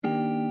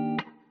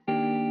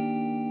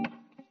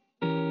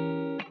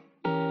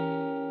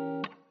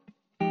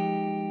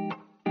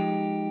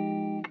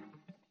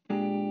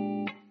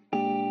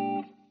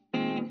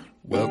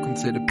Welcome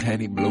to the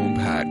Penny Bloom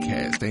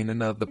Podcast. Ain't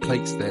another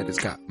place that has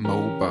got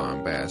more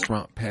bombast.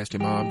 Romp past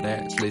your mom,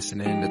 dads,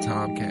 listening to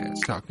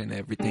Tomcats, talking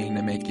everything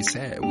that make you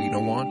sad. We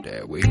don't want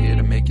that. We're here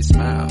to make you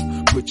smile.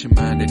 Put your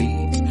mind at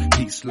ease.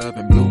 Peace, love,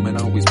 and bloom,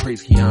 and always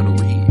praise Keanu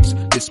Reeves.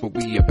 This what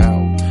we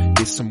about.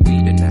 This some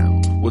weeding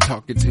now. We'll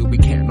talk until we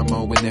can't no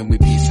more, and then we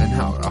peacing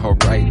out.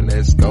 Alright,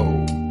 let's go.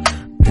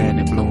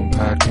 Penny Bloom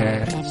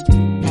Podcast.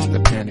 It's the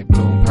Penny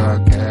Bloom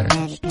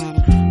Podcast.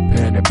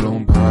 Penny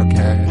Bloom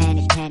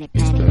Podcast.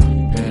 It's the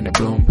Penny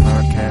Bloom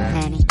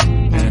Podcast.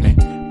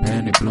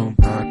 Penny Bloom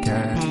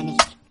Podcast.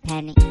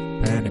 Penny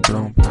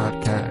Bloom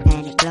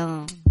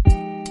Podcast.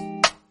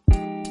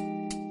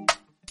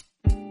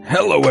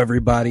 Hello,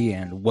 everybody,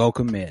 and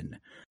welcome in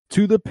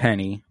to the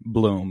Penny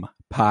Bloom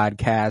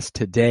Podcast.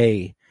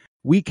 Today,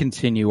 we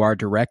continue our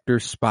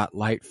director's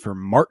spotlight for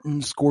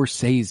Martin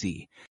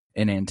Scorsese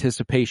in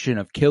anticipation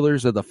of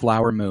Killers of the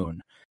Flower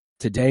Moon.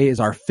 Today is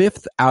our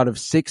 5th out of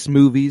 6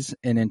 movies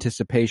in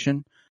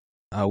anticipation.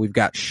 We've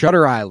got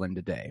Shutter Island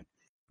today,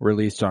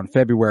 released on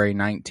February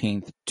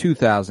 19th,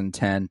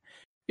 2010.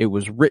 It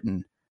was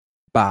written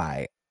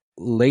by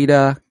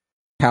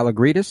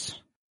𝗬𝗏𝗏𝗀𝗏𝗏𝗏𝗏𝗏𝗏𝗏𝗏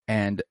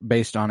and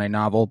based on a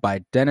novel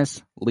by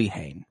Dennis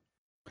Lehane,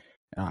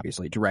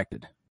 obviously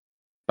directed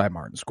by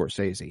Martin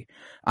Scorsese.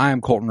 I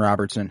am Colton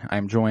Robertson. I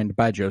am joined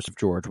by Joseph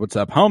George. What's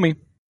up, homie?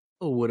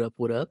 Oh, what up,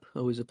 what up?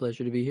 Always a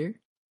pleasure to be here.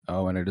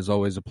 Oh, and it is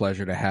always a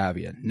pleasure to have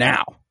you.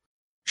 Now,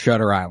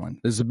 Shutter Island.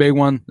 This is a big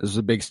one. This is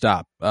a big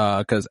stop.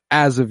 Because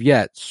as of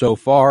yet, so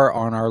far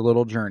on our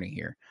little journey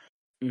here,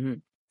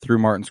 through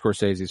Martin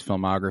Scorsese's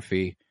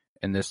filmography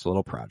in this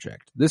little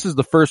project, this is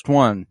the first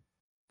one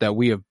that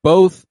we have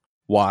both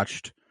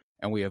watched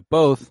and we have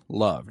both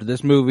loved.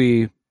 This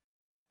movie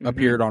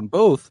appeared on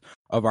both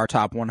of our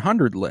top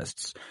 100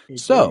 lists.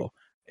 So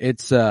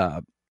it's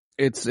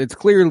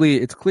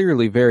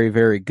clearly very,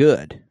 very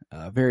good.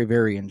 Very,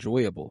 very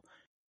enjoyable.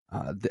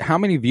 How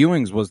many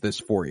viewings was this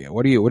for you?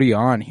 What are you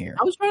on here?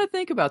 I was trying to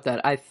think about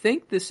that. I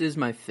think this is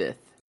my 5th.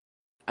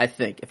 I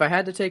think. If I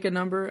had to take a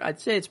number, I'd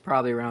say it's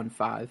probably around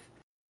 5.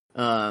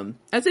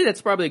 I'd say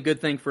that's probably a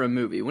good thing for a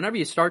movie. Whenever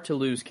you start to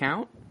lose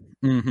count,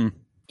 you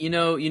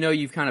know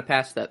you've kind of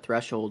passed that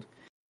threshold.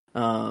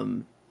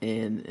 And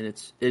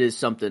it is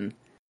something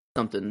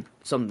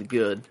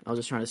good. I was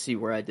just trying to see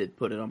where I did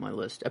put it on my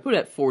list. I put it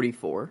at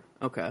 44.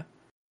 Okay.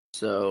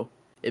 So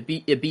It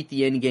beat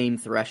the end game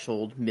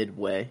threshold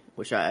midway,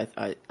 which I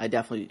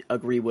definitely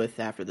agree with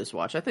after this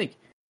watch. I think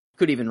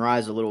could even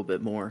rise a little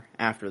bit more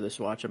after this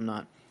watch. I'm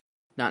not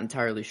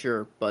entirely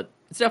sure, but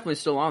it's definitely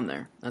still on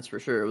there. That's for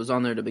sure. It was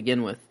on there to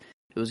begin with.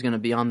 It was going to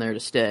be on there to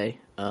stay.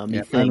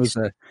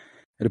 It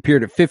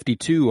appeared at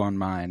 52 on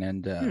mine,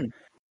 and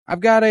I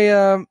got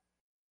an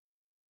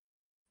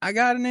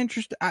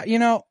interest.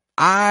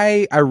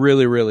 I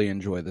really, really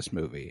enjoy this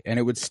movie, and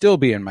it would still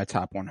be in my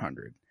top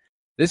 100.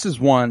 This is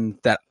one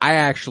that I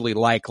actually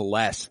like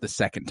less the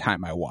second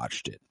time I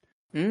watched it.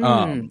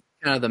 Kind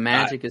of the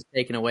magic is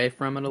taken away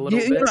from it a little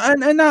bit.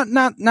 And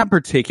not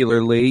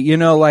particularly.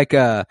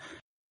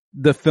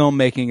 The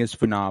filmmaking is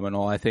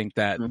phenomenal. I think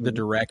that the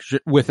direction,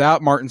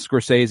 without Martin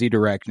Scorsese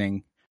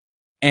directing,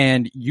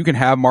 and you can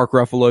have Mark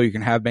Ruffalo, you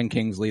can have Ben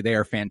Kingsley, they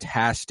are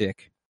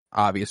fantastic,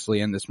 obviously,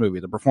 in this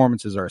movie. The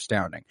performances are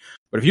astounding.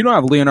 But if you don't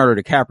have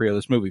Leonardo DiCaprio,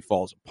 this movie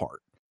falls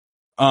apart.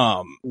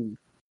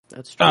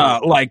 That's true.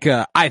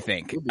 I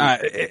think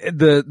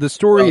the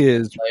story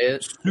is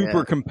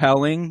super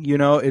compelling.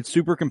 It's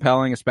super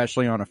compelling,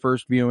 especially on a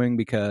first viewing,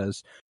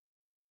 because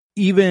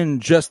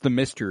even just the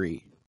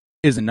mystery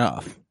is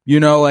enough.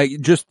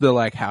 Just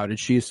the how did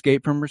she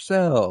escape from her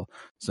cell?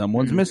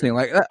 Someone's missing.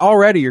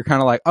 Already you're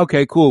kind of like,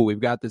 okay, cool. We've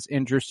got this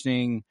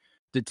interesting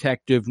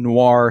detective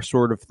noir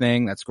sort of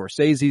thing that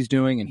Scorsese's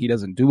doing, and he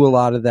doesn't do a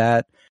lot of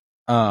that.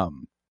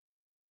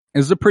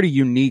 It's a pretty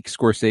unique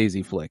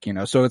Scorsese flick,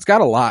 so it's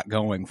got a lot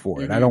going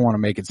for it. I don't want to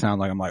make it sound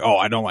like I'm like, oh,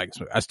 I don't like this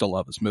movie. I still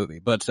love this movie.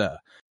 But,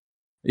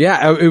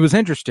 it was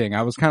interesting.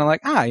 I was kind of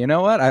like, you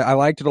know what? I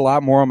liked it a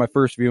lot more on my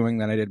first viewing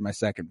than I did my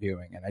second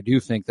viewing. And I do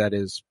think that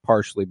is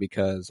partially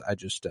because I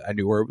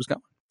knew where it was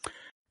going,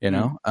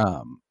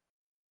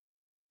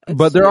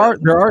 but there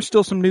are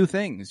still some new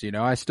things,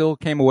 I still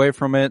came away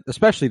from it,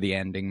 especially the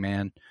ending,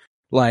 man.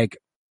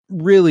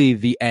 Really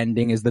the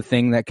ending is the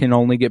thing that can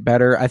only get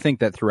better. I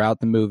think that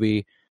throughout the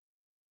movie,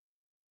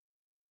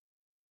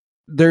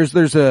 there's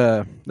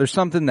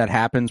something that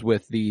happens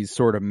with these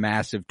sort of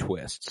massive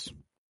twists.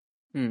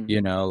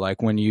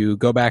 When you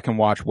go back and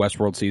watch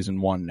Westworld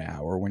season 1 now,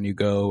 or when you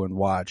go and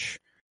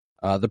watch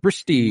The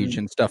Prestige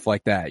and stuff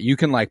like that, you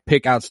can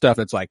pick out stuff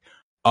that's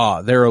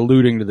they're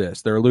alluding to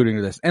this,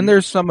 and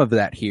there's some of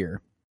that here.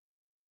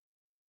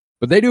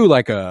 But they do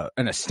an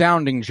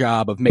astounding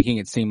job of making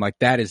it seem like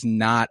that is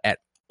not at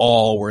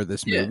all where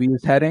this movie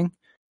is heading.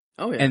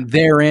 Oh, yeah. And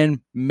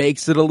therein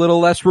makes it a little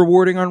less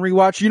rewarding on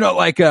rewatch,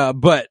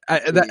 but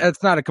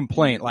that's not a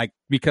complaint,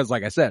 because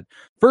like I said,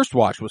 first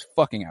watch was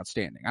fucking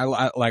outstanding.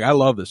 I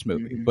love this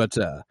movie, but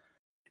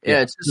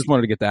it's just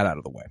wanted to get that out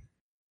of the way.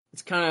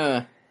 It's kind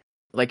of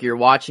like you're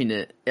watching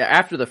it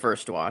after the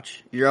first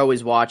watch. You're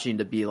always watching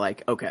to be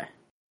like, okay,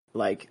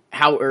 like,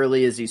 how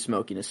early is he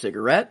smoking a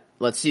cigarette?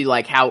 Let's see,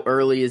 like, how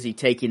early is he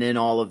taking in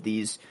all of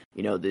these,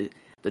 you know, the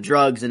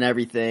drugs and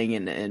everything,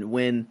 and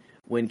when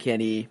can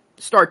he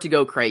start to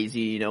go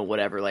crazy, you know,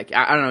 whatever. Like,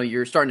 I don't know,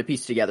 you're starting to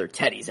piece together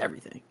Teddy's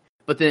everything.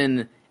 But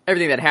then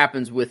everything that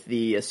happens with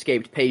the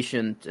escaped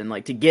patient and,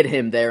 like, to get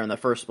him there in the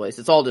first place,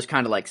 it's all just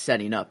kind of, like,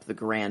 setting up the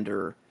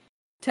grander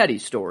Teddy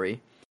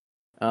story.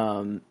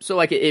 So,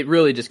 like, it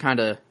really just kind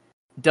of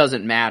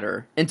doesn't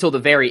matter until the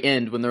very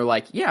end when they're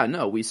like, yeah,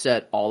 no, we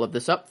set all of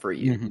this up for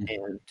you,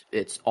 and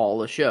it's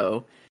all a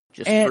show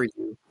just for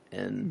you.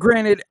 And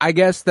granted, I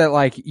guess that,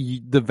 like,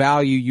 the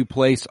value you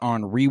place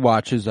on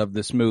rewatches of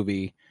this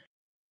movie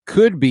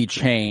could be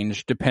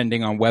changed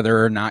depending on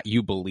whether or not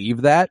you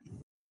believe that.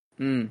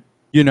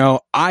 You know,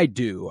 I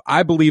do.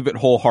 I believe it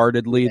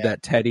wholeheartedly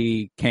that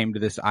Teddy came to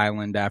this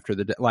island after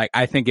like,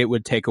 I think it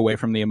would take away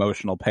from the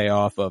emotional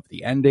payoff of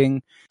the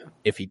ending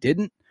if he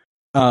didn't.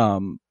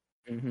 So,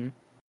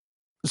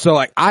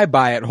 like, I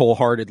buy it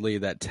wholeheartedly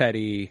that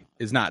Teddy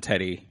is not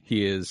Teddy.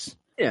 He is,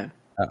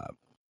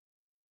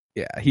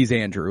 he's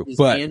Andrew. He's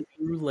but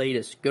Andrew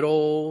latest, good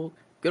old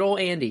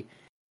Andy.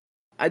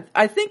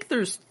 I think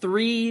there's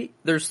three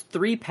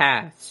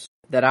paths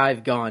that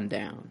I've gone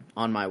down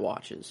on my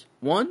watches.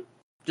 One,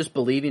 just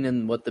believing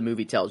in what the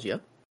movie tells you.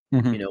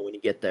 You know, when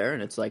you get there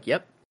and it's like,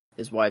 yep,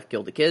 his wife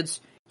killed the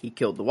kids, he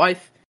killed the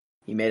wife,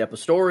 he made up a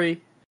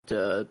story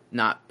to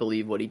not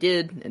believe what he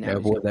did and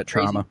avoid that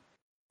trauma.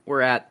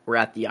 We're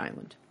at the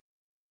island.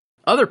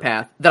 Other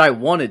path that I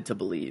wanted to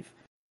believe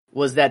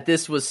was that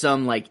this was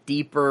some, like,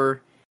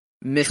 deeper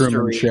mystery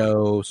Truman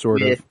Show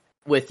sort of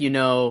with, you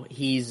know,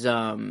 he's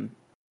a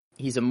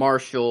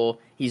marshal,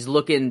 he's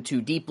looking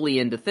too deeply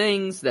into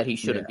things that he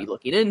shouldn't be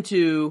looking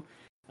into.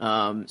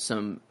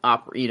 Some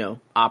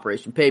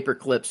Operation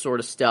Paperclip sort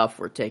of stuff.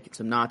 We're taking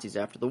some Nazis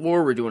after the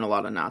war. We're doing a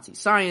lot of Nazi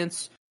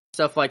science,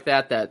 stuff like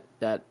that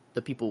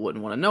the people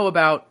wouldn't want to know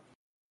about.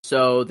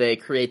 So they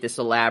create this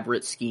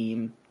elaborate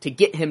scheme to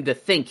get him to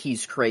think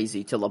he's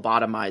crazy, to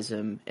lobotomize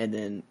him, and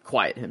then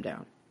quiet him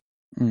down.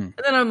 And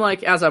then I'm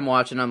like, as I'm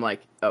watching, I'm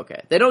like,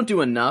 okay, they don't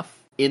do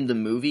enough in the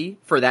movie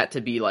for that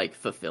to be, like,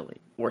 fulfilling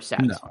or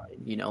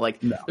satisfying. You know,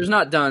 like, there's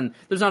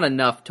not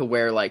enough to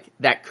where, like,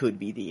 that could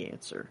be the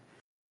answer.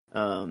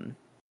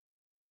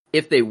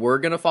 If they were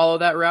gonna follow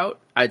that route,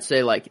 I'd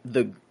say, like,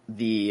 the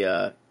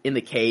in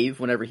the cave,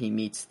 whenever he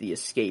meets the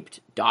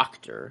escaped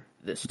doctor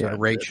this time,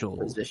 Rachel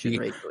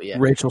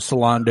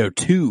Solando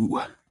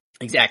 2.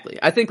 Exactly.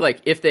 I think,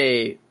 like, if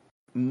they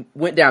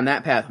went down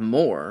that path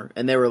more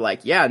and they were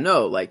like, yeah,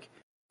 no, like,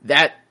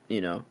 that, you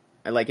know,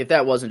 like, if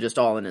that wasn't just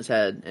all in his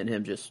head and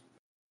him just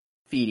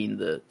feeding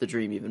the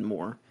dream even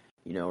more,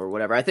 you know, or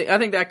whatever, I think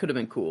that could have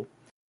been cool.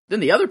 Then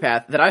the other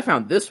path that I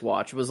found this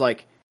watch was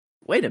like,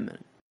 wait a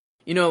minute.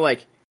 You know,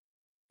 like,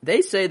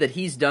 they say that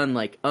he's done,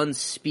 like,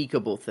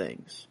 unspeakable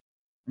things.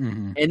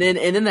 And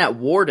then that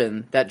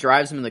warden that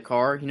drives him in the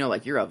car, you know,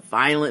 like, you're a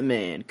violent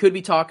man. Could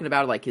be talking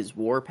about, like, his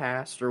war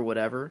past or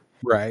whatever.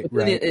 Right.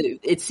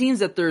 It seems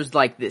that there's,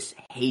 like, this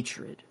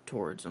hatred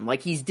towards him.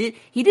 Like, he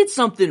did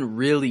something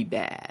really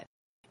bad,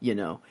 you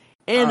know.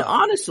 And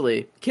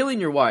honestly, killing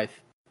your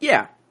wife,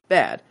 yeah,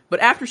 bad.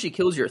 But after she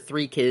kills your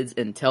 3 kids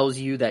and tells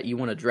you that you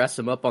want to dress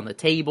them up on the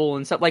table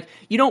and stuff, like,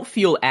 you don't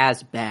feel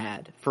as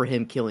bad for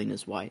him killing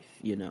his wife,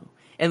 you know.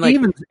 And, like,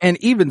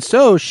 even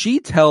so, she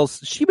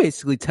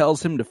basically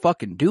tells him to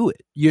fucking do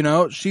it. You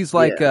know, she's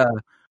like,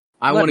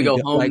 I want to go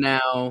home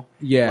now.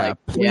 Yeah,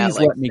 like, please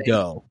let me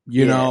go.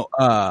 You know,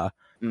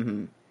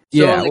 So,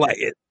 like,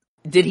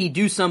 did he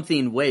do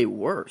something way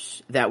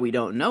worse that we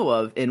don't know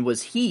of? And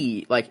was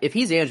he, like, if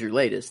he's Andrew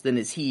latest, then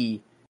is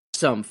he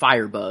some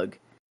firebug?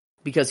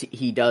 Because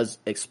he does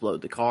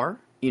explode the car.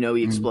 You know,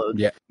 he explodes.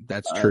 Yeah,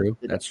 that's true.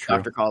 That's true.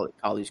 Dr.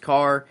 Colley's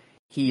car.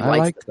 He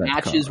lights the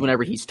matches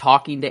whenever he's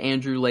talking to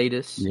Andrew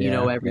latest, you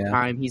know, every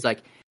time. He's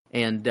like,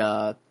 and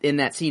in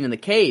that scene in the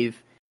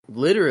cave,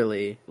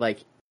 literally, like,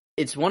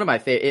 it's one of my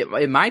favorite,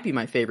 it might be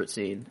my favorite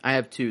scene. I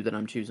have 2 that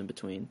I'm choosing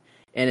between.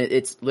 And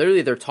it's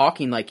literally, they're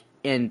talking, like,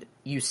 and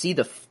you see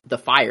the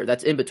fire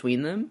that's in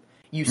between them.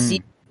 You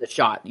see the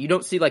shot. You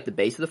don't see, like, the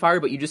base of the fire,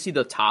 but you just see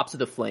the tops of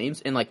the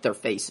flames and, like, their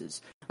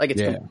faces. Like,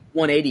 it's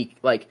 180,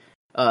 like,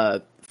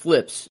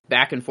 flips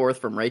back and forth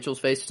from Rachel's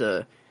face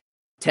to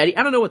Teddy.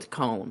 I don't know what to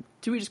call him.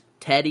 Do we just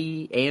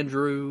Teddy,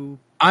 Andrew?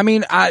 I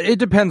mean, it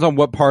depends on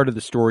what part of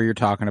the story you're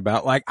talking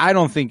about. Like, I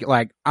don't think,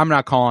 like, I'm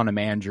not calling him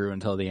Andrew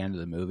until the end of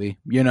the movie.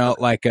 You know,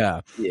 like,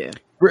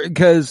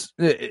 because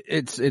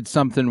it's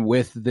something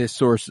with this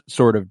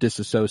sort of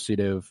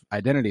dissociative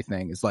identity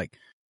thing. It's like,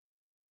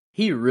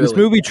 this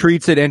movie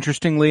treats it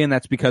interestingly, and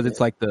that's because it's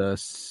like the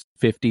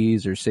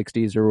 50s or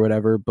 60s or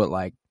whatever. But,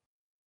 like,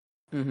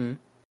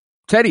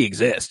 Teddy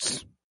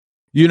exists.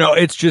 You know,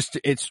 it's just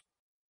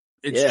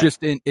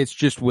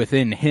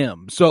within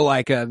him. So,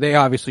 like, they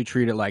obviously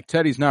treat it like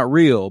Teddy's not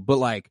real, but,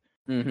 like,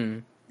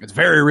 it's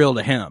very real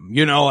to him.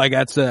 You know, like,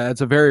 it's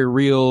a very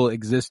real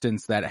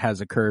existence that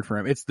has occurred for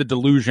him. It's the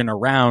delusion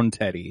around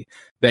Teddy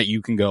that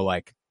you can go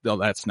like, oh,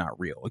 that's not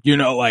real. You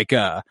know, like,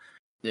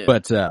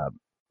 but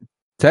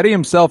Teddy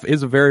himself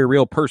is a very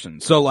real person.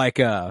 So, like,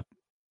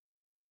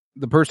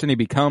 the person he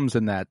becomes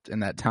in that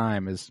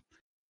time is,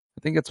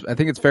 I think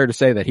it's fair to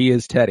say that he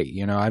is Teddy.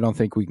 You know, I don't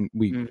think we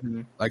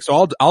like,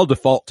 so I'll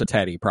default to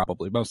Teddy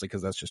probably, mostly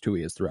because that's just who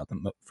he is throughout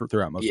most of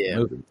the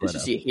movie. It's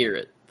just you hear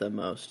it the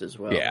most as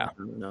well. Yeah. I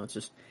don't know, it's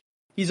just,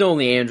 he's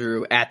only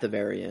Andrew at the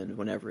very end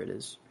whenever it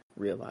is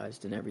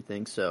realized and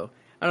everything. So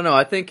I don't know.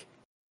 I think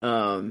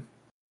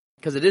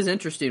because it is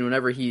interesting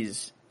whenever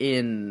he's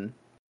in,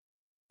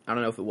 I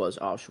don't know if it was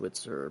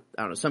Auschwitz or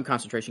I don't know, some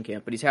concentration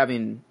camp, but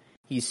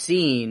he's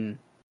seeing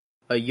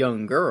a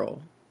young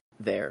girl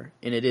there,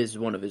 and it is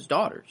one of his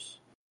daughters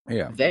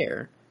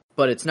there,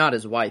 but it's not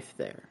his wife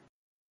there.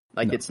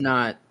 Like, no. It's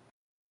not,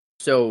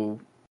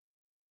 so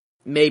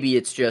maybe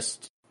it's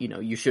just, you know,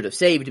 you should have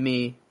saved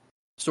me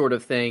sort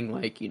of thing.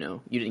 Like, you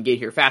know, you didn't get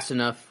here fast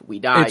enough. We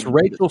died. It's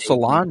Rachel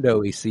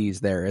Solando he sees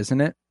there,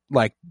 isn't it?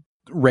 Like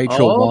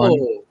Rachel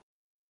 1.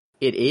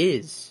 It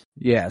is.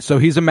 Yeah. So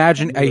he's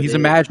imagining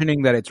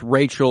that it's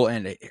Rachel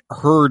and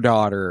her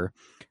daughter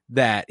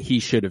that he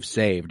should have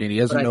saved, and he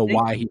doesn't know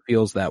why he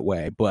feels that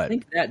way. But I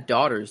think that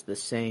daughter's the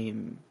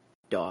same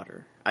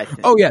daughter. I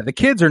think. Oh yeah, the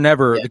kids are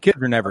never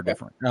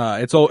different.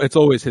 It's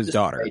always his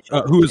daughter,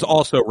 who is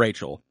also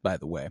Rachel, by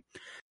the way.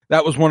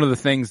 That was one of the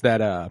things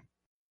that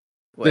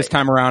this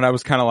time around I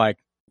was kind of like,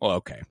 well,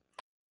 okay.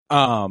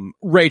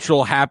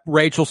 Rachel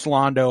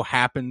Solando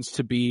happens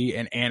to be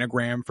an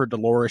anagram for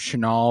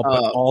𝗎𝙗𝗍𝗏,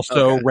 but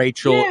also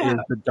Rachel is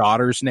the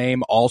daughter's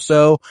name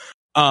also.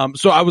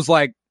 So I was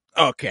like,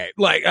 okay,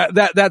 like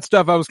that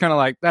stuff I was kind of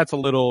like, that's a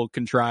little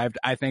contrived,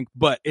 I think,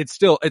 but it's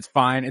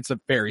fine. It's a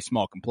very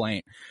small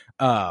complaint.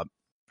 A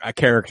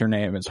character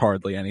name is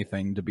hardly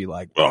anything to be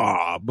like,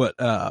 but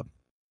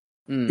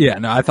yeah,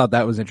 no, I thought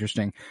that was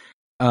interesting.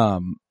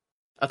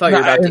 I thought you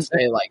were about to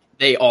say, like,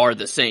 they are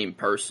the same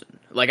person.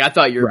 Like, I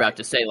thought you were about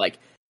to say, like,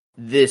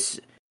 this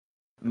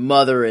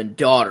mother and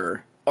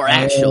daughter are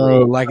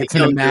actually... like it's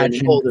an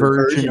imagined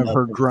version of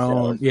her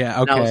grown... Yeah,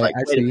 okay, and I was like,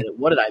 wait a minute,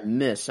 what did I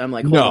miss? I'm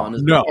like, hold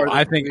on.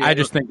 I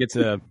just think it's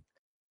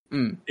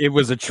it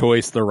was a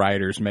choice the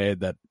writers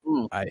made that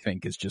I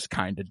think is just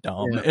kind of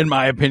dumb, in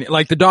my opinion.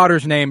 Like, the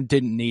daughter's name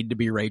didn't need to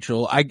be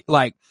Rachel. I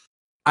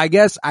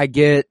guess I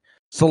get...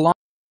 Solano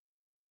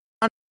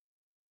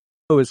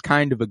is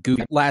kind of a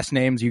goofy last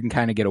names, you can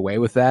kind of get away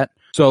with that.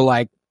 So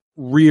like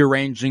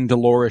rearranging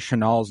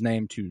𝗎𝙗𝗍𝗏's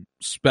name to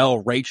spell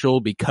Rachel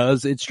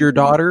because it's your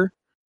daughter,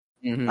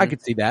 I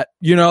could see that.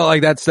 You know,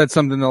 like that's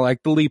something that,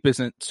 like, the leap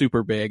isn't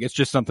super big. It's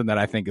just something that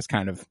I think is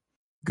kind of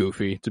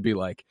goofy to be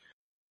like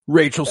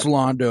Rachel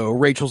Solando.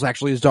 Rachel's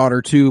actually his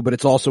daughter too, but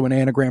it's also an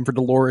anagram for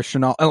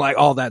𝗎𝙗𝗍𝗏 and like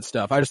all that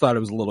stuff. I just thought it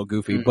was a little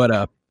goofy,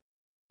 but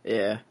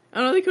yeah, I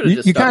don't know. They could have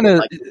just stuck with,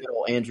 like, the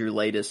old Andrew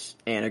latest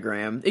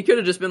anagram. It could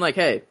have just been like,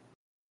 hey,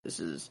 this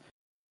is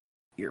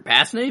your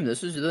past name.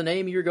 This is the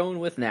name you're going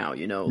with now.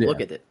 You know, look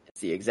at it.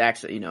 It's the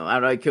exact. You know, I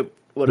don't know.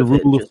 The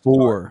rule of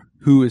 4.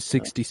 Who is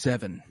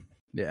 67?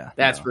 Yeah,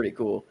 that's pretty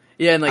cool.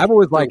 Yeah, and like I've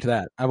always liked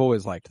that.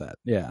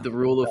 Yeah, the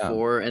rule of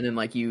 4, and then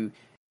like he's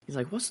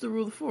like, what's the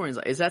rule of 4? And he's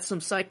like, is that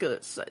some psych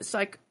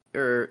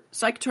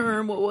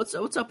term? What's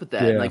up with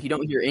that? Yeah. And like, you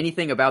don't hear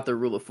anything about the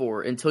rule of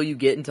 4 until you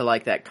get into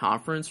like that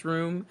conference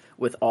room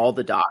with all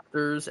the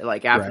doctors.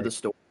 Like after the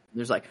story,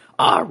 there's like,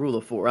 rule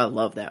of 4. I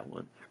love that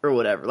one. Or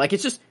whatever. Like,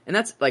 it's just, and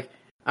that's like,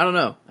 I don't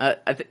know.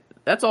 I think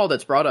that's all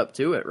that's brought up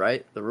to it,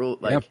 right? The rule,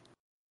 like,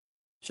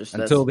 just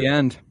until the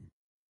end.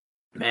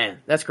 Man,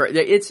 that's great.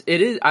 It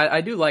is.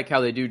 I do like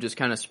how they do just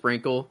kind of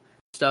sprinkle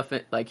stuff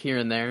like here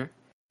and there.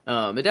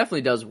 It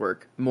definitely does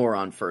work more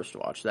on first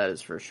watch. That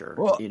is for sure.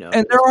 Well, you know,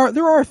 and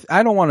there are.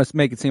 I don't want to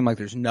make it seem like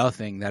there's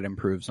nothing that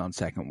improves on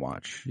second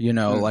watch. You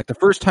know, like the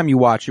first time you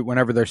watch it,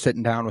 whenever they're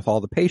sitting down with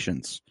all the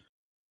patients,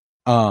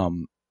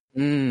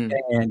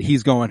 and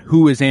he's going,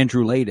 who is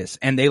Andrew 𝗎𝙗𝗍?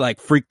 And they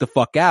like freak the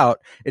fuck out.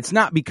 It's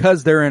not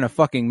because they're in a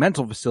fucking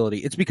mental facility.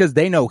 It's because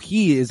they know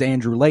he is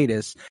Andrew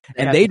𝗎𝙗𝗍,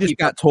 and they just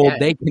got told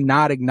they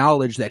cannot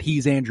acknowledge that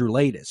he's Andrew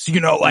𝗎𝙗𝗍.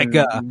 You know, like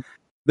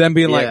them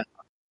being like,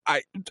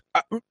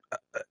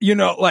 you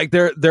know, like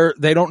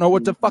they don't know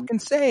what to fucking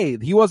say.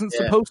 He wasn't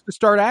supposed to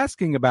start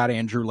asking about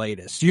Andrew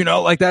𝗎𝗍𝗍. You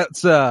know, like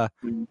that's yeah.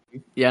 And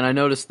I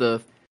noticed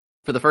for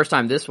the first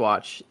time this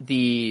watch,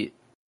 the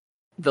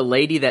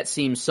lady that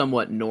seems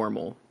somewhat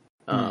normal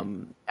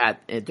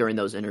during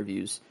those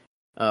interviews.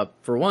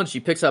 For one, she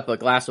picks up a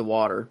glass of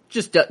water,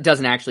 just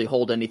doesn't actually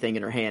hold anything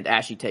in her hand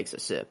as she takes a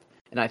sip.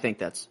 And I think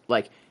that's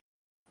like,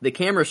 the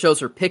camera shows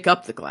her pick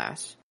up the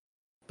glass,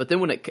 but then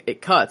when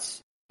it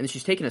cuts and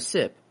she's taking a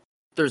sip,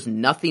 there's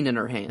nothing in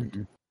her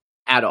hand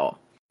at all.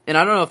 And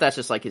I don't know if that's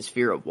just like his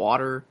fear of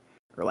water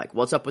or like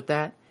what's up with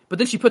that. But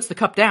then she puts the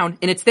cup down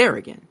and it's there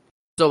again.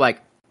 So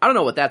like, I don't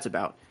know what that's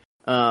about.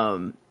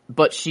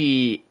 But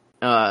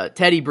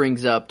Teddy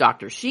brings up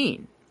Dr.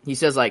 Sheen. He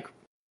says, like,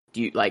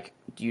 do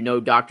you know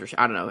Dr.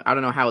 I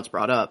don't know how it's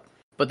brought up,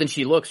 but then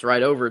she looks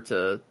right over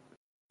to,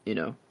 you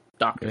know,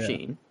 Dr.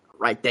 Sheen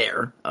right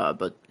there,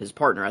 but his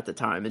partner at the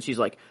time. And she's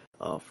like,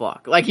 oh,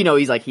 fuck. Like, you know,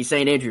 he's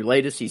saying Andrew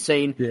𝗎𝙗𝗍𝗏, he's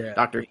saying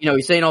Dr. You know,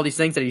 he's saying all these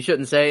things that he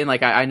shouldn't say. And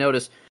like, I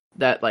noticed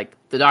that like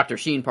the Dr.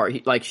 Sheen part,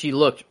 she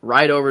looked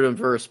right over to him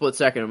for a split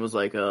second and was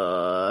like, I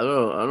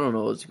don't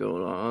know what's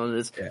going on.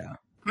 It's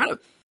kind of,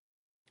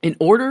 in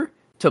order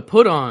to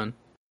put on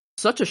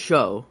such a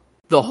show,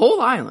 the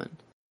whole island,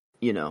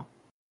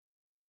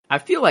 I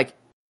feel like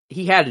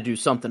he had to do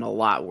something a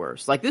lot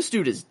worse. Like, this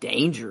dude is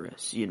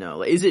dangerous,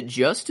 Is it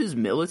just his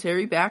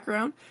military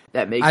background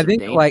that makes him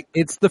dangerous? Like,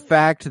 it's the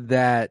fact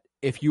that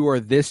if you are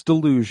this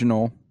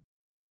delusional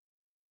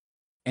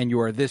and you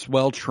are this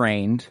well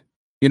trained,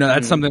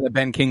 that's something that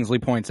Ben Kingsley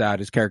points out.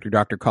 His character,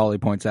 Dr. Cawley,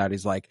 points out.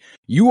 He's like,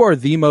 you are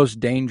the most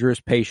dangerous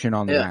patient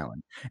on the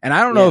island. And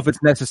I don't know if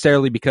it's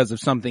necessarily because of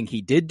something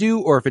he did do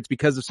or if it's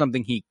because of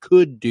something he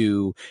could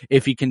do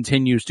if he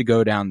continues to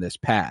go down this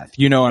path.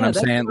 You know what I'm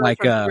saying? Like,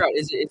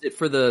 is it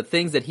for the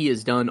things that he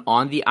has done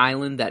on the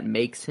island that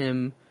makes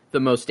him the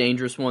most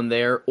dangerous one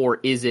there, or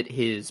is it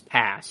his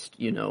past?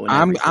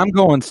 I'm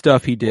going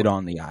stuff he did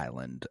on the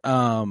island.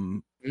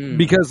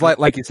 Because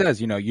like he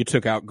says, you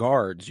took out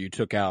guards, you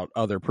took out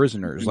other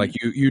prisoners, like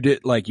you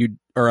did,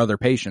 or other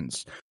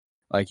patients,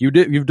 like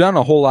you've done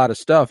a whole lot of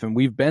stuff, and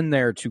we've been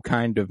there to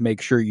kind of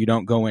make sure you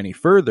don't go any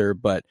further,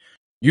 but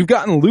you've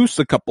gotten loose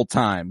a couple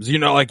times,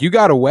 like you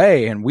got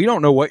away, and we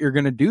don't know what you're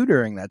going to do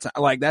during that time.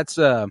 Like that's,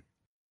 so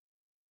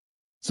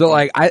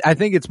like, I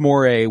think it's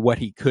more a what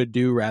he could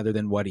do rather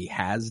than what he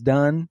has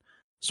done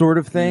sort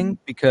of thing,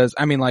 because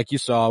I mean, like you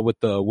saw with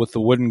the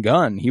wooden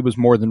gun, he was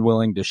more than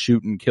willing to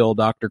shoot and kill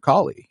Dr.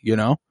 Cawley,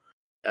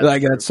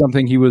 That's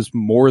something he was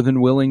more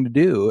than willing to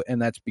do, and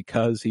that's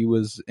because he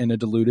was in a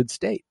deluded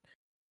state.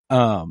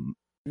 Yeah,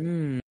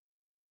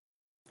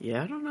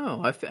 I don't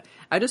know.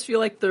 I just feel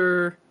like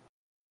they're,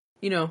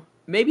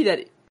 maybe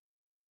that,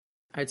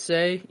 I'd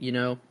say,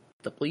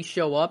 the police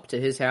show up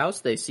to his house,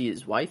 they see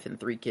his wife and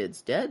 3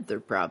 kids dead, they're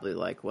probably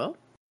like, well,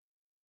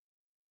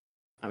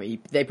 I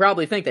mean, they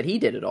probably think that he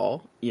did it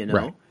all,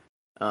 Right.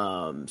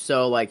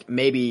 So, like,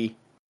 maybe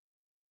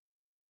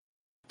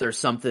there's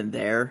something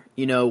there,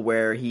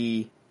 where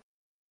he,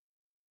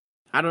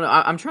 I don't know,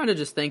 I'm trying to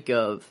just think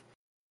of.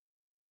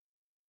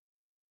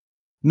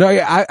 No,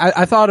 yeah,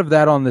 I thought of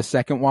that on the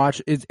second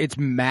watch. It's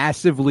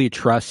massively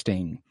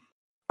trusting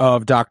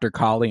of Dr.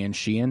 Cawley and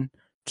Sheehan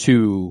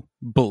to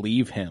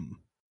believe him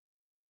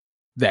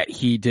that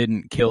he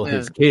didn't kill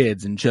his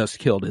kids and just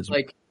killed his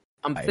wife.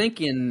 I'm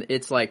thinking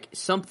it's like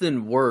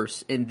something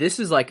worse, and this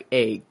is like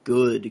a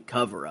good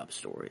cover-up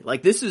story.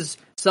 Like, this is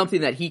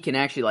something that he can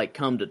actually like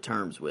come to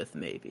terms with,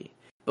 maybe.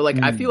 But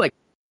like, I feel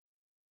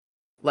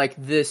like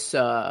this,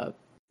 because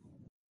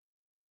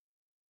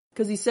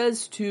he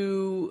says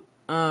to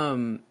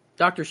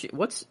Dr. Sheen,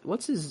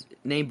 what's his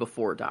name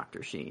before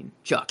Dr. Sheen?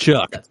 Chuck.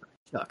 That's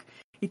right, Chuck.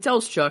 He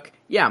tells Chuck,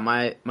 yeah,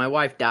 my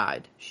wife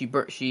died.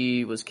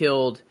 She was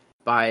killed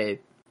by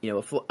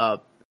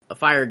a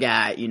fire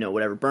guy,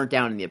 whatever, burnt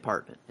down in the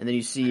apartment. And then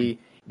you see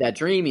that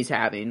dream he's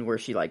having where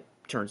she, like,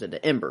 turns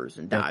into embers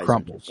and dies.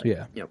 Crumbles,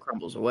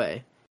 crumbles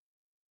away.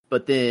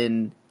 But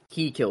then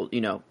he killed,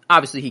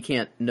 obviously he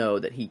can't know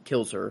that he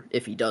kills her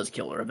if he does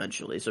kill her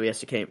eventually. So he has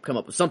to come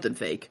up with something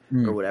fake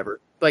or whatever.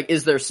 Like,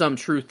 is there some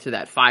truth to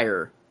that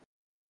fire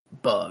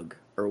bug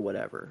or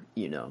whatever,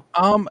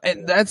 And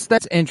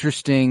that's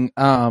interesting.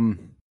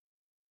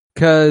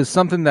 Because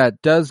something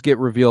that does get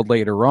revealed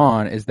later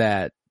on is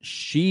that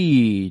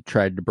she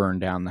tried to burn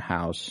down the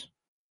house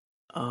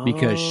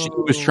because she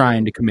was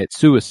trying to commit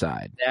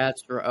suicide.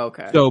 That's right.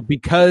 Okay. So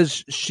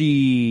because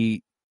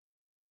she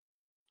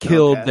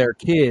killed their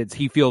kids,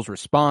 he feels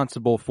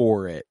responsible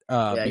for it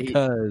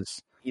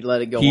because he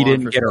let it go. He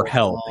didn't get her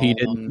help. He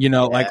didn't,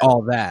 like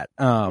all that.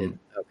 Okay.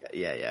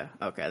 Yeah.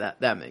 Okay.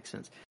 That makes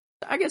sense.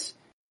 I guess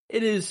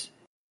it is.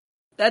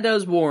 That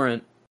does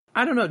warrant.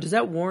 I don't know. Does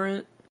that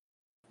warrant?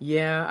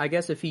 Yeah. I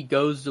guess if he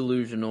goes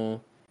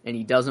delusional and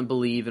he doesn't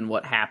believe in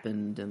what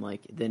happened, and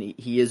like then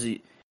he is.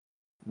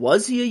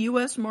 Was he a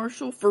U.S.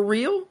 Marshal for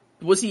real?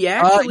 Was he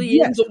actually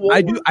in the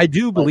war? I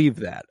do believe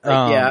that.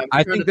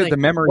 I think that the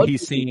memory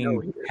he's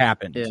seeing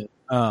happened.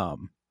 Yeah.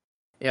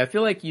 I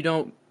feel like you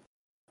don't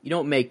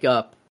make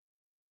up,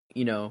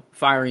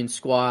 firing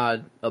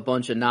squad, a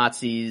bunch of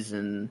Nazis,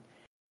 and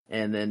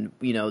then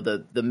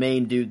the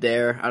main dude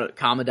there,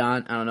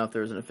 Commandant. I don't know if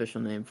there was an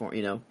official name for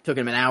him. Took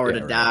him an hour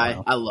to die.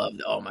 Wow. I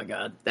loved. Oh my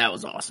god, that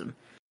was awesome.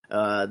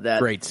 That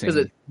great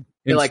scene.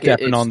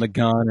 Stepping on the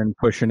gun and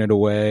pushing it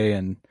away,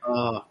 and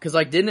because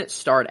didn't it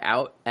start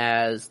out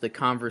as the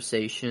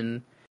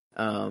conversation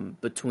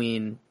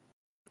between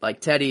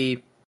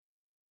Teddy,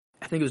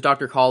 I think it was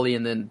Dr. Cawley,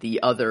 and then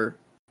the other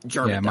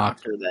German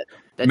doctor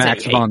that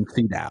Max Teddy von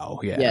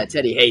Sydow. Yeah,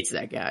 Teddy hates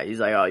that guy. He's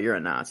like, oh, you're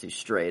a Nazi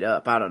straight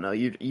up. I don't know,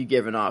 you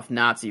giving off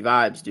Nazi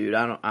vibes, dude.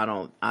 I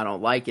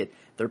don't like it.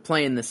 They're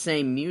playing the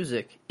same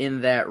music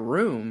in that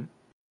room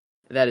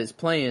that is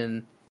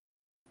playing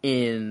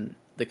in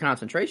the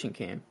concentration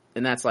camp,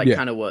 and that's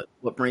kind of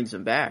what brings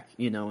him back,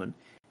 and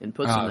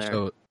puts him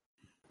there.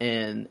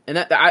 And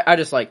that I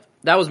just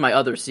that was my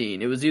other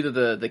scene. It was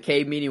either the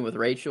cave meeting with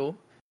Rachel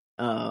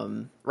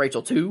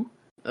 2,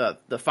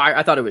 the fire.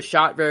 I thought it was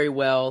shot very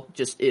well.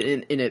 Just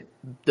in it,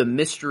 the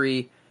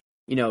mystery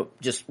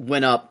just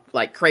went up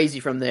like crazy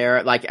from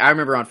there. Like I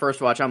remember on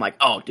first watch, I'm like,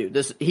 oh dude,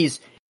 he's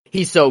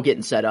so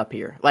getting set up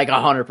here, like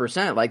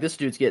 100%. Like this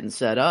dude's getting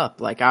set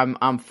up. Like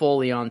I'm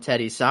fully on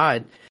Teddy's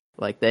side.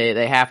 Like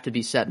they have to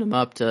be setting him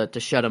up to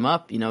shut him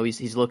up.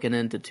 He's looking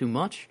into too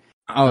much.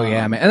 Oh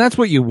yeah, man, and that's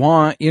what you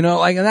want, and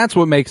that's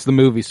what makes the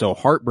movie so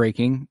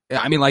heartbreaking.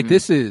 I mean, like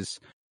this is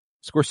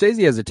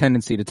Scorsese has a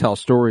tendency to tell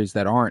stories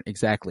that aren't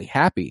exactly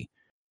happy.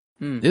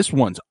 This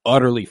one's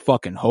utterly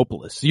fucking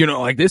hopeless.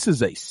 This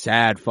is a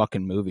sad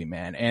fucking movie,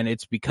 man. And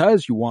it's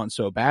because you want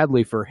so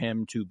badly for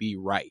him to be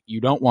right.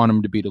 You don't want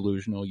him to be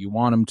delusional. You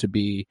want him to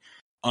be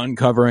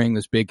uncovering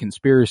this big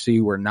conspiracy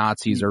where the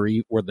Nazis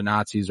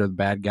are the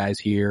bad guys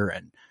here,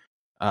 and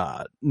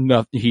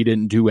he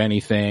didn't do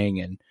anything,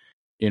 and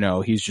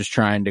he's just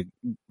trying to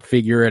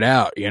figure it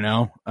out.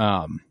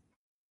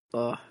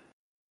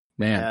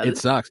 Man, it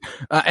sucks.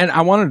 And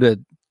I wanted to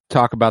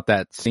talk about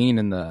that scene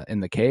in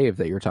the cave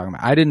that you were talking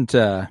about. I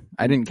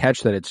didn't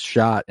catch that it's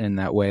shot in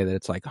that way, that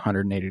it's like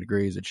 180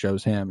 degrees. It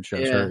shows him, it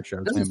shows her, it shows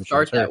him. It doesn't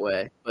start that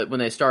way, but when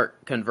they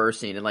start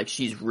conversing and like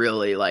she's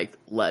really like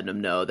letting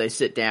them know, they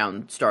sit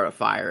down, start a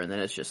fire, and then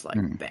it's just like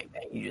bang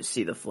bang. You just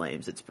see the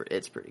flames. It's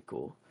pretty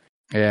cool.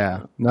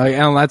 Yeah, no,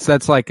 and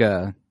that's like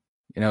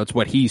it's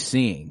what he's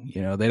seeing.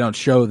 They don't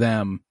show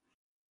them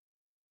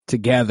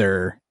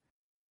together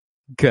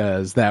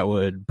because that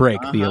would break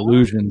the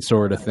illusion,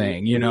 sort of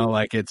thing.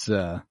 Like it's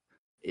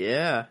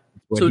yeah.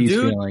 What he's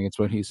feeling. It's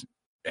what he's.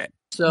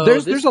 So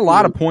there's a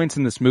lot of points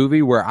in this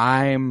movie where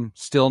I'm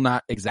still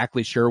not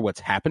exactly sure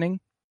what's happening,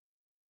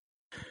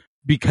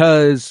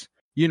 because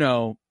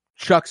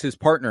Chuck's his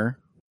partner,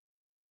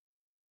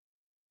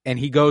 and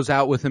he goes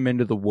out with him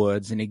into the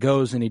woods, and he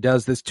goes and he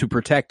does this to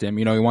protect him.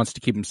 He wants to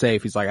keep him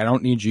safe. He's like, I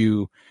don't need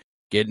you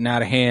getting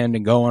out of hand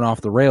and going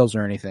off the rails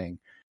or anything.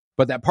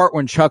 But that part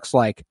when Chuck's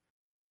like,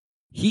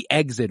 he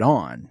eggs it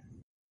on.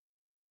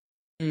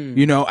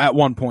 At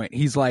one point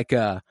he's like,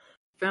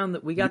 found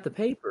that we got the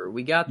paper.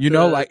 We got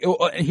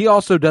he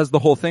also does the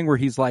whole thing where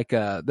he's like,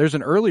 there's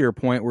an earlier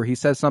point where he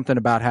says something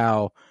about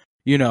how,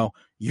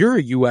 you're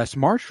a U.S.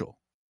 Marshal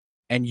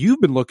and you've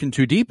been looking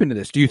too deep into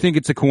this. Do you think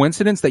it's a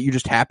coincidence that you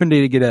just happened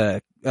to get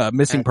a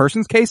missing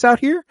persons case out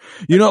here?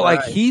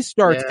 He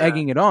starts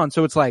egging it on.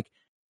 So it's like,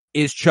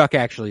 is Chuck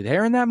actually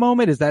there in that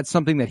moment? Is that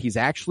something that he's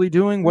actually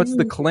doing? What's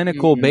the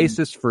clinical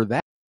basis for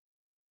that?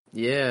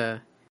 Yeah.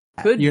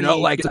 Could be.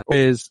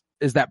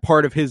 Is that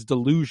part of his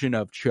delusion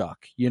of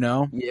Chuck,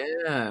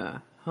 Yeah.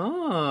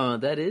 Huh,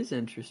 that is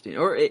interesting.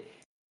 Or it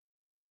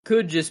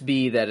could just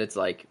be that it's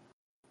like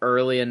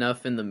early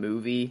enough in the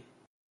movie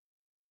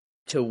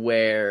to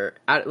where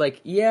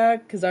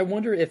because I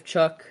wonder if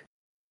Chuck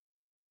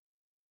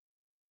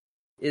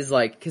is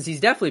like, because he's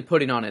definitely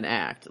putting on an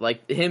act,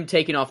 like him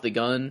taking off the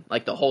gun,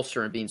 like the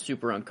holster, and being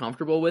super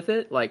uncomfortable with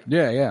it, like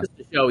just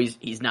to show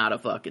he's not a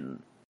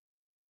fucking,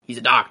 he's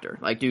a doctor,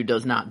 like dude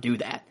does not do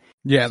that.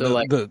 Yeah,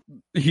 so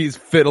he's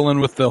fiddling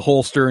with the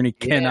holster and he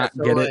cannot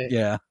get it.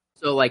 Yeah.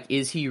 So like,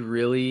 is he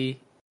really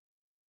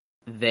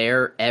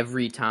there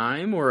every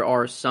time, or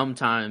are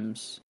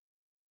sometimes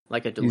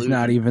like a delusion? He's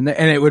not even there,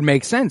 and it would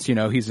make sense.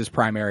 He's his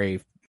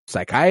primary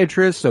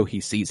psychiatrist, so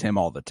he sees him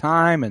all the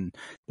time, and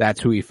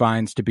that's who he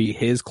finds to be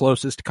his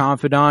closest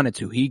confidant. It's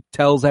who he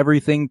tells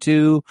everything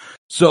to.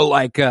 So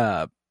like,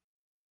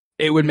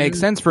 it would make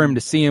sense for him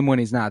to see him when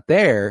he's not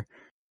there.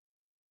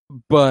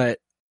 But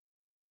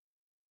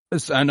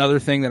it's another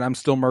thing that I'm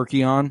still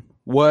murky on.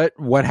 What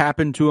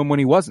happened to him when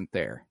he wasn't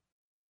there?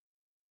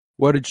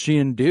 What did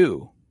Sheehan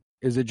do?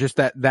 Is it just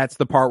that's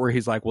the part where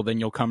he's like, well, then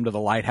you'll come to the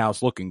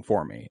lighthouse looking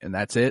for me, and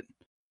that's it?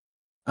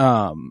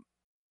 Yeah,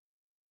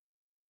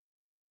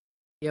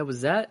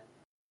 was that,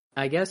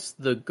 I guess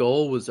the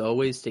goal was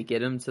always to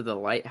get him to the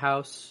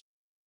lighthouse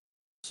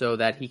so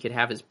that he could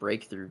have his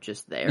breakthrough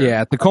just there.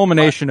 Yeah, the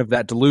culmination of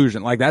that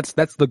delusion. Like that's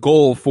the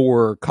goal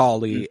for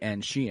𝗠𝗿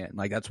and Sheehan.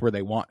 Like that's where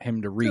they want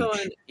him to reach.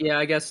 So,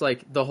 I guess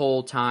like the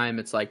whole time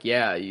it's like,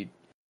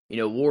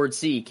 Ward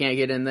C can't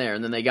get in there,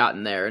 and then they got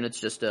in there, and it's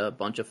just a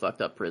bunch of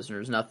fucked up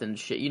prisoners. Nothing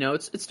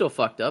it's still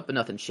fucked up, but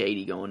nothing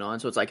shady going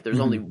on. So it's like there's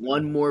only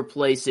one more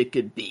place it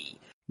could be.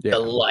 The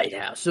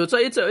lighthouse. So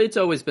it's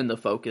always been the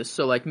focus.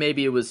 So like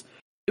maybe it was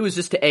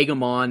just to egg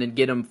him on and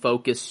get him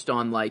focused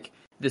on like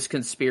this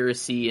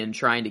conspiracy and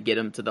trying to get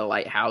him to the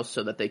lighthouse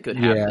so that they could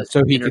have this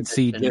so he could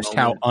see just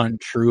how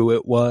untrue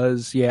it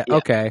was. Yeah,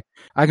 okay.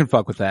 I can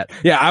fuck with that.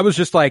 Yeah, I was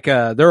just like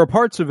there are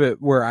parts of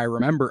it where I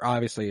remember,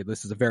 obviously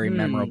this is a very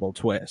memorable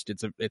twist.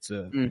 It's a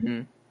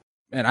and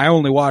I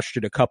only watched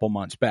it a couple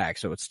months back,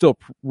 so it's still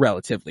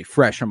relatively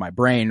fresh on my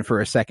brain for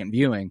a second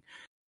viewing.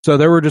 So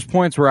there were just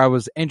points where I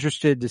was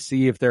interested to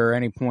see if there are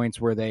any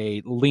points where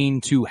they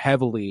lean too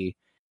heavily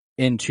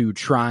into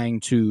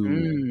trying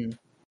to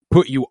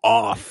put you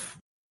off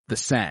the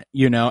scent,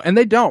 and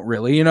they don't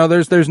really,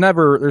 there's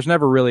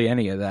never really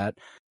any of that.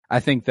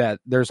 I think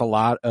that there's a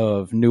lot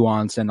of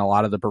nuance in a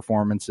lot of the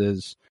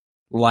performances,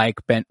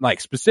 like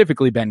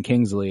specifically Ben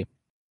Kingsley.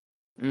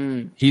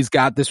 He's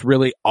got this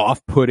really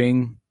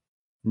off-putting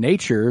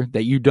nature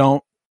that you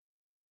don't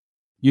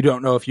You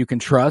don't know if you can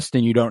trust,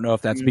 and you don't know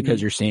if that's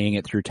because you're seeing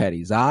it through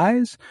Teddy's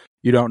eyes.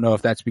 You don't know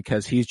if that's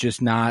because he's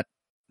just not,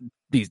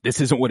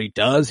 this isn't what he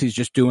does. He's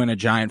just doing a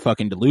giant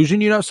fucking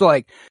delusion, So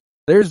like,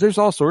 there's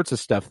all sorts of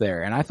stuff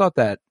there. And I thought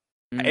that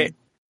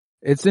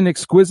it's an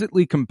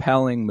exquisitely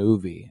compelling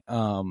movie.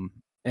 And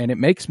it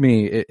makes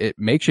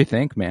you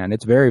think, man.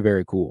 It's very,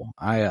 very cool.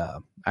 I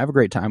have a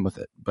great time with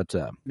it. But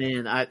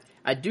man,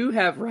 I do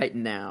have right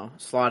now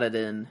slotted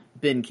in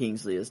Ben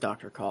Kingsley as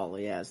Dr.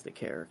 Cawley as the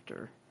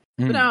character.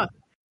 But now,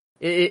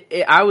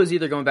 I was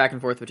either going back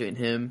and forth between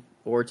him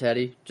or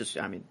Teddy. It's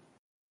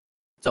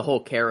a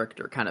whole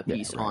character kind of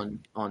piece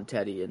on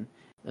Teddy, and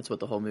that's what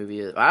the whole movie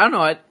is. I don't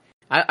know.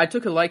 I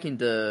took a liking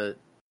to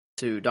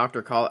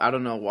Dr. Cawley. I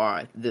don't know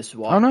why this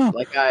watch. Oh no!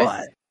 Like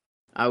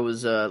I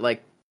was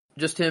like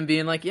just him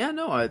being like, yeah,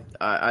 no,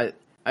 I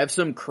have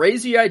some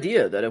crazy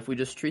idea that if we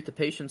just treat the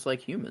patients like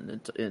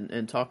human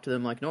and talk to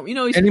them like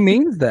normal, and he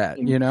means that,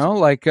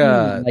 like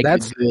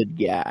that's a good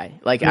guy.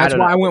 Like that's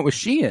why I went with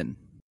Sheehan.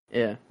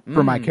 Yeah,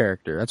 for my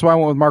character. That's why I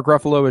went with Mark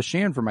Ruffalo as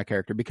Sheehan for my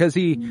character, because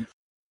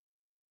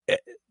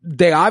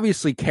they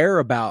obviously care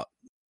about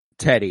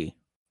Teddy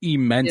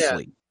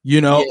immensely.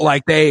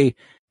 Like they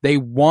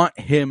want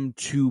him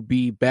to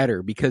be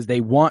better because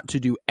they want to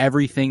do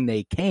everything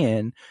they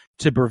can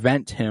to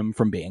prevent him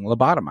from being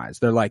lobotomized.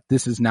 They're like,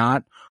 this is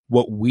not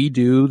what we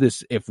do.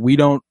 If we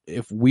don't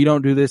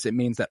do this, it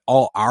means that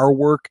all our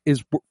work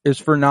is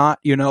for naught,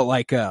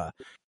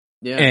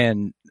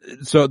 and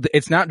so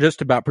it's not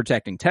just about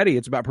protecting Teddy,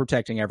 it's about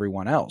protecting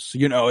everyone else.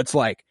 It's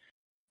like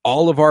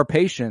all of our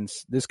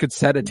patients, this could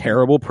set a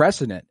terrible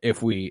precedent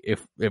if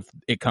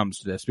it comes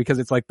to this, because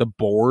it's like the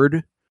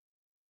board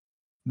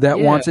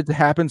that wants it to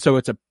happen. So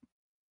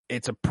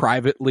it's a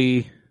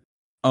privately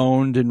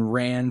owned and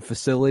ran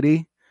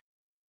facility,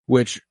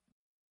 which,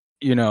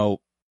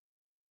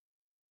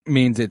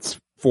 means it's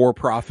for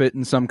profit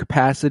in some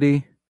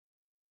capacity,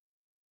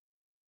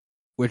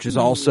 which is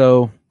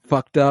also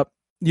fucked up.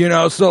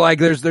 So like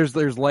there's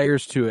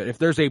layers to it. If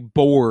there's a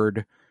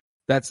board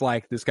that's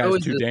like, this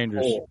guy's too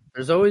dangerous.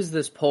 There's always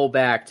this pull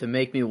back to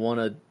make me want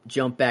to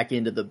jump back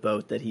into the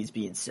boat that he's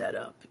being set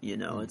up.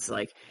 It's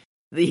like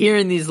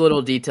hearing these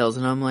little details,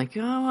 and I'm like,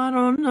 oh, I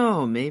don't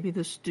know. Maybe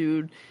this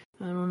dude,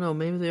 I don't know.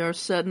 Maybe they are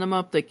setting him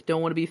up. They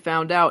don't want to be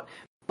found out.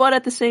 But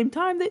at the same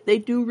time, they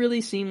do really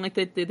seem like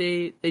they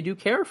do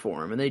care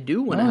for him, and they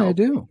do want to help.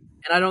 They do.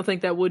 And I don't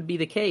think that would be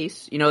the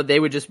case. They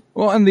would just...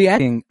 Well, and the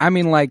acting,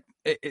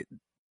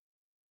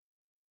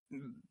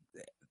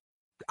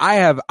 I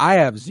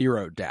have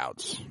zero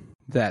doubts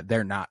that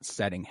they're not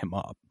setting him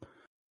up,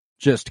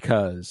 just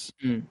because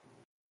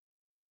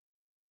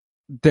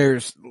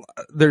there's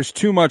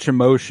too much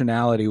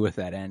emotionality with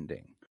that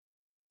ending,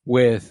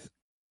 with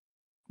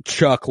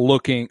Sheehan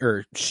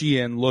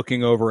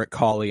looking over at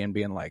Cawley and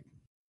being like,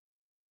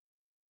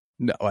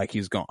 no, like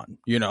he's gone,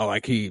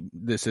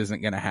 this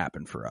isn't going to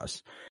happen for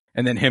us.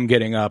 And then him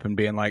getting up and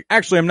being like,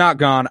 actually, I'm not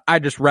gone.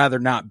 I'd just rather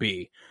not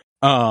be.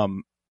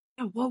 What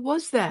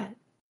was that?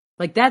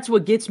 Like, that's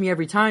what gets me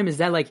every time, is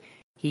that, like,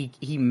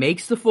 he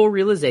makes the full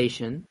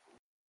realization,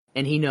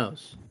 and he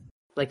knows.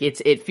 Like,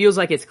 it feels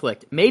like it's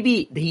clicked.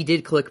 Maybe he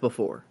did click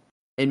before,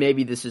 and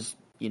maybe this is,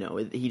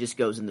 he just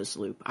goes in this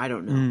loop. I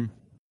don't know.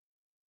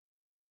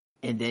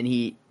 And then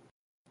he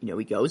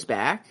goes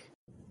back,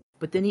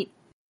 but then he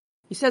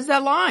says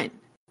that line.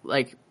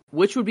 Like,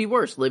 which would be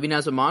worse, living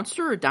as a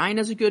monster or dying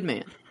as a good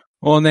man?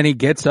 Well, and then he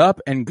gets up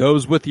and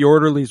goes with the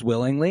orderlies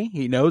willingly.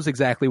 He knows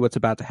exactly what's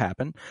about to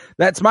happen.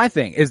 That's my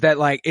thing, is that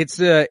like, it's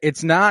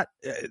not,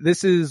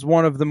 this is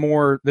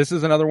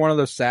another one of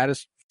those sad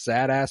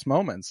ass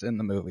moments in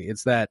the movie.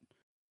 It's that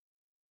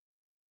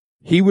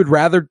he'd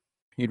rather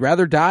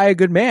die a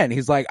good man.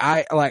 He's like,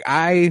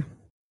 I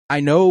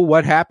know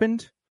what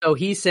happened. So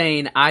he's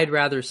saying, I'd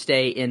rather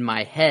stay in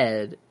my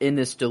head in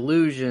this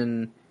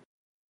delusion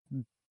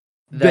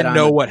than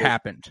know what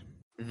happened.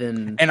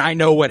 And I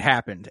know what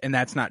happened, and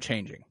that's not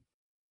changing.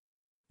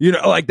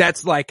 Like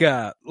that's like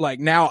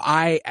now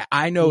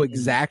I know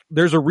exact.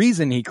 There's a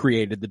reason he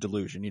created the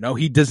delusion.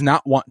 He does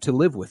not want to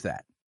live with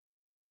that.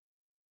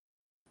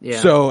 Yeah.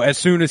 So as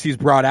soon as he's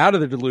brought out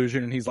of the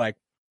delusion, and he's like,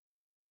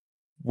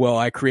 "Well,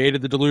 I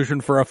created the delusion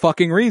for a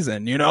fucking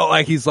reason."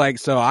 Like he's like,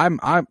 "So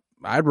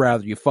I'd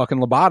rather you fucking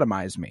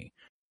lobotomize me."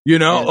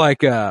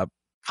 Like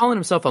calling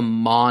himself a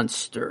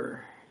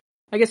monster.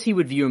 I guess he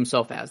would view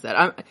himself as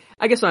that.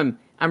 I guess I'm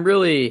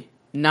really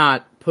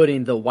not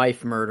putting the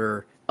wife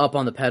murder up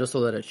on the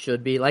pedestal that it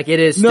should be. Like, it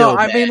is still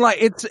bad. I mean, like,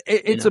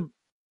 it's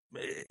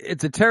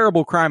a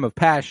terrible crime of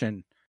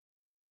passion,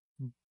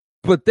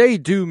 but they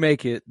do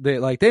make it,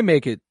 they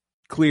make it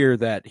clear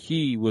that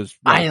he was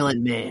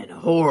violent man,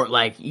 horror.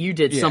 Like, you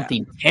did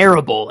something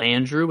terrible,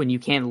 Andrew, and you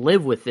can't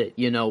live with it.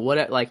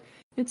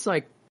 It's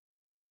like,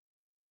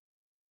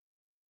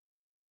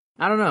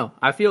 I don't know.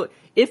 I feel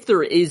if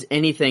there is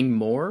anything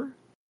more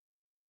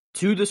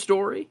to the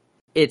story,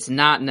 it's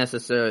not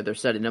necessarily they're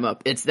setting him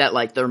up. It's that,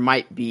 like, there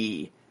might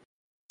be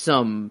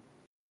some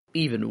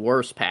even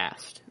worse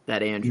past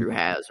that Andrew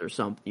has or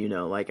something,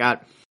 like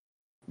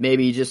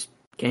maybe he just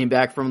came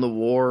back from the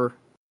war.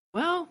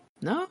 Well,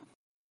 No.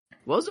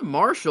 Wasn't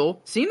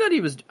Marshall. Seemed that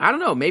he was, I don't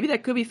know, maybe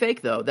that could be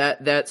fake, though.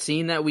 That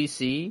scene that we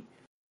see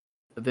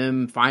of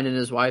him finding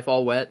his wife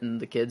all wet and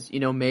the kids,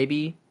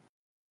 maybe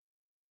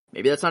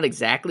that's not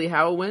exactly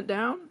how it went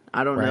down.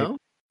 I don't know.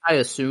 I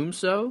assume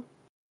so.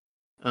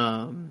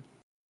 That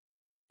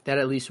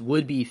at least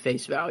would be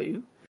face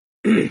value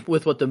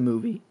with what the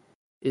movie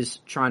is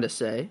trying to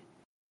say.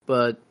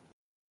 But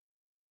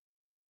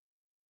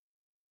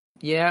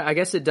yeah, I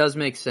guess it does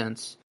make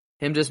sense.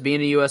 Him just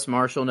being a U.S.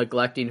 Marshal,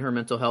 neglecting her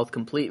mental health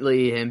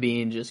completely, him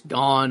being just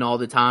gone all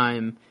the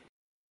time,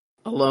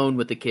 alone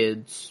with the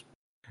kids.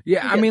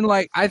 Yeah, I mean,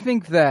 like, I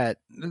think that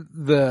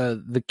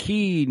the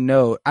key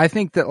note, I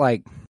think that,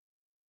 like,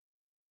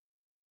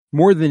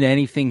 more than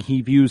anything,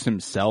 he views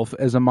himself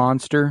as a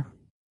monster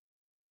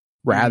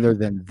rather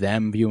than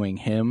them viewing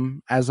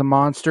him as a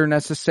monster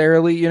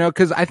necessarily,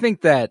 because I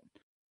think that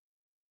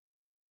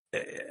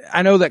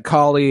I know that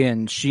Kali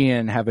and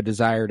Sheehan have a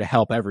desire to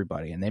help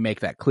everybody, and they make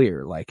that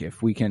clear. Like,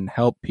 if we can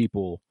help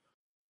people,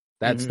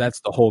 that's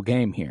the whole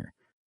game here.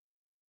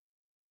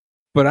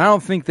 But I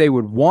don't think they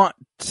would want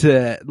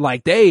to,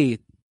 like, they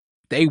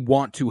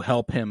want to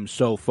help him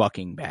so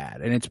fucking bad.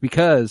 And it's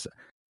because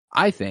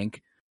I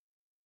think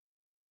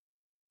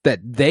that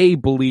they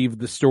believe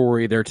the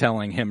story they're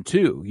telling him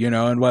too,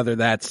 and whether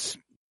that's,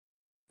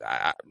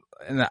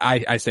 and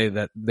I say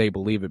that they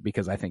believe it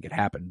because I think it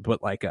happened,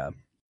 but like,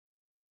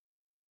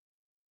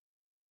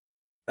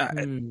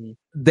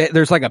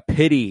 there's like a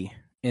pity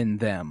in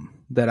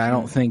them that I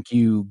don't think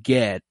you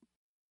get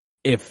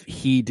if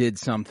he did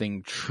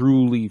something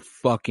truly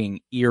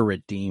fucking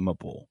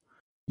irredeemable.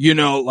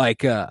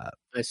 I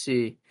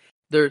see.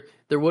 There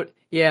would,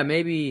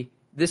 maybe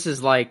this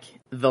is like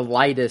the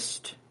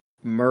lightest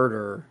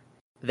murder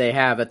they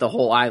have at the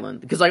whole island,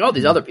 because like all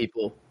these other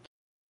people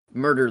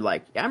murdered,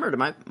 like, I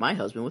murdered my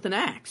husband with an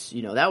axe,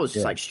 that was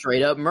just like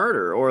straight up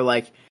murder, or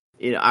like,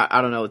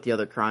 I don't know what the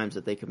other crimes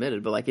that they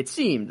committed, but like it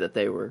seemed that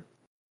they were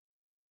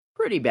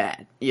pretty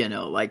bad,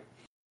 like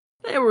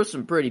there were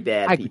some pretty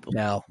bad people.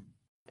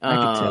 I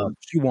could tell.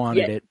 She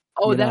wanted it.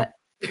 Oh, that.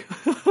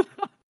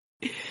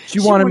 She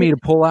wanted me to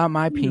pull out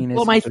my penis.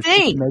 Well, my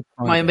thing.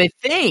 My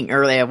thing.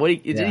 Or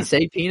did he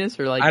say penis?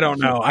 Or like, I don't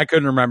know. I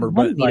couldn't remember.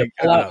 But like,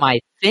 pull out my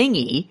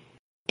thingy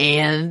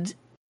and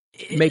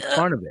make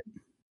fun of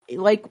it.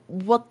 Like,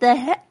 what the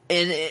heck?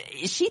 And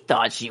she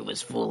thought she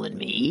was fooling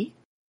me.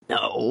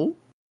 No.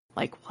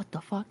 Like, what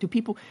the fuck?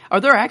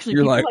 Are there actually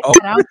people like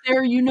that out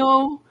there?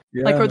 Yeah.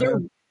 Like,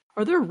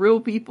 are there real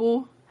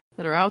people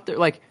that are out there?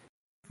 Like,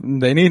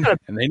 they need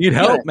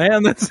help,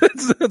 man. That's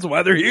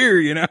why they're here,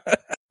 You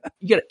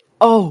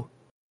gotta.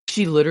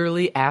 She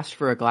literally asked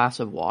for a glass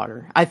of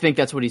water. I think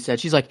that's what he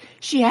said. She's like,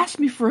 she asked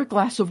me for a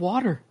glass of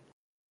water.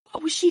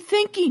 What was she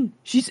thinking?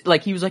 He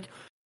was like,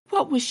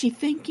 what was she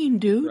thinking,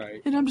 dude?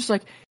 Right. And I'm just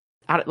like,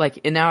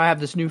 and now I have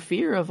this new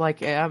fear of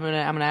like, I'm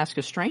gonna ask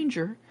a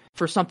stranger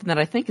for something that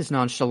I think is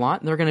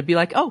nonchalant, and they're gonna be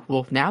like, oh,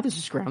 well, now this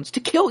is grounds to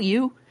kill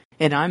you,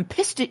 and I'm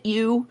pissed at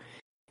you,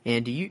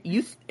 and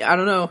I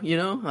don't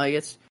know, like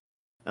it's,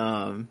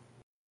 I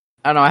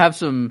don't know. I have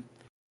some.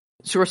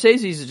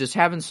 Scorsese's is just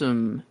having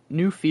some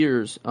new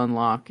fears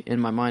unlock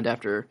in my mind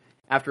after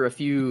a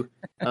few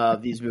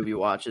of these movie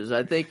watches.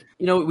 I think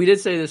we did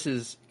say this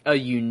is a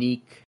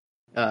unique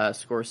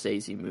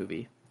Scorsese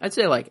movie. I'd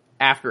say like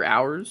After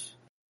Hours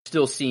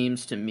still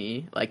seems to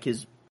me like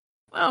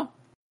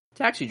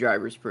Taxi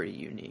Driver is pretty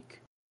unique.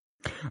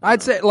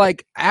 I'd say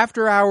like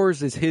After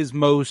Hours is his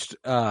most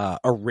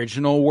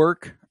original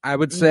work. I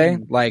would say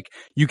like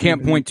you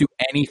can't point to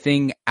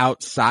anything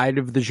outside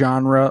of the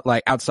genre,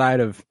 like outside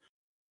of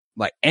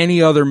like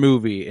any other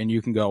movie, and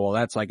you can go, well,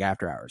 that's like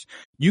After Hours.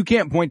 You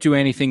can't point to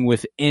anything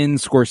within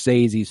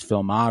Scorsese's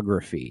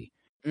filmography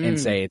and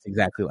say it's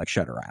exactly like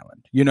Shutter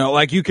Island.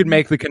 Like you could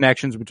make the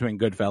connections between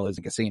Goodfellas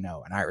and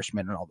Casino and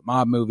Irishman and all the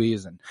mob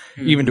movies, and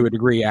even to a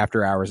degree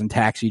After Hours and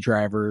Taxi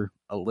Driver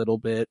a little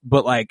bit.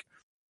 But like,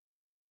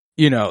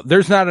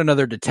 there's not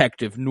another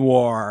detective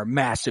noir,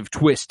 massive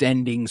twist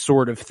ending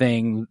sort of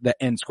thing that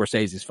ends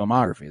Scorsese's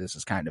filmography. This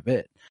is kind of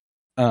it.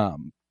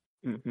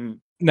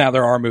 Now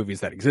there are movies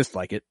that exist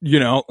like it,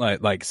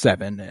 like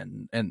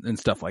Seven and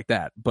stuff like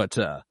that. But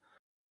that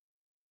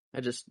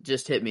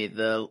just hit me.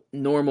 The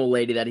normal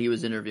lady that he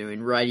was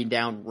interviewing, writing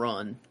down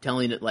 "Run,"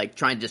 telling it like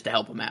trying just to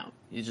help him out.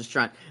 He's just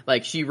trying,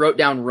 like she wrote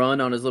down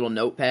 "Run" on his little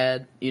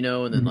notepad,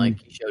 and then like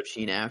he showed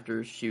Sheen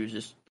after. She was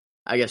just,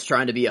 I guess,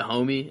 trying to be a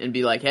homie and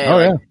be like,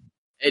 hey,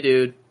 hey,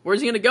 dude, where's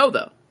he gonna go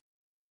though?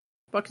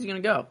 The fuck is he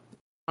gonna go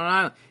on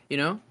an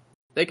island?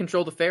 They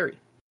control the ferry.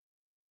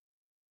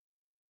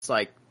 It's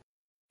like.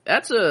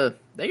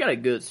 They got a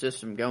good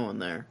system going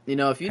there.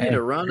 If you need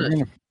to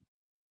run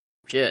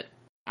shit.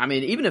 I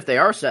mean, even if they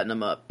are setting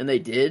them up, and they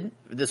did,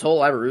 this whole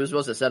Ivor was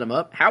supposed to set them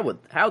up,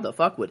 how the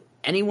fuck would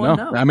anyone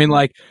know? I mean,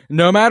 like,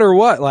 no matter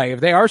what, like, if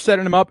they are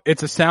setting them up,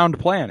 it's a sound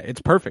plan.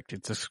 It's perfect.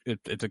 It's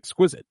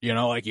exquisite.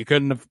 Like they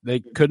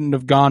couldn't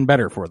have gone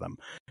better for them.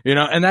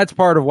 And that's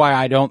part of why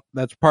I don't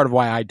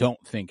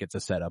think it's a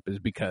setup, is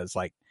because,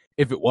 like,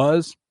 if it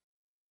was,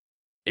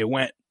 it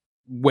went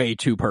way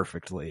too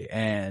perfectly,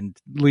 and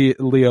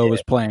Leo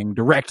was playing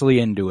directly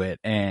into it,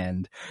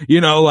 and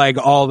like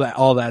all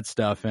that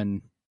stuff.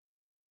 And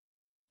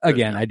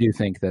again, I do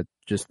think that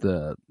just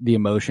the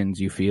emotions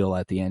you feel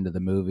at the end of the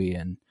movie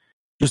and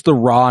just the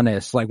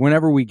rawness, like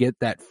whenever we get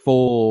that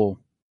full,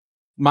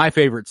 my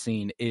favorite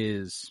scene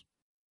is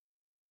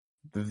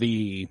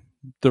the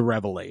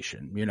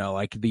revelation,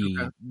 like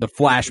the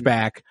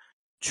flashback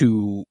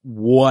to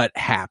what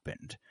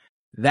happened.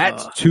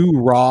 That's too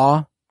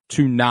raw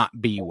to not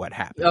be what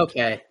happened.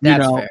 Okay,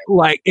 that's fair.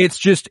 Like it's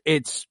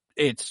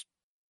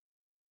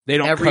they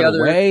don't cut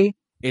away.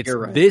 It's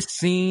this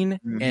scene,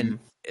 and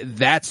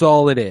that's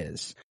all it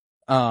is.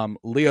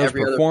 Leo's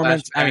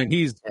performance. I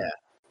mean,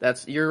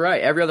 you're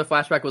right. Every other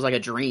flashback was like a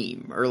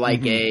dream or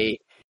like a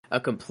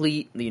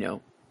complete.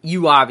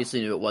 You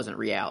obviously knew it wasn't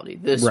reality.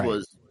 This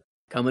was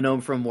coming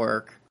home from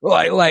work.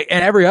 Like,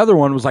 and every other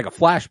one was like a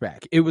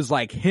flashback. It was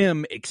like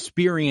him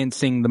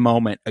experiencing the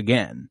moment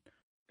again.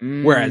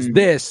 Whereas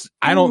this,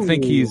 I don't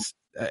think he's,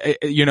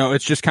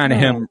 it's just kind of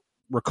him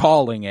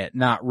recalling it,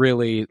 not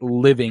really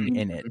living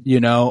in it,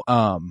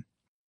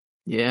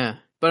 Yeah.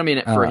 But I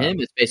mean, for him,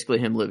 it's basically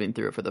him living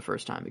through it for the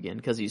first time again,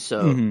 because he's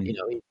so, he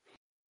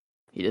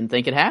didn't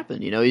think it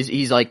happened.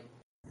 He's like,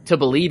 to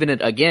believe in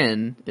it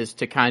again is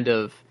to kind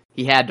of,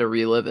 he had to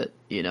relive it,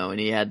 and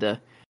he had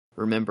to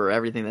remember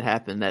everything that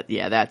happened.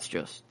 That's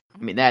just, I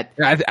mean, that.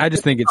 I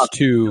just think it's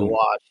too. To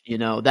watch,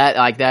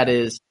 that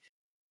is.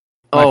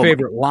 My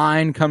favorite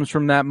line comes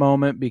from that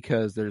moment,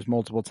 because there's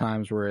multiple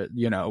times where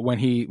when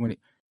he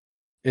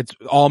it's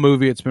all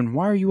movie, it's been,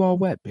 why are you all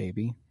wet,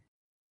 baby?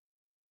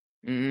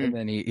 And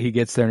then he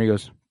gets there and he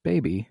goes,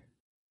 baby,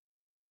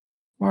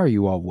 why are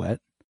you all wet?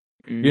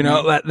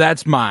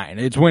 That's mine.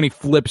 It's when he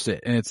flips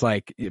it and it's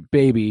like,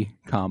 baby,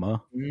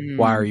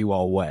 why are you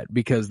all wet?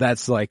 Because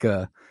that's like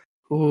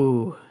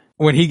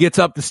when he gets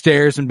up the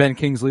stairs and Ben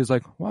Kingsley's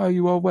like, why are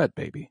you all wet,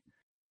 baby?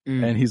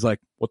 And he's like,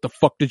 what the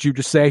fuck did you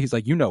just say? He's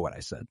like, you know what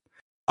I said.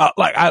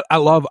 I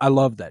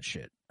love that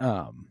shit.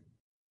 Yeah,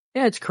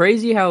 it's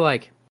crazy how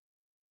like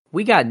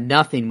we got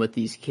nothing with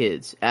these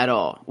kids at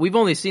all. We've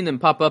only seen them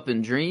pop up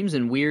in dreams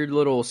and weird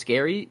little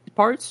scary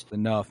parts.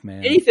 Enough,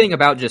 man. Anything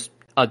about just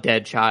a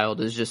dead child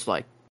is just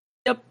like,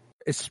 yep.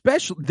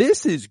 Especially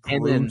this is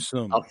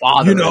gruesome. A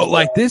father,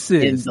 this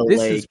is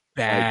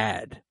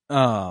bad.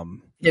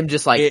 Him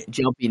just like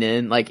jumping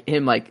in, like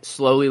him like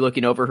slowly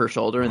looking over her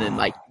shoulder, and then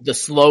like the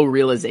slow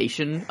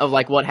realization of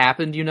like what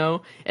happened,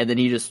 and then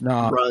he just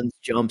runs,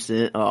 jumps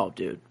in. Oh,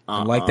 dude,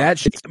 like that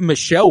shit.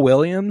 Michelle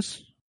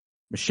Williams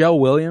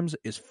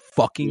is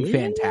fucking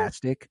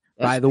fantastic.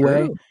 By the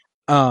way,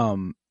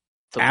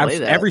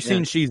 every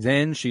scene she's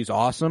in, she's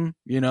awesome.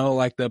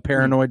 Like the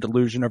paranoid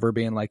delusion of her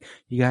being like,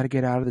 "You got to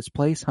get out of this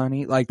place,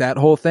 honey." Like that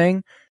whole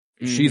thing.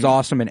 She's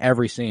awesome in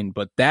every scene,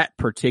 but that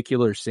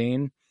particular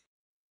scene.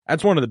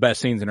 That's one of the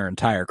best scenes in her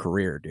entire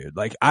career, dude.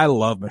 Like, I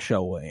love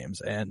Michelle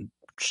Williams, and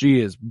she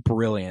is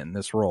brilliant in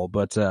this role.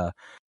 But,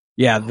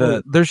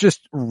 there's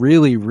just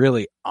really,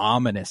 really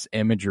ominous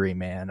imagery,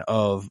 man,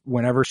 of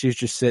whenever she's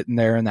just sitting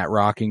there in that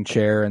rocking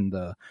chair and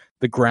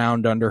the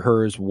ground under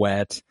her is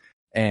wet,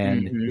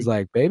 and he's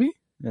like, baby?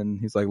 And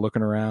he's like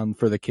looking around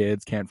for the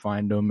kids, can't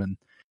find them,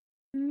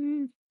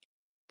 and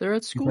they're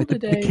at school like,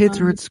 today. The kids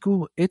are at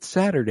school. It's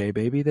Saturday,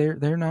 baby.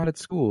 They're not at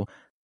school.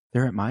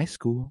 They're at my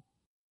school.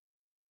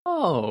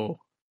 Oh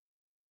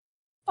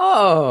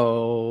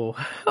no!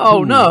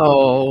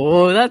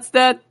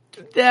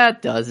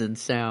 That doesn't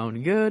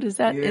sound good. Is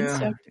that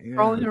insect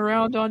crawling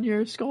around on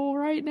your skull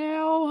right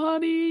now,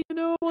 honey?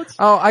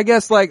 I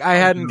guess like I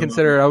hadn't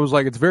considered. I was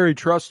like, it's very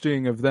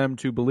trusting of them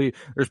to believe.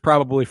 There's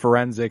probably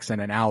forensics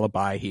and an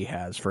alibi he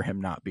has for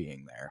him not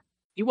being there.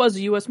 He was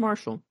a U.S.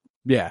 Marshal.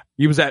 Yeah,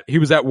 he was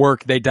at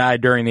work. They died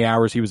during the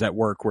hours he was at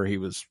work, where he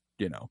was,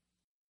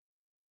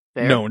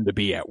 known to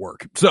be at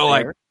work. So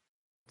like.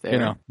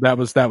 Fair. That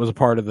was a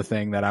part of the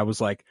thing that I was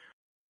like,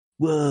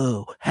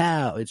 whoa,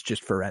 how? It's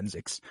just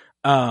forensics.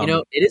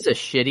 It is a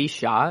shitty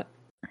shot,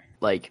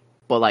 but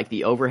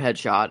the overhead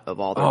shot of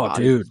all their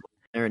bodies, dude.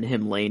 There and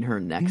him laying her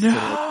next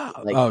to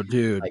it.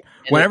 Dude.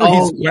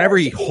 Whenever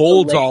he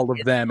holds all of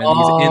them and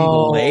he's in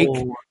the lake,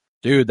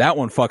 dude, that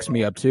one fucks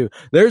me up too.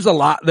 There's a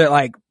lot that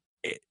like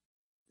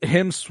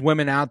him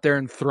swimming out there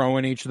and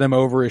throwing each of them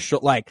over his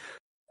shoulder.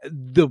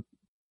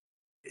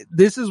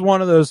 This is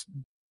one of those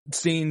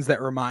scenes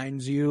that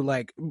reminds you,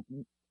 like,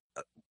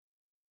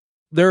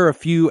 there are a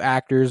few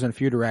actors and a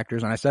few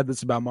directors, and I said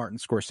this about Martin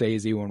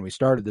Scorsese when we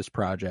started this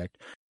project,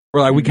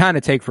 where like we kind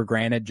of take for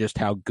granted just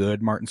how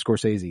good Martin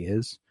Scorsese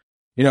is.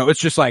 It's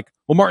just like,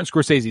 well, Martin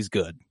Scorsese's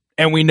good,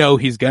 and we know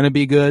he's gonna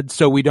be good,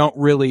 so we don't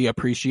really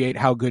appreciate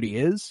how good he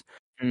is.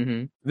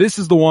 This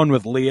is the one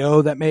with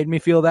Leo that made me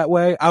feel that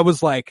way. I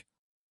was like,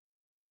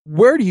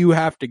 where do you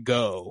have to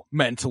go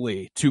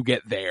mentally to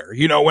get there?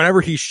 Whenever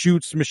he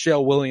shoots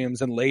Michelle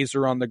Williams and lays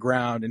her on the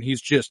ground and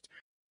he's just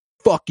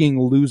fucking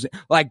losing.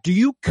 Like, do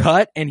you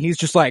cut and he's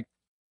just like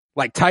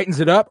tightens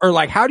it up? Or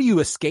like, how do you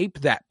escape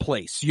that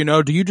place? Do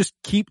you just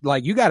keep,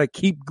 like, you got to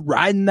keep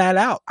riding that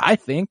out, I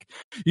think.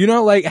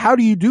 Like, how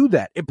do you do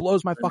that? It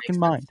blows my fucking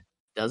mind.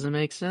 Doesn't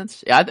make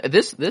sense. Yeah,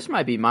 this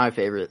might be my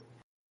favorite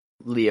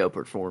Leo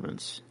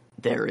performance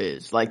there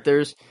is. Like,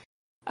 there's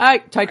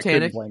Titanic. I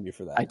couldn't blame you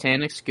for that.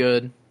 Titanic's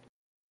good.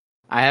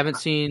 I haven't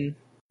seen.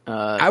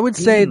 I would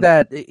say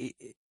that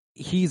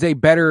he's a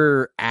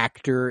better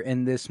actor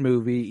in this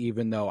movie,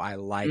 even though I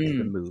like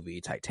the movie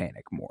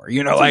Titanic more.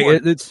 You know,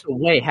 it's a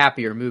way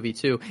happier movie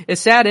too. It's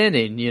sad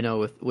ending, you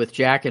know, with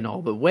Jack and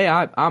all, but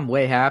I'm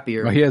way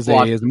happier. Well, he has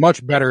a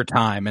much better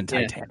time in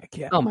Titanic.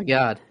 Yeah. Oh my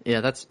god.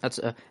 Yeah, that's.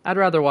 I'd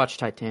rather watch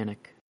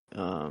Titanic.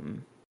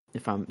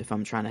 If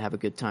I'm trying to have a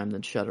good time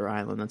than Shutter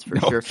Island, that's for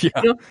sure.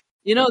 Yeah.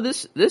 You know,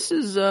 this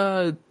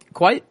is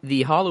quite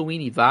the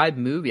Halloween-y vibe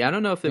movie. I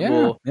don't know if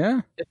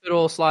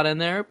it'll slot in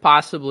there,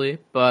 possibly,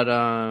 but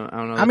I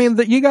don't know. I mean,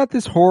 you got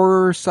this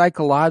horror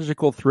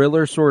psychological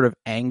thriller sort of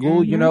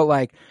angle. You know,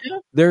 like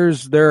there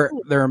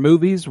are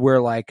movies where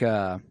like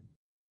I'll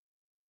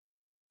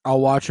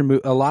watch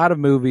a lot of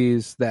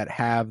movies that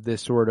have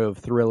this sort of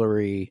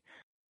thrillery,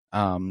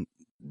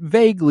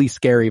 vaguely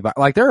scary vibe.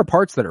 Like there are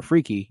parts that are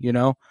freaky, you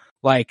know,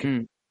 like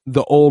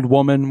the old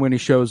woman when he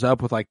shows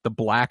up with like the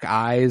black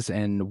eyes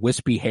and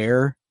wispy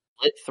hair.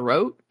 Slit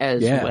throat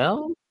as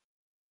well.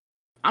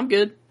 I'm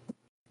good.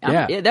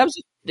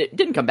 It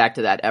didn't come back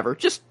to that ever.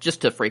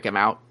 Just to freak him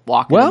out,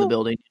 walking in the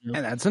building. You know?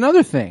 And that's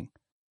another thing.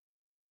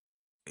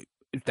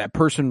 Is that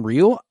person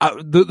real?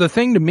 The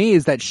thing to me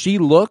is that she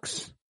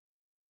looks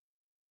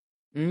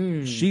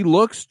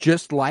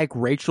just like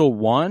Rachel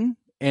 1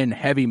 in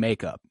heavy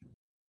makeup.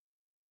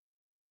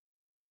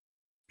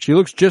 She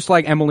looks just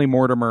like Emily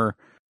Mortimer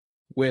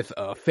with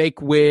a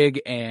fake wig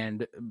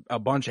and a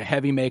bunch of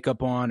heavy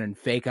makeup on and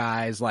fake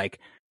eyes. Like,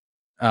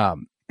 at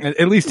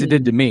least it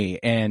did to me.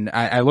 And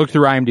I looked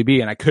through IMDb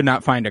and I could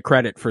not find a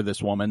credit for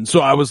this woman. So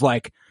I was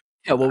like,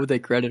 yeah, what would they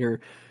credit her?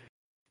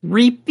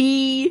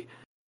 Reapy.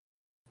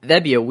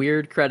 That'd be a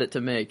weird credit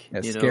to make.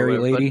 Scary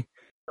lady.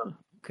 But,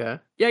 okay.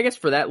 Yeah, I guess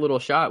for that little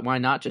shot, why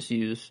not just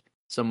use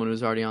someone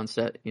who's already on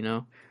set, you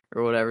know,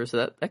 or whatever.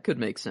 So that could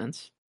make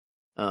sense.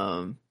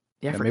 I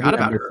forgot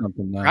about her.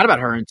 Forgot about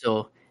her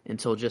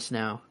until just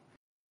now.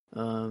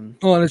 Well,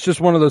 and it's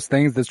just one of those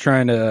things that's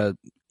trying to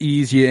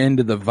ease you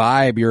into the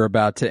vibe you're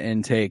about to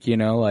intake, you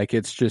know, like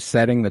it's just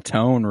setting the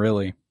tone,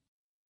 really.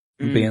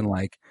 Being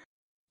like,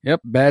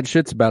 yep, bad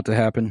shit's about to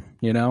happen,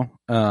 you know?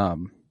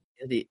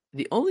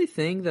 The only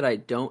thing that I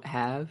don't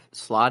have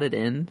slotted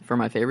in for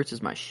my favorites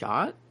is my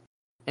shot.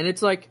 And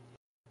it's like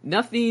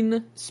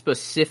nothing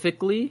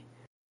specifically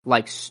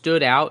like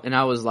stood out and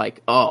I was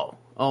like, oh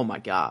my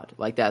god,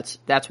 like that's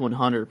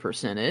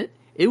 100% it.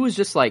 It was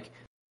just like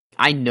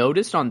I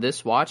noticed on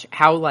this watch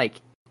how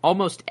like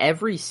almost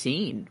every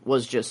scene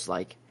was just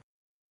like,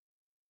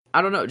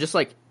 I don't know, just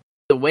like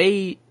the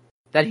way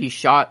that he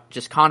shot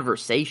just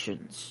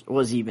conversations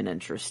was even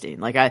interesting.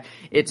 Like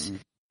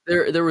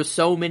there was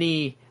so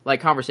many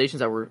like conversations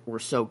that were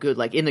so good.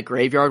 Like in the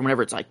graveyard,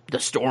 whenever it's like the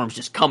storm's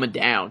just coming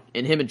down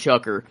and him and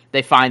Chucker,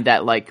 they find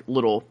that like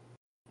little,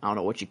 I don't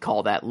know what you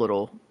call that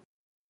little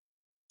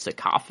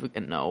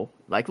sarcophagus,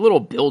 like little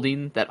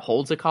building that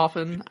holds a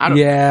coffin. I don't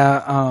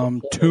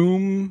know.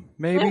 Tomb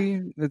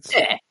maybe.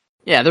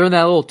 Yeah, they're in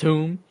that little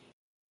tomb,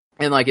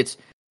 and like it's,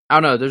 I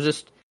don't know.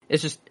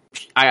 It's just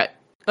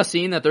a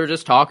scene that they're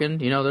just talking.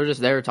 You know, they're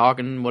just there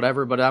talking,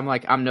 whatever. But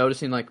I'm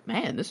noticing like,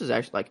 man, this is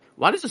actually like,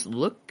 why does this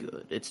look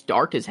good? It's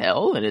dark as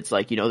hell, and it's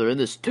like, you know, they're in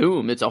this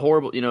tomb. It's a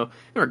horrible, you know,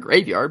 they're a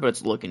graveyard, but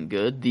it's looking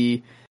good.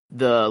 The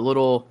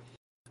little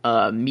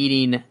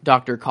meeting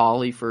Dr.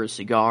 Cawley for a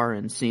cigar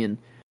and seeing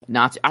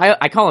Nazi.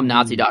 I call him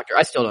Nazi Doctor.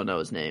 I still don't know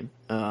his name.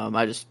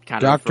 I just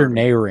kind of Dr.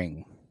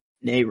 𝗎𝗄𝗎.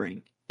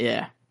 𝗎𝗎,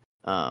 yeah.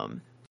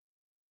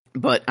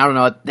 But I don't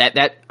know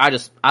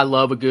I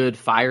love a good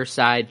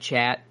fireside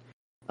chat.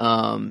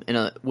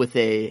 With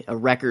a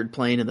record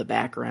playing in the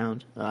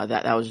background.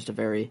 That was just a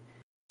very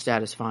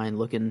satisfying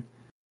looking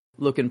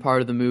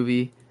part of the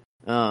movie.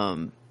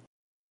 But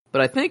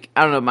I think,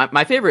 I don't know,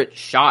 my favorite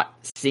shot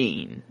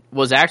scene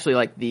was actually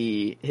like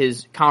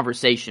his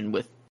conversation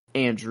with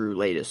Andrew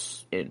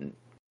Laeddis in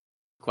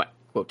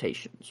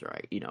quotations,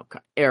 right? You know,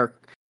 Eric,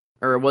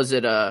 or was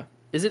it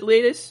is it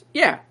Laeddis?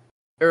 Yeah,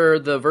 or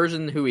the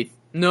version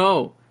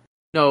no,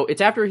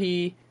 it's after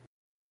he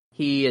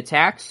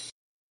attacks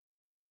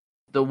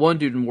the one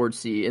dude in Ward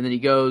C, and then he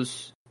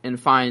goes and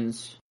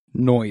finds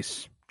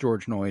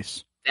George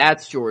Noyce.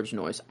 That's George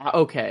Noyce.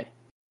 Okay,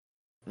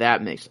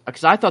 that makes,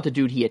 because I thought the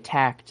dude he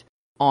attacked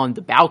on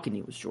the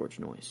balcony was George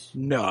Noyce.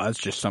 No, that's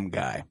just some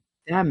guy.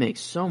 That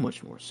makes so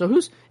much more. So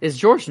is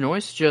George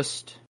Noyce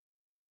just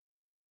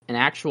an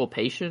actual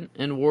patient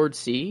in Ward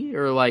C,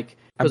 or like?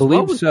 I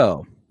believe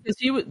so.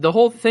 The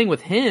whole thing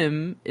with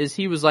him is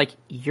he was like,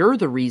 "You're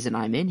the reason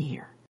I'm in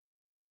here."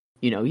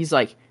 You know, he's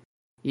like,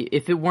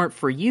 if it weren't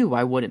for you,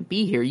 I wouldn't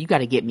be here. You got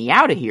to get me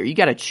out of here. You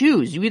got to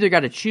choose. You either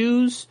got to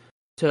choose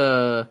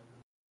to,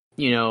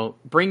 you know,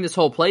 bring this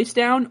whole place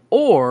down,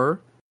 or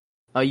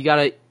you got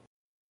to.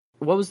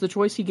 What was the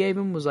choice he gave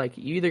him? Was like,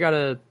 you either got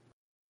to.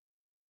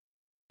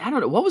 I don't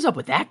know. What was up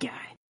with that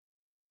guy?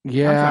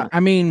 Yeah, I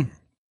mean,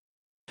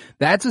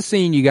 that's a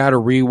scene you got to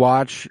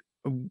rewatch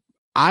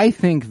I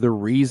think the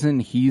reason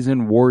he's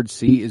in Ward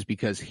C is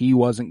because he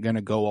wasn't going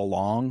to go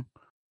along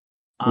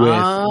with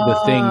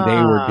the thing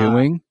they were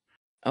doing.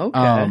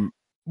 Okay.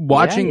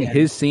 Watching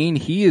his scene,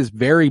 he is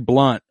very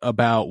blunt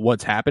about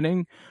what's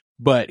happening,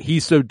 but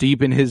he's so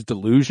deep in his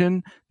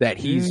delusion that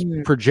he's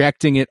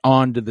projecting it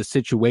onto the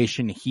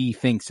situation he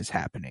thinks is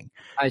happening.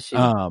 I see.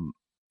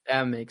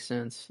 That makes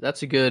sense.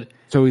 That's a good.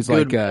 So he's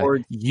like,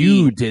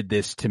 "You did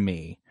this to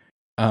me.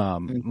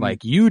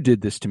 Like you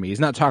did this to me." He's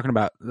not talking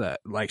about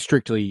like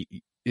strictly.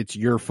 It's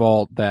your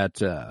fault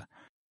that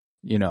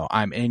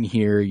I'm in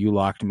here. You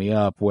locked me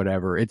up.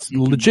 Whatever. It's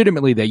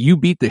legitimately that you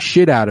beat the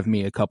shit out of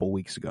me a couple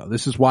weeks ago.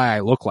 This is why I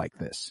look like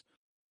this.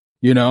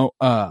 Did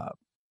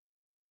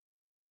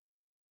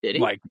he?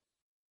 Like,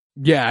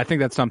 yeah, I think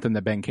that's something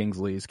that Ben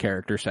Kingsley's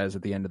character says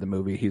at the end of the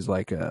movie. He's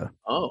like,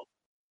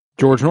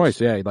 George Noyce,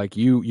 yeah, like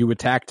you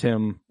attacked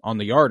him on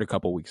the yard a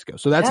couple weeks ago.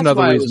 So that's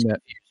another reason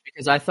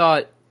because I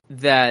thought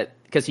that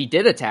because he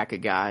did attack a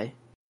guy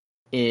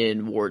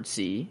in Ward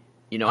C.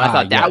 I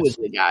thought that was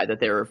the guy that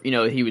they were.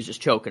 He was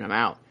just choking him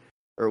out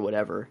or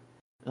whatever.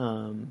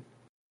 No,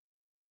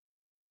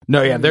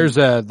 yeah,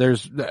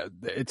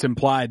 it's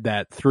implied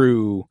that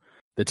through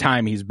the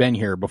time he's been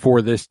here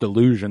before this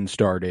delusion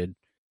started,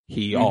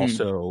 he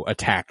also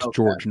attacked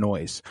George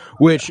Noyce,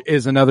 which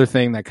is another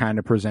thing that kind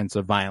of presents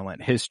a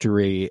violent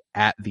history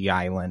at the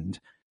island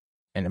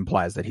and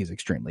implies that he's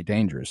extremely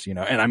dangerous, And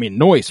I mean,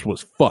 Noyce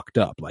was fucked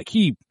up. Like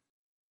he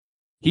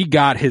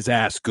got his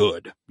ass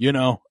good,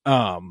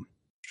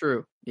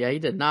 True. Yeah, he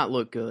did not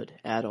look good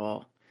at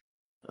all.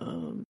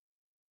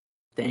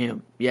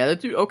 Damn. Yeah,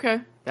 that dude. Okay,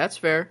 that's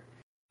fair.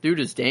 Dude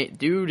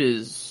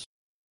is.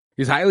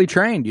 He's highly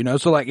trained,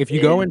 So like, if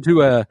you go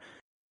into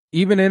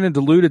even in a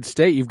diluted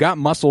state, you've got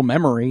muscle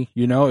memory,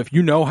 If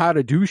you know how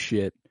to do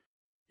shit,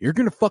 you're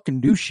gonna fucking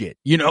do shit,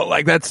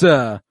 Like that's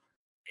Damn.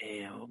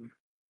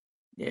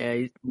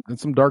 Yeah,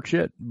 that's some dark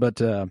shit. But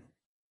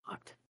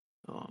fucked.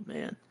 Oh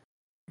man.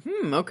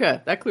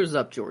 Okay, that clears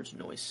up George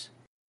Noyce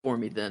for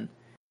me then.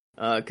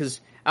 Because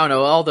I don't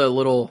know, all the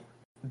little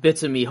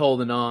bits of me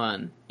holding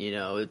on,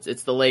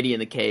 it's the lady in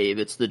the cave,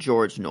 it's the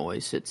George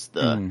Noyce, it's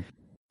the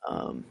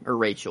or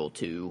Rachel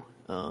too.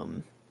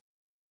 No,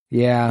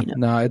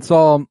 it's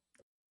all.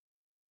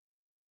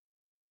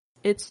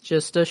 It's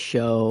just a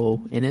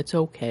show, and it's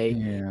okay.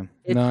 Yeah,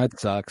 no, it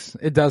sucks.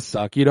 It does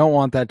suck. You don't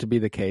want that to be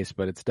the case,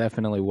 but it's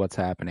definitely what's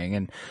happening.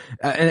 And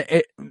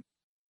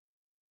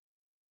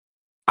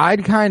I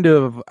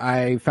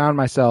found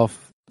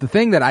myself, the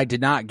thing that I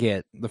did not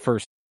get the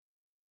first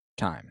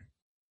time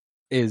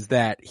is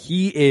that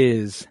he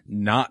is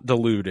not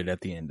deluded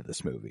at the end of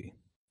this movie.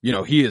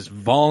 He is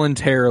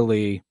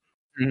voluntarily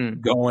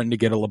going to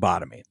get a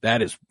lobotomy.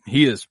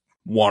 He is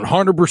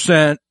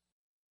 100%.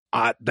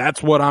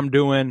 That's what I'm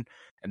doing,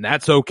 and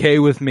that's okay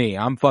with me.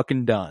 I'm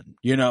fucking done.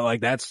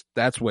 Like that's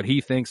what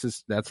he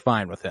thinks that's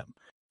fine with him.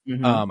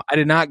 I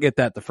did not get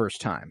that the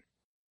first time.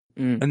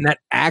 And that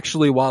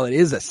actually, while it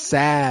is a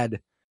sad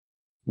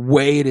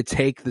way to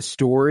take the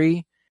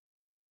story,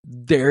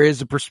 there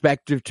is a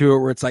perspective to it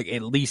where it's like,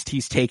 at least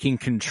he's taking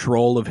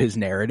control of his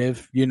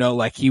narrative,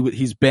 like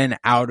he's been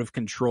out of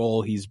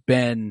control. He's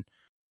been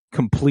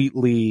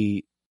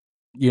completely,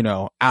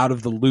 out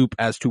of the loop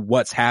as to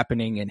what's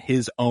happening in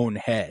his own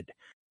head.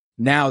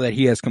 Now that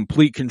he has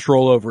complete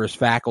control over his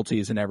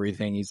faculties and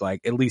everything, he's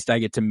like, at least I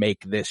get to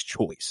make this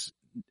choice,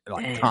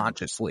 like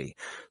consciously.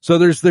 So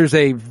there's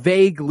a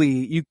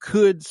vaguely, you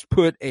could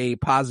put a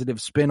positive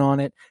spin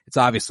on it. It's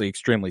obviously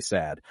extremely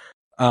sad.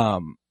 I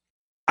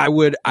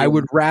would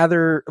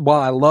rather, while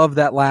I love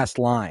that last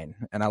line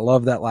and I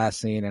love that last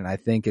scene and I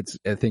think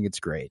it's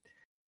great.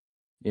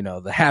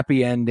 The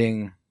happy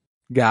ending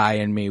guy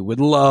in me would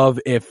love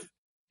if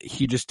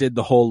he just did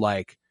the whole,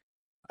 like,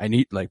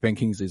 Ben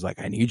Kingsley's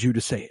like, I need you to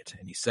say it.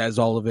 And he says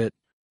all of it.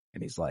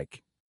 And he's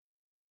like,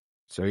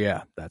 so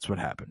yeah, that's what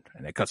happened.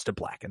 And it cuts to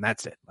black and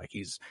that's it. Like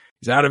he's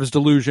out of his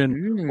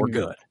delusion. We're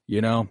good.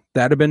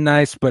 That'd have been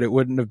nice, but it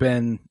wouldn't have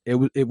been,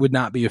 it would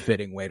not be a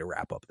fitting way to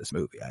wrap up this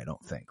movie. I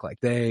don't think. Like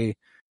they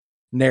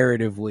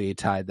narratively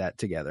tied that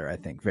together, I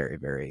think, very,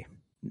 very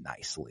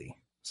nicely.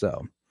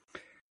 So,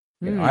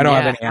 I don't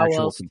have any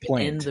actual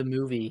complaint. In the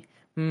movie.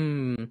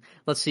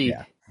 Let's see.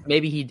 Yeah.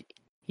 Maybe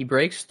he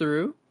breaks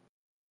through.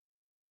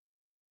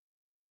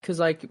 Because,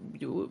 like,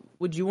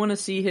 would you want to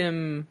see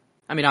him...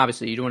 I mean,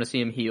 obviously, you'd want to see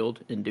him healed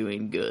and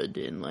doing good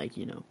and, like,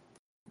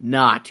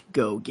 not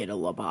go get a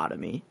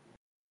lobotomy.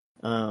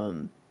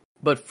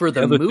 But for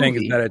the movie... The other thing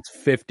is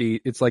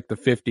that it's like the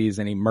 50s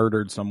and he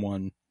murdered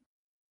someone.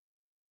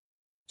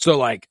 So,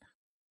 like,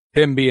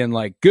 him being,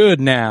 like, good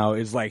now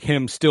is, like,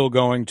 him still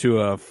going to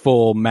a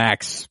full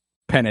max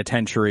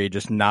penitentiary,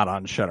 just not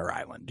on Shutter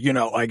Island.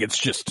 Like, it's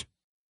just...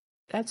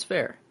 That's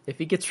fair. If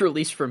he gets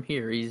released from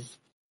here, he's...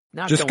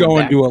 Not just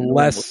going to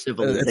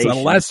it's a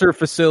lesser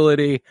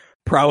facility,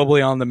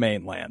 probably on the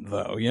mainland,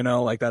 though.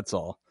 Like that's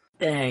all.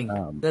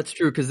 Dang, that's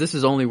true because this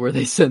is only where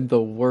they send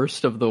the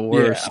worst of the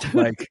worst. Yeah,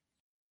 like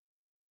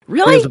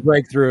really, there's a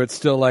breakthrough. It's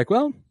still like,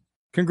 well,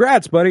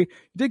 Congrats, buddy. You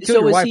did kill So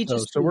your is wife, he though,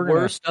 just so the we're gonna...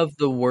 worst of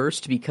the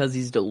worst because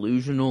he's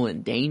delusional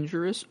and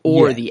dangerous,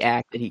 or Yes. the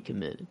act that he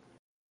committed?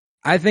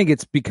 I think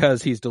it's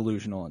because he's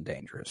delusional and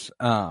dangerous.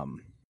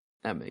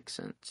 That makes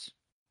sense.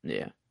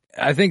 Yeah.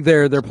 I think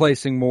they're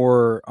placing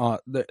more on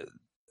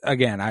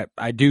again,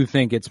 I do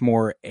think it's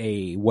more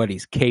what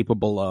he's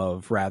capable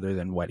of rather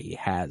than what he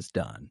has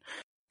done.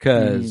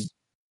 Because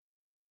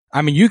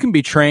I mean, you can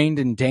be trained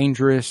and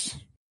dangerous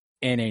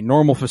in a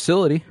normal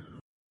facility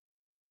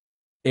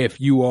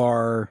if you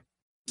are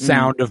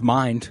sound of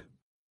mind.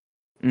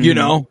 You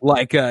know,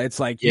 like it's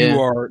like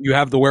you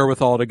have the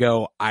wherewithal to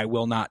go, I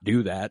will not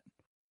do that.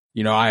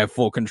 You know, I have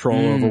full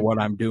control over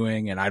what I'm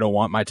doing, and I don't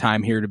want my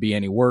time here to be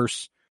any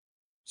worse.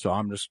 So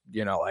I'm just,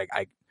 you know, like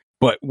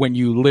but when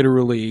you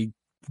literally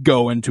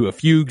go into a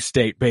fugue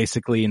state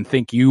basically and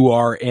think you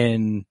are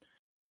in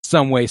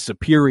some way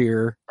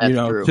superior, That's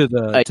true. to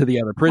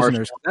the other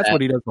prisoners, that's what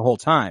he does the whole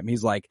time.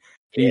 He's like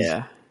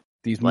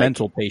these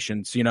mental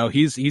patients, you know,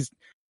 he's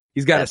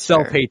got a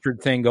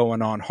self-hatred thing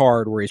going on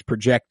hard where he's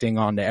projecting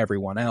onto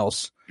everyone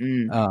else.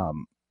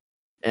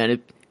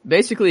 And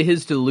basically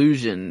his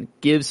delusion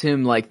gives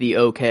him like the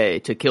okay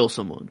to kill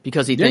someone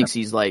because he thinks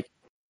he's like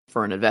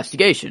for an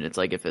investigation. It's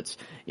like if it's,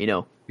 you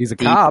know, he's a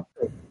cop.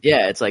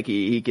 Yeah, it's like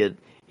he could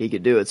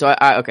do it. So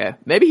I okay,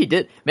 maybe he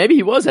did. Maybe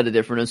he was at a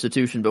different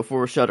institution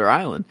before Shutter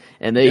Island,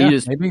 and he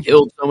just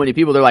killed so many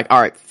people. They're like,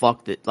 all right,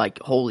 fuck it. Like,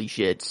 holy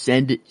shit,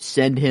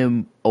 send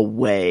him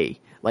away.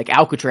 Like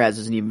Alcatraz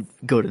isn't even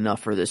good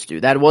enough for this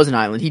dude. That was an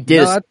island. He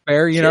did. No, that's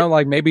fair. You know,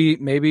 like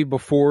maybe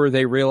before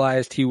they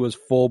realized he was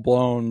full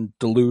blown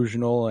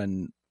delusional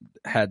and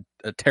had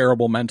a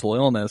terrible mental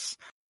illness,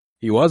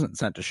 he wasn't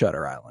sent to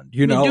Shutter Island.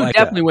 You know, dude like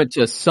definitely went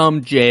to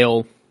some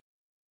jail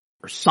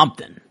or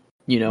something.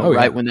 You know,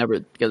 right? Yeah. Whenever,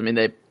 because I mean,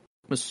 I'm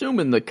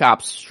assuming the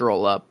cops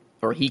stroll up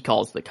or he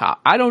calls the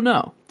cop. I don't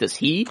know. Does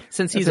he?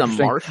 Since he's a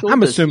marshal,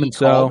 I'm assuming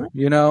so.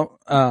 You know.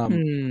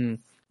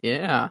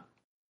 Yeah.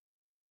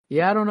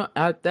 Yeah, I don't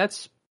know.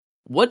 That's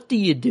what do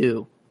you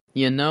do?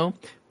 You know,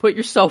 put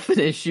yourself in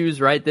his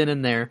shoes right then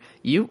and there.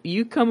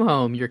 You come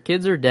home. Your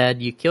kids are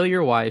dead. You kill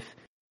your wife.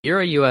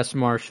 You're a U.S.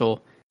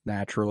 Marshal.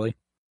 Naturally.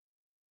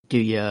 Do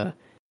you?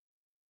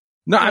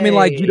 No, I mean,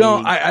 like, you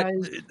don't.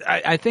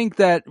 I think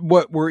that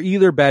what we're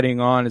either betting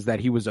on is that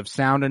he was of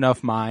sound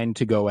enough mind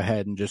to go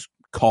ahead and just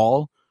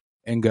call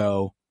and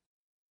go,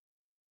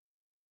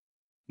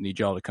 need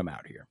y'all to come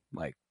out here.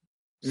 Like,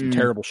 some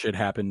terrible shit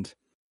happened.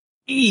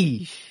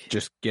 Eesh.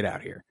 Just get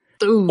out here.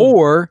 Ooh.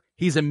 Or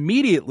he's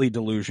immediately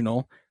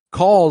delusional,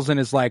 calls and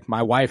is like,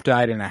 my wife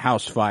died in a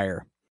house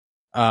fire.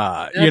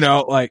 You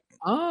know, like.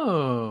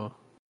 Oh.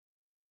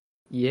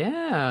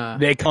 Yeah.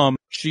 They come,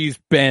 she's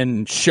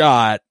been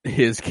shot,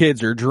 his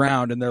kids are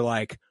drowned, and they're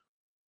like,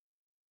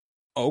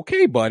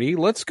 okay, buddy,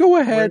 let's go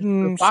ahead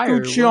and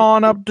scooch you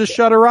on up to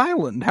Shutter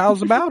Island.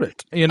 How's about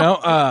it? You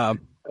know?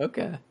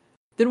 Okay.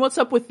 Then what's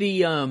up with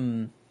the,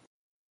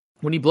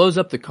 when he blows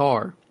up the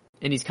car,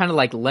 and he's kind of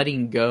like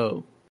letting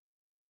go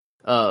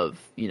of,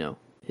 you know,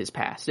 his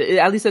past.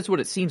 At least that's what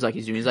it seems like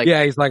he's doing. He's like,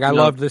 yeah, he's like, I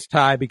love this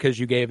tie because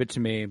you gave it to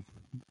me.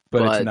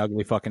 But it's an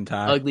ugly fucking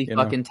tie.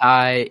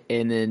 Tie.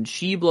 And then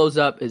she blows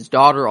up. His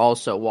daughter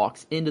also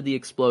walks into the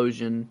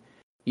explosion.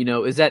 You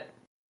know, is that...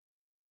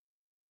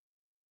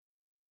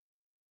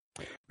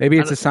 Maybe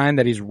it's a sign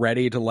that he's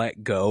ready to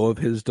let go of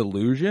his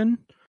delusion.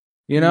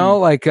 You know,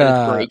 like...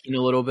 it's breaking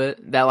a little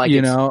bit. That, like,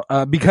 you know,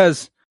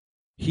 because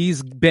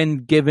he's been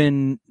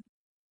given...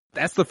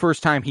 That's the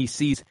first time he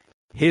sees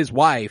his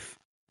wife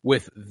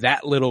with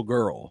that little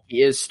girl.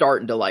 He is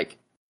starting to, like...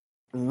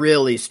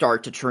 really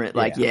start to trend,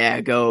 like,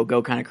 go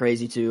kind of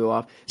crazy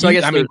too. So I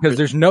guess because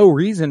there's no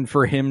reason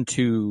for him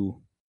to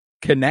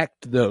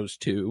connect those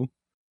two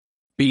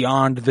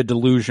beyond the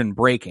delusion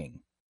breaking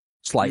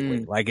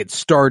slightly. Like it's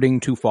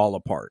starting to fall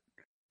apart.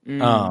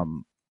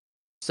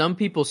 Some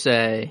people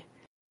say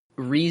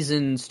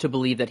reasons to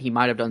believe that he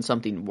might have done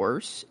something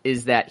worse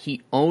is that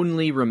he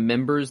only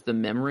remembers the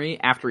memory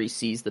after he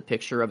sees the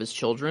picture of his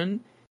children.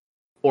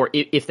 Or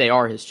if they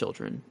are his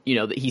children, you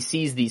know, that he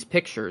sees these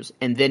pictures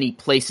and then he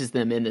places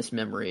them in this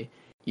memory,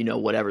 you know,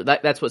 whatever.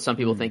 That's what some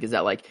people think, is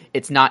that, like,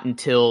 it's not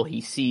until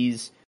he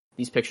sees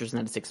these pictures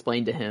and that it's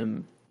explained to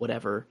him,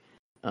 whatever.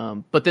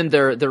 But then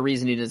their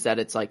reasoning is that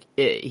it's like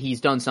he's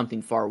done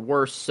something far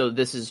worse, so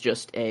this is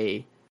just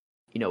a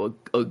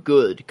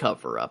good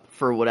cover up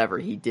for whatever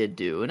he did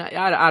do. And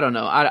I don't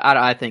know.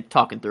 I think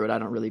talking through it, I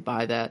don't really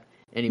buy that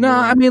anymore. No,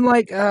 I mean,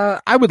 like,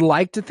 I would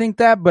like to think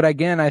that, but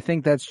again, I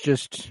think that's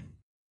just.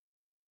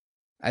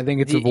 I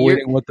think it's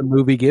avoiding what the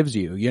movie gives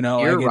you, you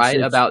know? You're like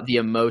right about the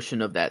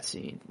emotion of that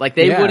scene. Like,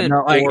 they wouldn't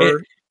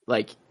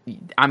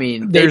I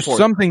mean... There's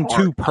something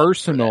too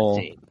personal.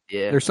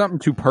 Yeah. There's something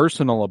too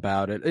personal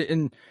about it.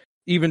 And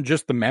even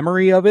just the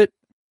memory of it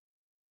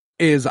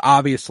is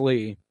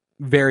obviously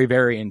very,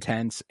 very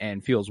intense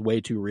and feels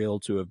way too real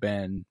to have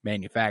been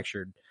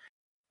manufactured.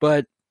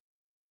 But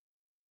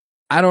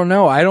I don't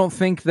know. I don't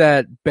think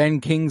that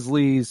Ben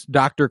Kingsley's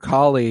Dr.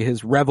 Colley,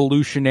 his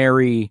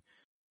revolutionary,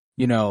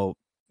 you know,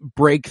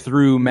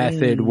 breakthrough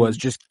method was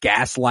just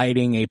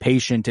gaslighting a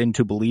patient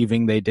into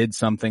believing they did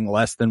something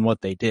less than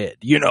what they did.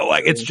 You know,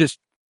 like it's just,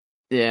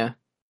 yeah.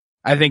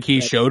 I think he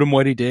showed him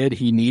what he did.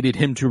 He needed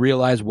him to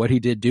realize what he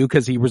did do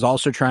because he was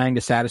also trying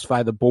to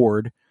satisfy the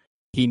board.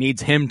 He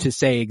needs him to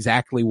say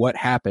exactly what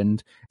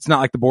happened. It's not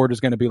like the board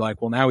is going to be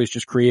like, well, now he's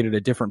just created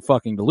a different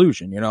fucking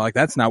delusion. You know, like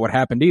that's not what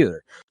happened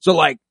either. So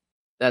like,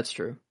 that's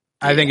true.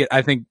 I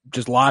think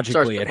just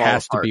logically it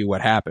has to be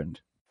what happened.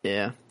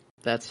 Yeah,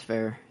 that's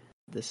fair.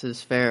 This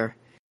is fair.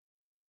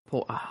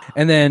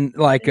 And then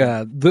like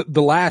the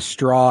last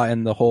straw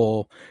in the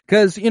whole,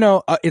 because you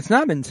know it's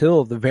not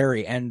until the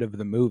very end of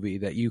the movie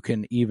that you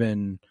can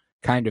even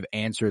kind of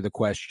answer the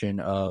question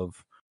of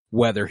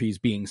whether he's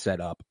being set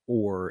up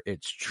or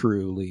it's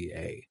truly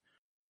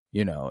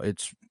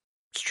it's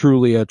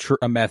truly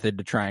a method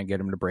to try and get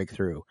him to break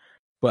through.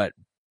 But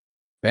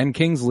Ben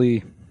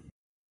Kingsley,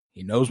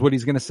 he knows what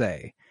he's going to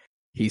say.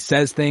 He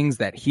says things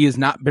that he has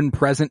not been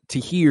present to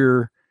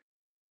hear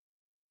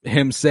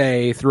him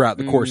say throughout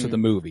the course of the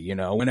movie. You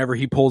know, whenever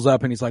he pulls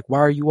up and he's like, "Why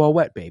are you all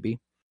wet, baby?"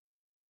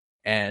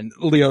 And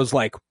Leo's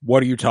like,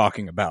 "What are you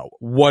talking about?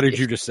 What did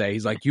you just say?"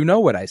 He's like, "You know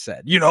what I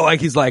said." You know,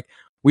 like he's like,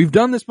 "We've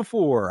done this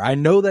before. I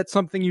know that's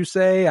something you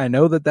say. I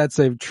know that that's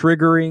a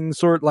triggering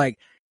sort." Like,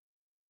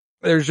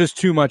 there's just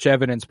too much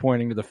evidence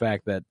pointing to the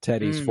fact that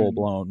Teddy's full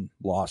blown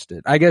lost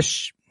it. I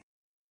guess.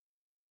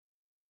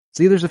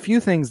 See, there's a few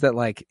things that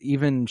like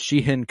even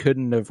Sheehan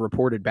couldn't have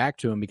reported back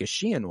to him because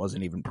Sheehan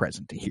wasn't even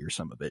present to hear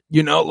some of it.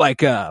 You know,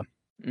 like that's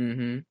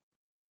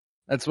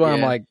why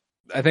I'm like,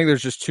 I think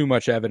there's just too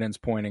much evidence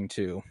pointing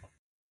to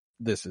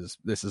this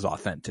is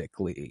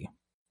authentically,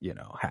 you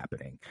know,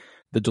 happening.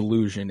 The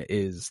delusion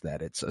is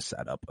that it's a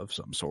setup of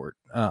some sort.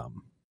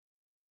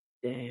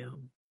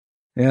 Damn.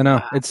 You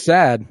know, it's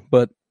sad,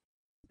 but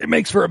it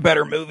makes for a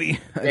better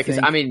movie. Because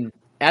I mean,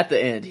 at the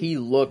end, he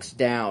looks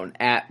down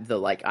at the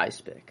like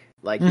ice pick.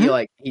 Like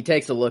he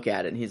takes a look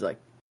at it and he's like,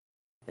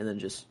 and then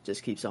just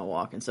keeps on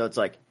walking. So it's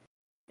like,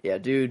 yeah,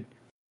 dude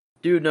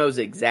knows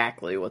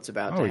exactly what's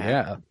about to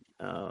happen.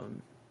 Yeah.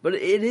 But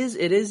it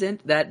is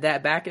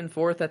that back and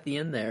forth at the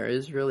end there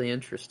is really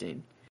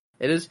interesting.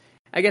 It is.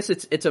 I guess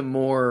it's a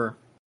more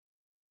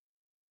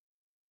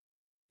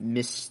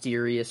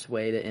mysterious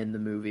way to end the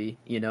movie.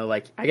 You know,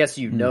 like I guess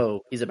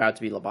know he's about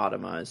to be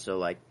lobotomized. So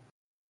like,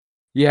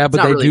 yeah,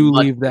 but they really do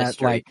leave that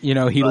mystery, like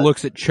he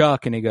looks at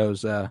Chuck and he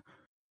goes,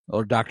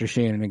 or Dr.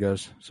 Sheehan, and he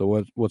goes,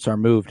 "So what's our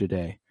move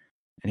today?"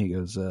 And he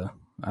goes,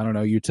 "I don't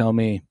know. You tell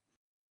me."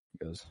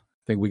 He goes, "I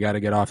think we got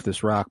to get off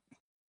this rock.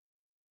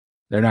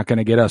 They're not going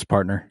to get us,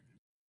 partner."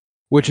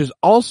 Which is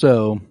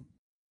also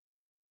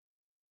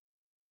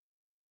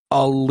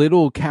a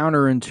little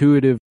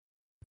counterintuitive.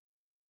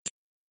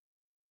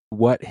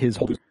 What his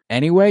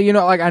anyway, you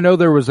know, like I know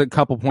there was a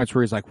couple points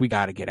where he's like, "We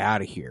got to get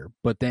out of here,"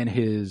 but then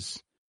his,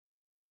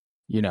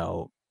 you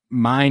know,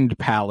 mind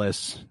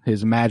palace,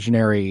 his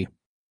imaginary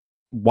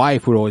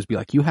wife would always be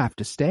like, "You have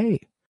to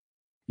stay.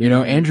 You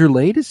know, Andrew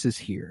Ladis is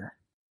here.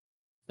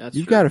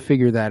 You've got to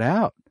figure that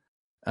out."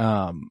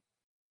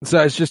 So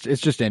it's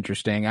just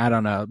interesting. I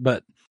don't know,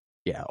 but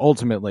yeah,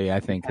 ultimately,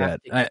 I think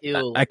that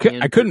I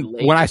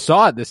couldn't when I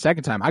saw it the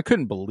second time, I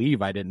couldn't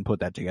believe I didn't put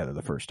that together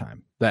the first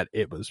time that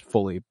it was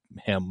fully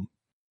him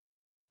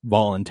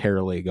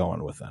voluntarily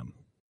going with them.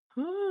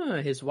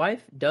 His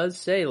wife does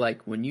say,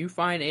 like, when you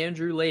find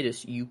Andrew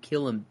Ladis, you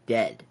kill him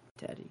dead,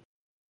 Teddy.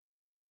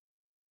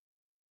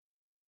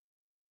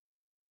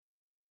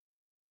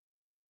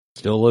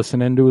 Still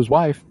listening to his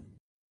wife.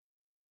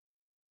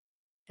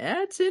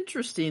 That's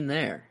interesting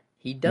there.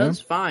 He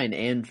does find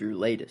Andrew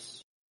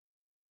Ladis.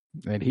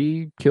 And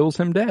he kills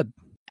him dead.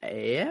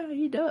 Yeah,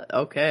 he does.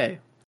 Okay.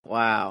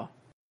 Wow.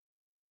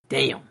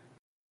 Damn.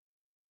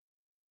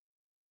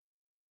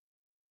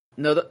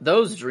 No,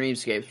 those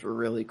dreamscapes were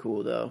really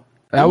cool, though.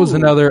 That was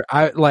another,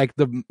 I like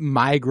the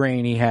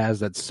migraine he has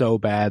that's so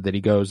bad that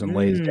he goes and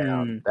lays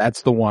down.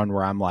 That's the one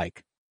where I'm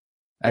like,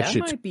 that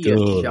shit's might be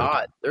good. A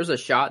shot. There's a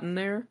shot in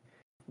there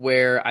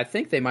where I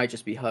think they might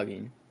just be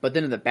hugging. But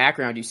then in the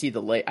background, you see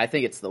the lake. I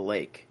think it's the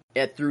lake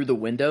through the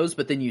windows.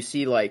 But then you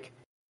see like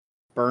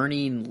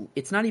burning.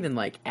 It's not even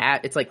like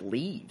it's like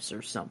leaves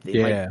or something.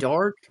 Yeah. Like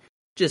dark,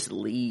 just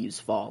leaves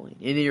falling.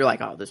 And then you're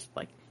like, oh, this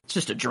like it's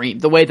just a dream.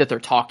 The way that they're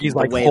talking, he's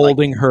like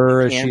holding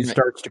her as she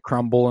starts to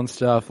crumble and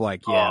stuff.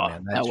 Like, yeah,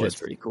 man, that was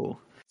pretty cool.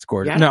 It's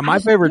gorgeous. Yeah, no, my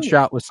favorite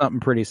shot was something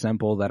pretty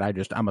simple that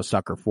I'm a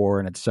sucker for,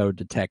 and it's so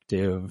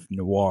detective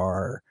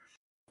noir,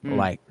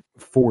 like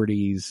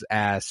 40s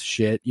ass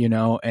shit, you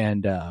know,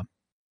 and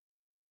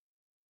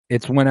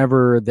it's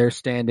whenever they're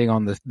standing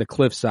on the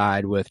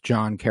cliffside with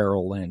John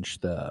Carroll Lynch,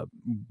 the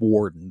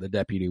warden, the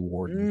deputy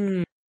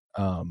warden,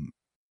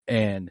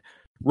 and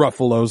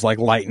Ruffalo's like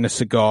lighting a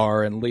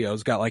cigar, and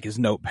Leo's got like his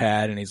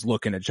notepad, and he's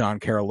looking at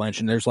John Carroll Lynch,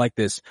 and there's like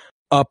this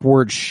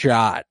upward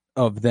shot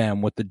of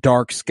them with the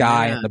dark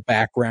sky in the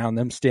background,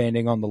 them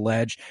standing on the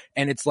ledge,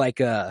 and it's like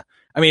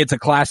it's a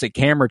classic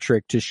camera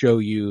trick to show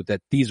you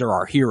that these are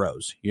our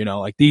heroes, you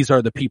know, like these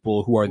are the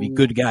people who are the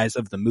good guys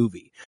of the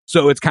movie.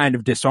 So it's kind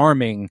of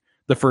disarming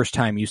the first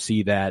time you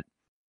see that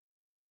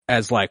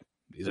as like,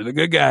 these are the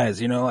good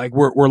guys, you know, like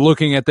we're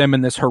looking at them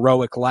in this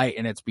heroic light,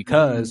 and it's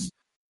because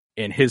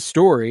in his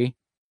story,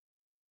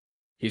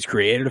 he's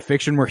created a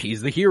fiction where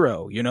he's the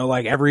hero, you know,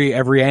 like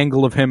every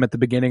angle of him at the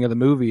beginning of the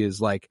movie is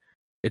like,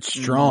 it's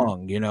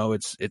strong, you know,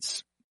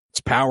 it's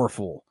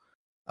powerful.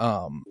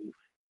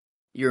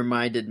 You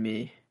reminded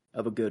me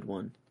of a good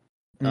one.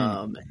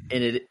 And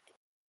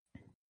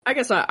I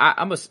guess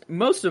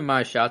most of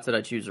my shots that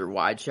I choose are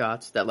wide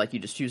shots that like you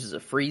just choose as a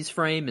freeze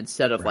frame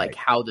instead of like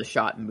how the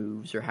shot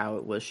moves or how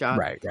it was shot.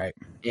 Right.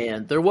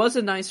 And there was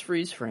a nice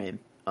freeze frame.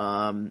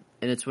 And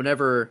it's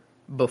whenever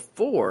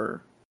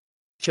before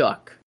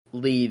Chuck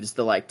leaves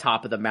the like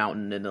top of the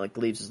mountain and like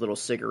leaves his little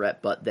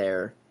cigarette butt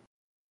there.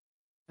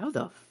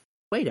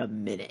 Wait a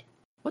minute.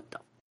 What the?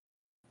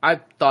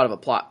 I thought of a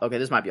plot. Okay,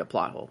 this might be a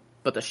plot hole.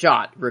 But the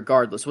shot,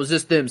 regardless, was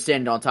just them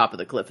standing on top of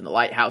the cliff and the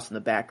lighthouse in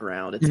the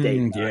background. It's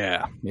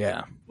daytime. Yeah.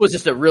 It was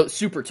just a real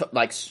super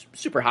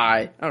high.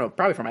 I don't know,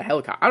 probably from a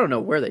helicopter. I don't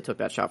know where they took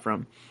that shot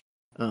from.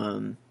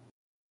 That's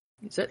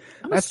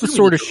the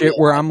sort of shit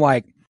where I'm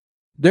like,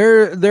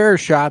 there are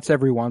shots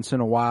every once in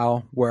a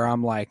while where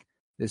I'm like,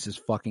 this is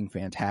fucking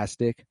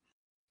fantastic,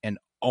 and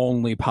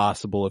only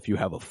possible if you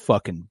have a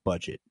fucking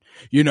budget.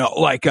 You know,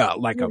 like a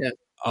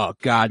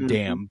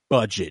goddamn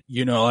budget,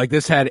 you know, like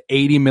this had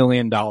 $80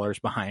 million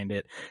behind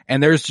it.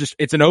 And there's just,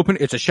 it's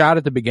a shot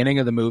at the beginning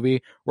of the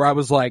movie where I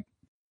was like,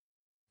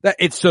 that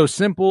it's so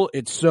simple.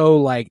 It's so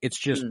like, it's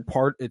just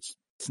it's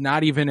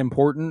not even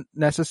important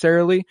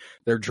necessarily.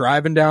 They're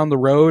driving down the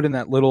road in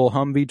that little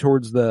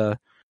Humvee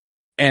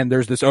and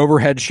there's this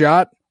overhead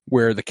shot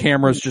where the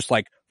camera's just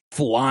like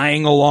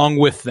flying along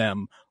with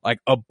them, like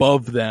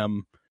above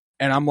them.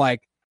 And I'm like,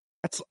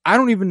 I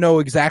don't even know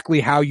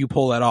exactly how you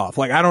pull that off.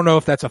 Like, I don't know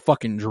if that's a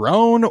fucking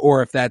drone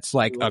or if that's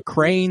like a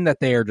crane that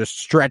they are just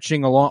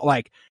stretching along.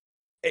 Like,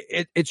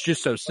 it's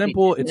just so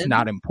simple. It's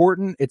not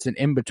important. It's an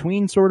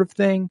in-between sort of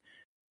thing.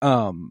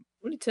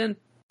 2010,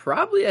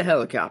 probably a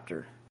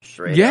helicopter.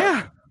 Straight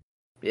up.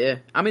 Yeah.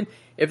 I mean,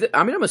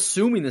 I'm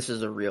assuming this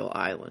is a real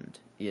island,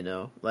 you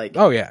know? Like,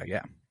 oh,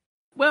 yeah.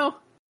 Well,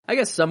 I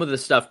guess some of the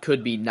stuff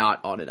could be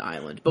not on an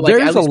island, but like,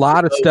 there's a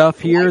lot of stuff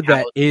here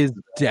that is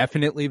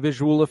definitely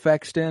visual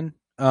effects in.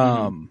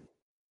 There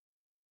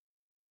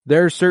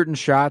are certain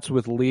shots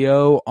with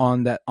Leo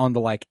on the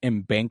like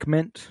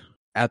embankment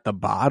at the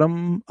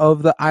bottom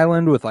of the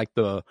island with like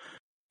the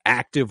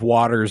active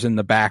waters in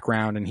the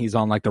background, and he's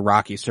on like the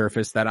rocky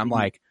surface that I'm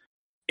like,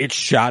 it's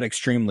shot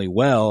extremely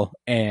well,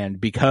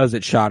 and because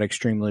it's shot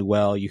extremely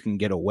well, you can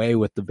get away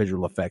with the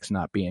visual effects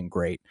not being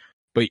great.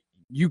 But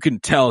you can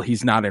tell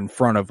he's not in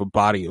front of a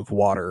body of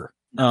water.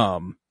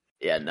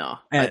 Yeah, no.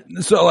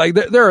 And so like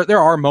there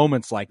are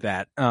moments like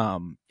that.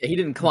 He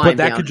didn't climb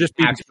that down could just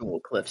be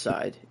actual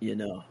cliffside, you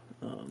know.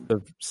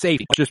 The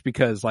safety, just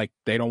because like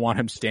they don't want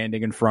him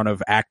standing in front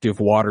of active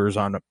waters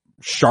on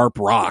sharp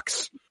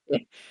rocks.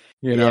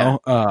 You know,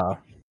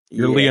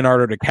 you're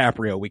Leonardo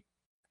DiCaprio. We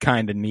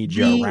kind of need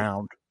you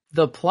around.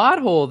 The plot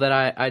hole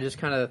that I just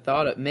kind of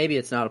thought of, maybe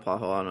it's not a plot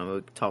hole. I don't know.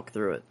 We'll talk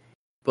through it.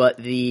 But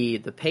the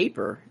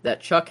paper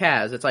that Chuck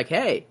has, it's like,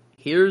 hey,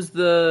 here's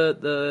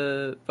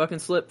the fucking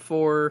slip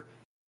for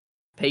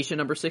patient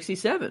number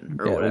 67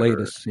 or whatever.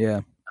 Latest, yeah.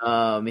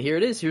 Here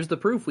it is. Here's the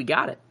proof. We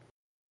got it.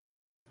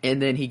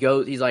 And then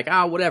he's like,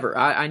 whatever.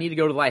 I need to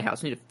go to the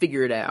lighthouse. I need to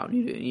figure it out. I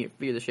need to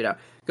figure this shit out.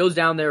 Goes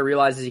down there,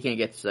 realizes he can't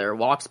get there,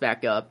 walks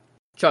back up.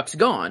 Chuck's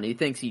gone. He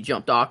thinks he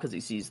jumped off because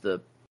he sees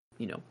the,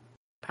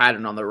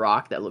 pattern on the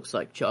rock that looks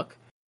like Chuck.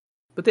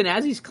 But then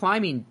as he's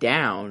climbing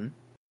down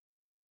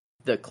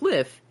the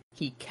cliff,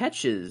 he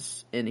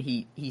catches and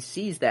he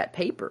sees that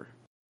paper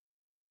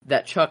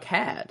that Chuck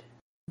had.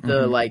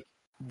 The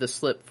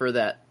slip for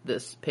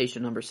this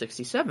patient number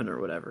 67 or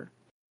whatever.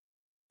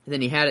 And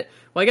then he had it.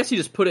 Well, I guess he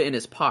just put it in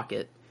his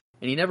pocket,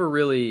 and he never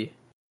really.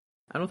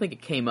 I don't think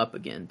it came up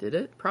again, did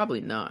it?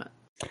 Probably not.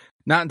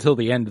 Not until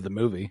the end of the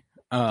movie.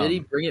 Did he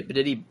bring it? But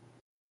did he?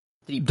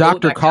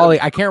 Dr. 𝗠𝗿.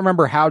 I can't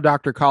remember how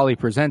Dr. 𝗠𝗿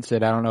presents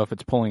it. I don't know if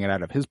it's pulling it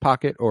out of his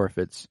pocket or if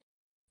it's.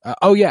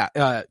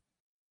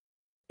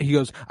 He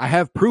goes, "I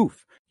have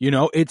proof.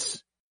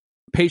 It's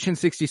patient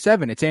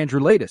 67. It's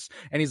Andrew Laeddis."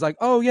 And he's like,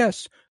 "Oh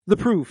yes, the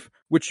proof,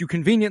 which you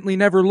conveniently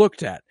never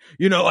looked at."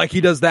 Like he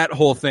does that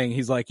whole thing.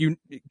 He's like,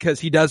 because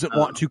he doesn't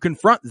want to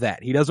confront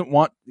that. He doesn't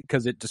want,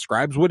 because it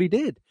describes what he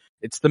did.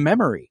 It's the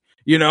memory,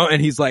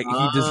 and he's like,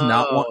 he does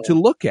not want to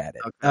look at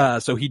it. Okay.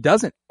 So he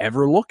doesn't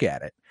ever look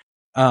at it.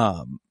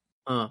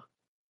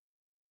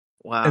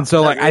 Wow. And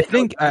so, like, really, I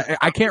think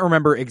I can't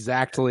remember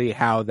exactly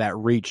how that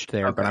reached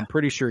there, but I'm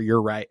pretty sure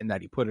you're right in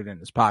that he put it in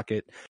his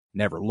pocket,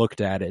 never looked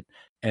at it,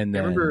 and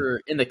then I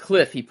remember in the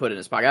cliff he put it in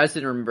his pocket. I just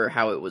didn't remember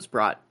how it was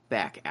brought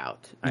back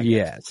out.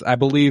 I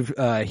believe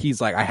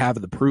he's like, I have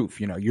the proof.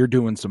 You're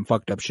doing some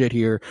fucked up shit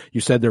here.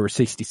 You said there were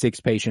 66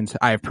 patients.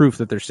 I have proof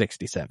that there's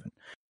 67.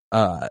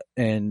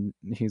 And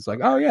he's like,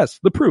 oh yes,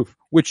 the proof,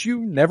 which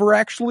you never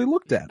actually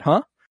looked at,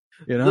 huh?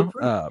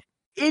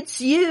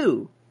 It's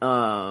you.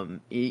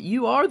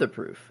 You are the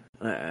proof.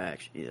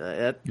 Actually,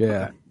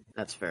 okay.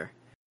 That's fair.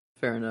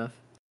 Fair enough.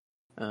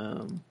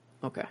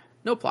 Okay.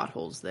 No plot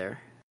holes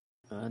there.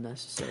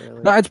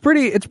 necessarily. No, it's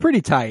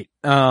pretty tight.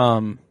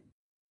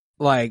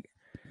 Like,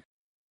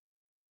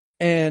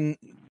 and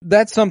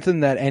that's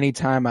something that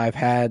anytime I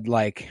had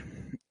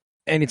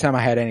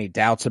any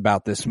doubts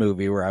about this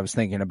movie, where I was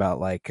thinking about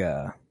like,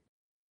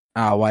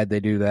 why'd they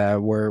do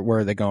that? Where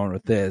are they going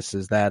with this?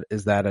 Is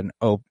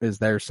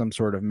there some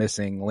sort of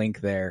missing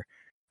link there?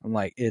 I'm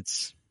like,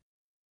 it's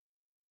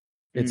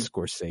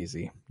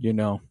Scorsese, you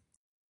know,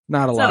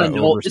 not a lot of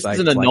oversight. This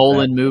isn't a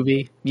Nolan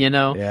movie, you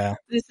know. Yeah.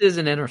 This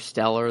isn't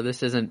Interstellar.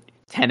 This isn't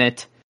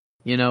Tenet.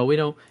 You know, we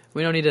don't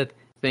need to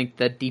think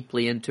that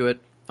deeply into it.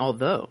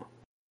 Although,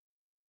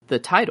 the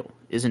title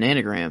is an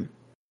anagram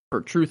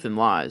for truth and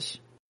lies.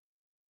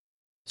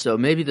 So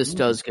maybe this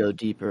does go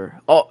deeper.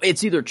 Oh,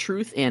 it's either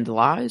truth and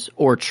lies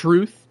or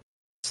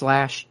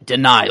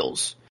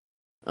truth/denials.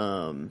 I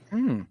don't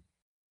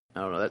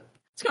know.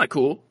 It's kind of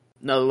cool.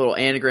 Another little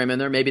anagram in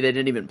there. Maybe they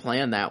didn't even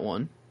plan that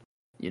one.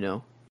 You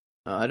know,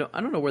 I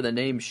don't know where the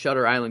name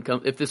Shutter Island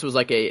comes. If this was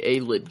like a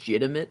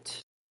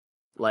legitimate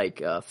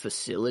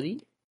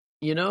facility,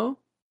 you know.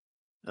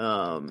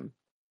 I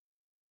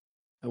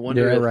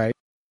wonder if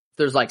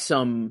there's like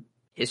some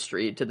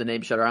history to the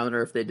name Shutter Island,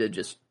 or if they did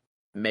just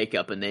make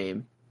up a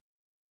name,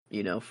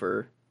 you know,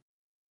 for.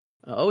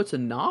 It's a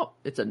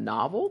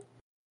novel.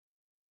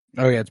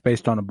 Oh yeah, it's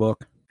based on a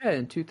book. Yeah,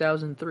 in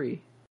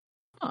 2003.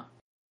 Huh.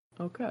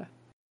 Okay.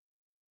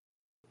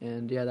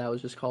 And yeah, that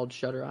was just called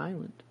Shutter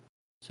Island.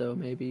 So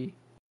maybe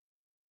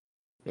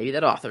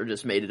that author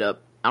just made it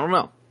up. I don't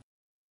know.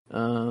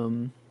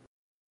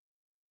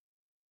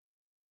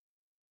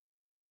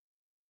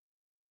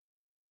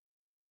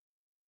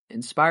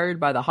 Inspired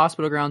by the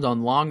hospital grounds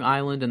on Long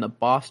Island and the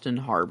Boston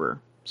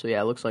Harbor. So yeah,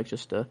 it looks like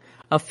just a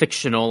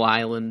fictional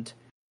island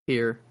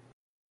here.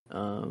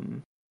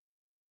 But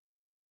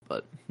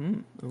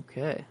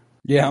okay.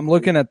 Yeah, I'm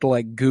looking at the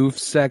like goof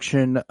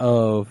section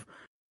of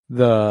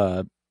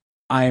the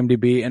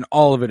IMDb, and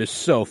all of it is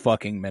so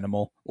fucking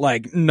minimal.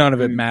 Like, none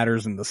of it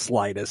matters in the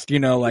slightest. You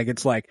know, like,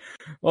 it's like,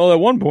 well, at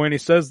one point he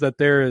says that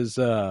there is,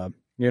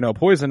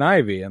 poison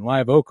ivy and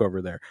live oak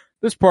over there.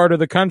 This part of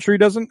the country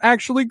doesn't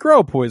actually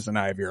grow poison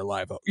ivy or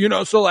live oak. You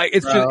know, so like,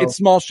 it's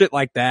small shit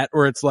like that,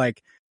 where it's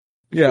like,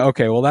 yeah,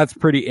 okay, well, that's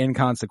pretty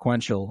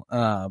inconsequential.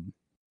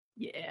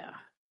 Yeah,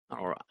 I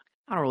don't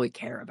really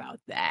care about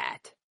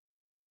that.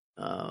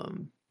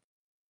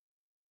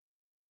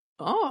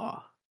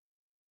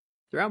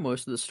 Throughout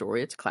most of the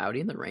story, it's cloudy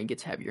and the rain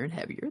gets heavier and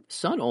heavier. The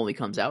sun only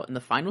comes out in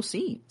the final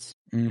scenes.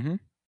 Mm-hmm.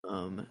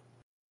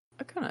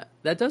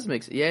 That does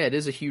make sense. Yeah, it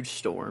is a huge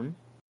storm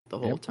the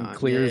whole time. It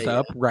clears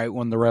up right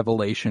when the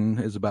revelation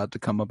is about to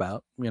come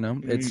about. You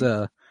know, it's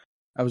that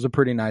was a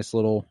pretty nice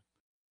little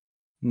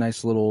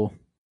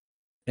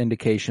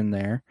indication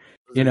there.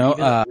 Was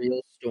a real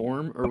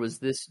storm, or was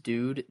this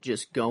dude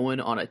just going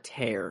on a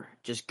tear,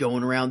 just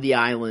going around the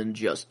island,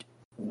 just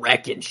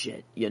wrecking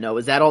shit? You know,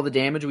 is that all the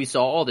damage we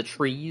saw? All the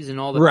trees and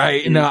all the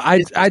right? No,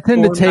 I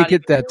tend to take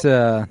it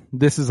that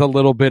this is a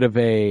little bit of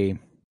a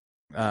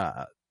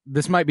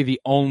this might be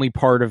the only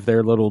part of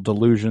their little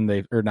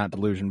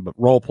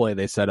role play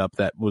they set up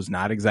that was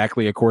not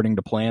exactly according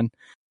to plan.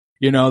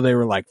 You know, they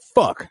were like,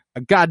 "Fuck,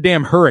 a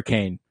goddamn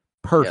hurricane."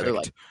 Perfect. Yeah,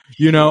 like,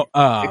 you know,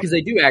 because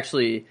they do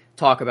actually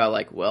talk about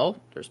like,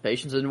 well, there's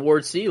patients in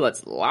Ward C.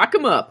 Let's lock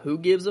them up. Who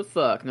gives a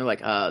fuck? And they're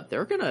like,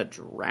 they're gonna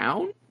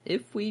drown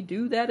if we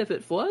do that. If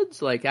it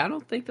floods, like, I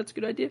don't think that's a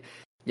good idea.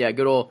 Yeah,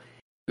 good old.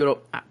 God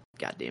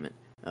damn it.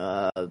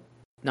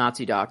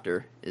 Nazi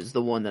doctor is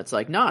the one that's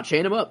like, nah,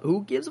 chain him up.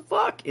 Who gives a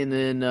fuck? And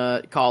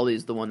then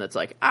Colley's the one that's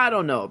like, I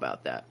don't know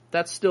about that.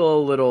 That's still a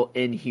little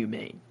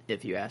inhumane,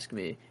 if you ask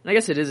me. And I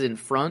guess it is in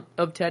front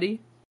of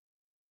Teddy.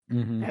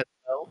 Mm-hmm.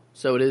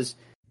 So it is.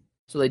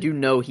 So they do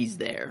know he's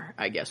there,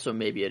 I guess. So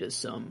maybe it is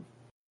some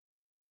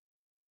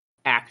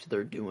act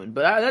they're doing.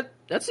 But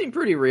that seemed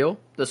pretty real.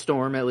 The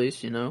storm, at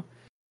least, you know.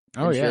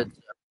 Oh yeah.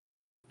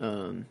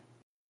 No,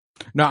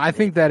 I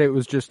think that it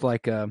was just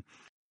like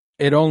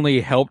it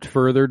only helped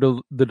further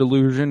the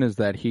delusion is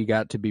that he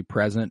got to be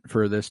present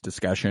for this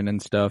discussion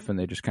and stuff, and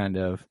they just kind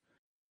of,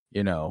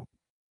 you know,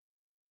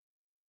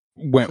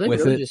 went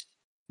with it.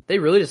 They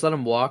really just let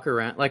him walk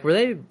around. Like, were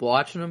they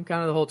watching him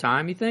kind of the whole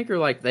time, you think? Or,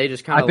 like, they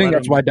just kind of I think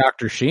that's why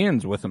Dr.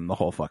 Sheehan's with him the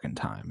whole fucking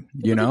time.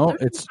 You know?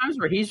 It's times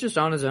where he's just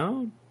on his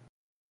own.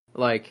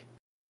 Like,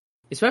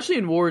 especially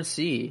in Ward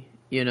C,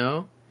 you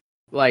know?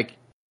 Like,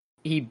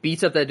 he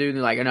beats up that dude and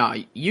they're like, no,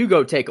 you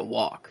go take a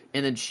walk.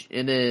 And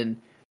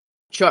then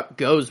Chuck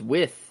goes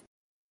with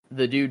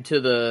the dude to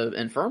the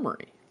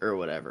infirmary or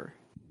whatever.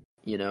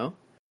 You know?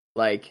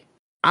 Like,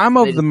 I'm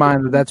of the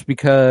mind that that's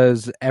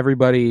because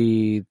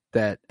everybody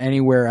that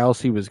anywhere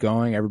else he was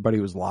going, everybody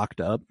was locked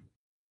up.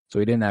 So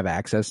he didn't have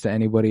access to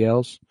anybody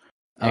else.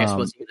 I guess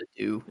what's he going to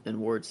do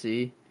in Ward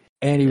C?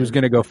 And he was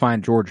going to go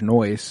find George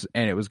Noyce,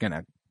 and it was going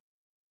to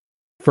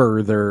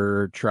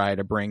further try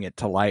to bring it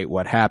to light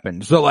what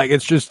happened. So, like,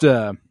 it's just...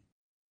 You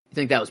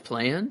think that was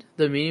planned,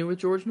 the meeting with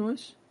George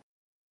Noyce?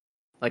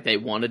 Like, they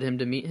wanted him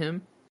to meet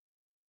him?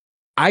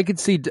 I could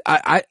see...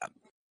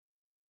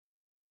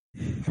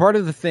 part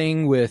of the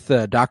thing with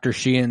Dr.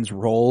 Sheehan's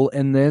role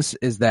in this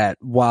is that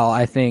while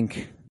I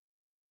think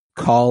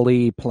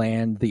Cawley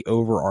planned the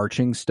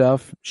overarching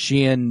stuff,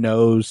 Sheehan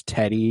knows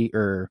Teddy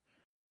or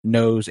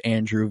knows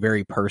Andrew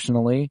very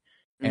personally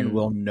and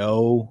will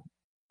know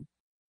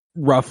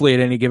roughly at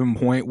any given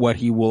point what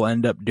he will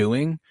end up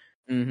doing.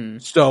 Mm-hmm.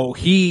 So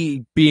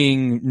he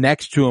being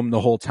next to him the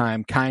whole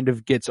time kind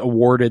of gets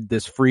awarded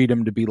this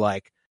freedom to be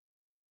like,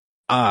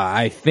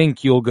 I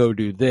think you'll go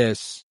do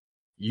this.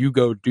 You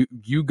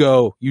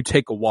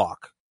take a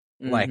walk.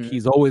 Mm-hmm. Like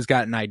he's always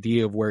got an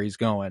idea of where he's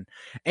going.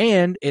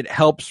 And it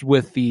helps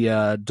with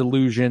the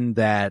delusion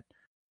that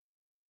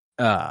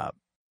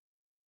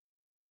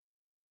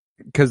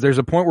because there's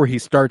a point where he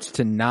starts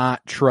to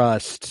not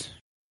trust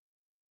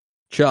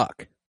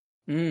Chuck.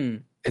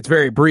 It's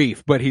very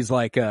brief, but he's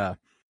like,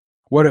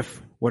 what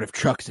if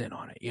Chuck's in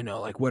on it? You know,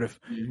 like what if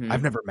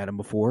I've never met him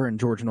before? And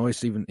George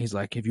Noyce he's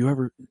like,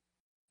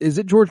 is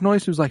it George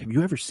Noyce who's like, have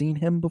you ever seen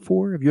him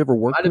before? Have you ever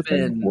worked with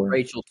him before?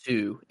 Rachel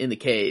too, in the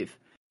cave.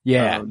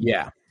 Yeah.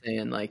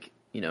 Saying like,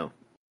 you know,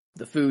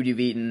 the food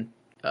you've eaten,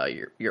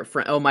 your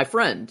friend, my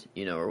friend,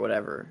 you know, or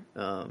whatever.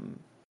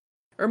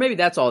 Or maybe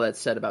that's all that's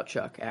said about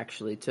Chuck,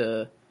 actually,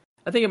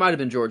 I think it might have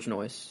been George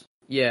Noyce.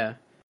 Yeah.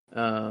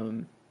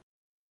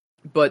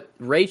 But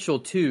Rachel,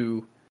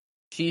 too,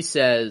 she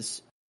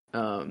says,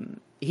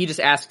 he just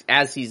asks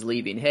as he's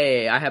leaving,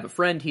 hey, I have a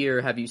friend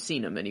here. Have you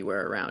seen him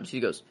anywhere around? She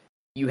goes,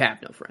 you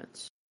have no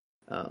friends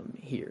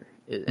here.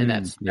 And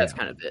that's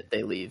kind of it.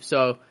 They leave.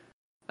 So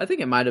I think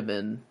it might have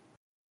been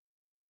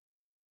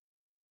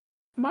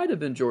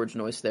George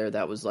Noyce there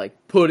that was like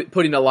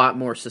putting a lot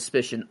more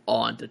suspicion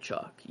onto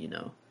Chuck, you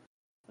know.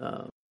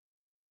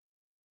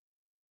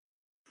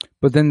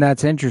 But then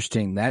that's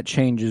interesting. That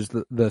changes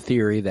the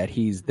theory that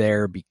he's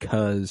there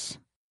because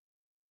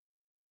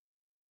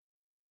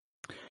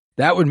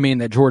that would mean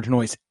that George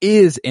Noyce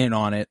is in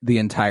on it the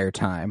entire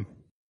time.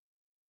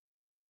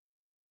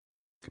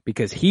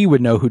 Because he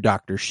would know who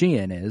Dr.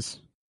 Sheehan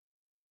is.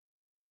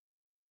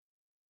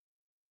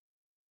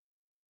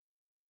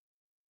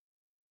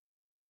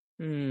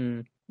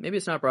 Maybe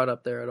it's not brought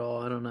up there at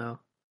all. I don't know.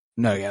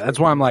 No, yeah, that's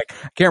why I'm like,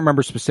 I can't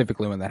remember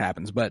specifically when that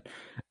happens, but,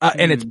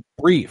 and it's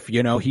brief,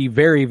 you know, he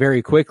very,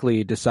 very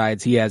quickly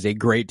decides he has a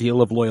great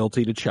deal of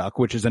loyalty to Chuck,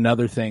 which is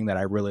another thing that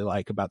I really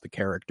like about the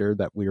character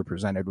that we are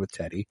presented with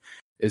Teddy,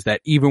 is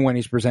that even when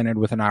he's presented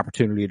with an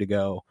opportunity to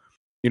go,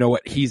 you know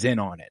what, he's in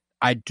on it.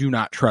 I do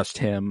not trust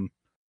him.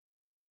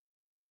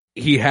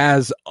 He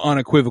has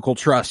unequivocal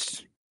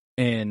trust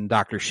in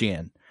Dr.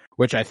 Sheehan,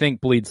 which I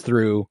think bleeds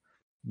through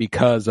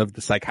because of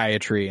the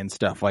psychiatry and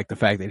stuff, like the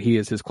fact that he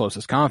is his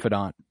closest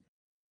confidant.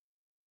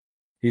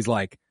 He's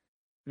like,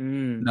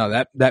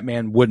 no, that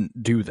man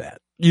wouldn't do that,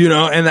 you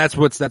know. And that's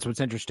what's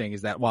interesting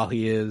is that while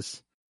he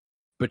is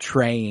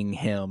betraying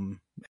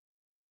him,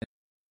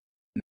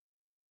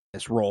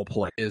 this role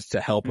play is to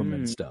help him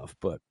and stuff.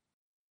 But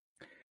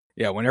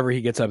yeah, whenever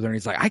he gets up there and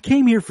he's like, I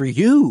came here for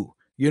you,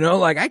 you know,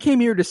 like I came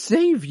here to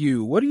save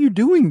you. What are you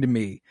doing to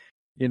me?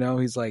 You know,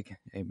 he's like,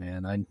 hey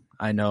man,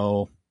 I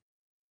know.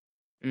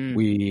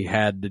 We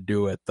had to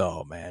do it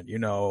though, man. You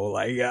know,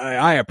 like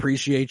I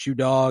appreciate you,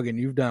 dog, and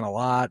you've done a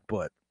lot,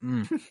 but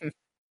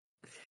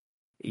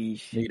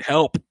need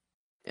help.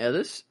 Yeah, I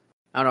don't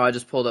know. I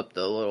just pulled up a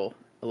little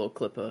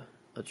clip of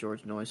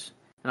George Noyce,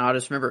 and I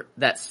just remember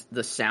that's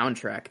the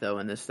soundtrack though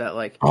in this. That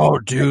like, oh,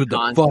 dude,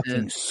 the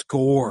fucking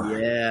score.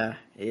 Yeah.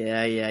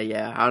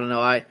 I don't know.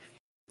 I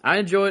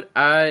enjoy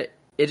it.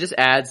 It just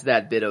adds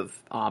that bit of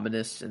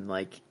ominous and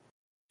like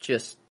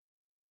just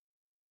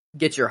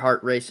get your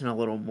heart racing a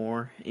little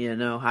more, you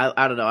know.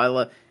 I don't know. I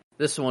love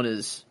this one.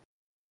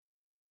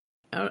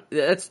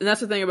 That's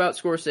the thing about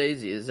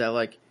Scorsese is that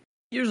like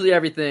usually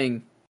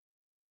everything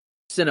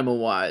cinema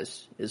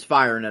wise is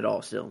firing at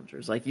all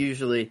cylinders. Like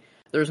usually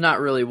there's not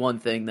really one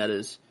thing that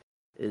is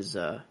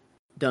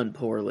done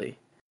poorly.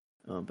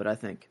 But I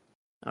think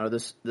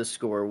this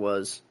score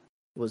was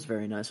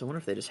very nice. I wonder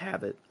if they just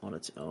have it on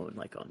its own,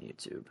 like on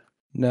YouTube.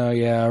 No,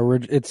 yeah,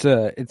 it's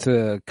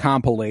a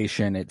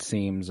compilation. It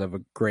seems of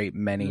a great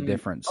many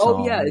different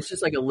songs. Oh yeah, it's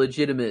just like a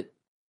legitimate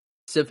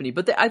symphony.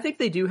 But I think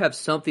they do have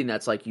something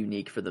that's like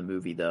unique for the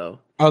movie, though.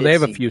 Oh, they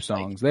have a few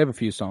songs. They have a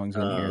few songs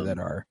in here that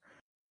are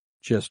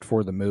just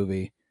for the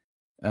movie.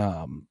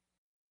 Yeah,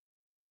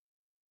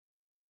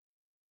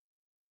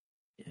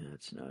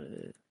 that's not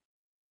it.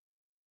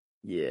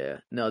 Yeah,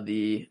 no,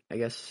 I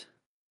guess.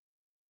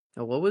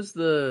 What was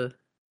the?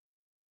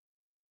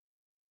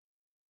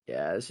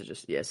 Yeah, this is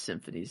just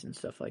symphonies and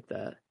stuff like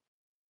that.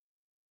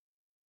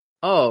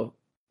 Oh,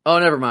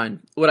 never mind.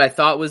 What I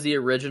thought was the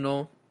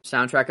original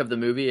soundtrack of the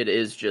movie, it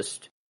is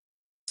just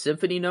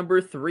Symphony Number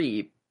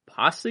 3,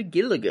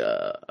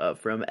 𝗎𝗫𝗎𝗀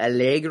from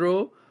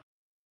Allegro.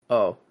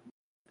 Oh,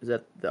 is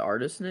that the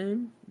artist's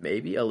name?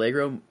 Maybe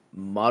Allegro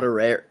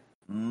Moderato.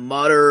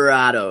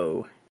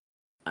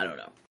 I don't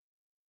know.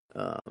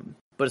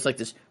 But it's like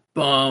this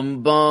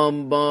bum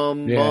bum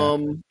bum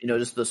bum. You know,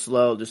 just the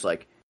slow, just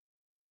like.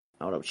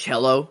 I don't know,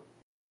 cello,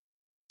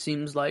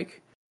 seems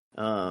like.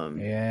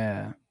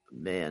 Yeah.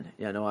 Man,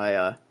 yeah, no,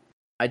 I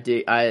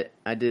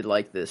did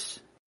like this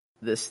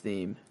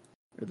theme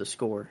or the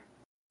score.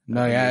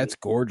 No, yeah, it's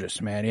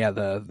gorgeous, man. Yeah,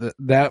 the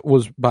that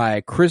was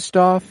by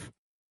𝗏𝗏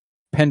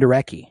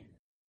𝗏𝗏𝘀𝗲𝘀𝗃.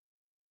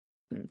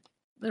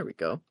 There we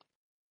go.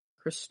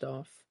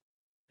 𝗏𝗏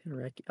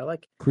𝗏𝗏𝘀𝗃𝗃.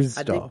 𝗏𝗏.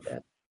 I dig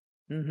that.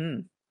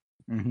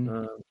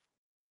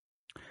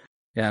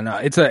 Yeah, no,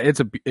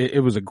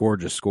 it was a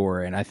gorgeous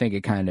score, and I think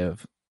it kind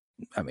of,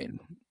 I mean,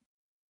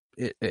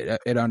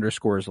 it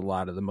underscores a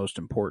lot of the most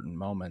important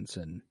moments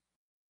in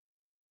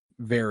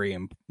very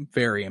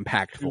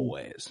impactful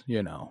ways,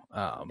 you know.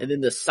 And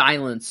then the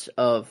silence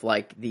of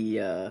like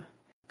the,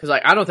 because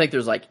like I don't think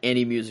there's like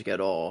any music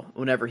at all.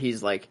 Whenever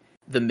he's like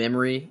the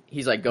memory,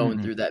 he's like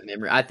going through that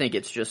memory. I think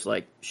it's just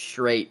like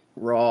straight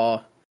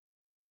raw.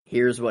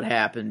 Here's what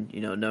happened,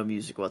 you know, no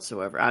music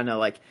whatsoever. I know,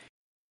 like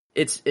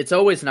it's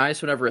always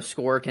nice whenever a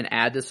score can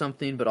add to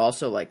something, but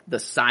also like the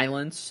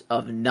silence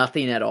of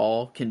nothing at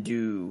all can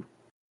do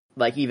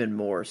like even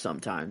more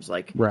sometimes.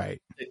 Like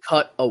right,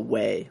 cut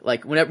away.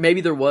 Like whenever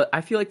maybe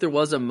I feel like there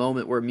was a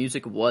moment where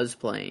music was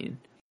playing,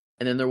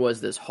 and then there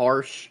was this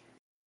harsh,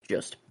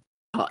 just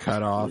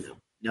cut off.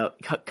 No,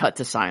 cut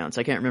to silence.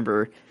 I can't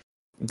remember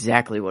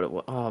exactly what it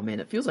was. Oh man,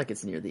 it feels like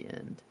it's near the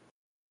end.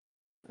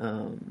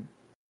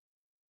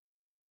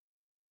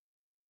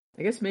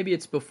 I guess maybe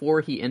it's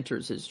before he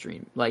enters his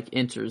dream, like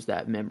enters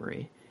that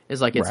memory.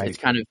 It's like it's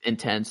kind of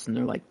intense, and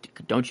they're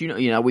like, "Don't you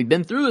know? We've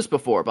been through this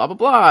before." Blah blah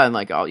blah, and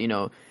like,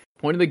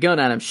 pointing the gun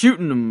at him,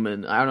 shooting him,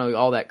 and I don't know,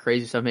 all that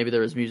crazy stuff. Maybe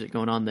there was music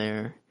going on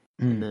there,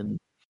 and then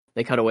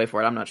they cut away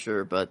for it. I'm not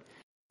sure, but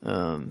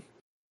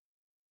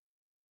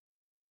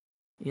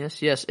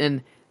yes,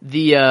 and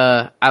the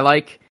I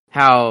like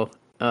how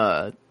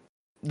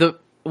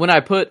when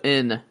I put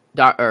in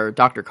Dr.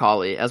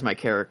 𝗏𝗏𝘀𝗀𝘀𝗃 as my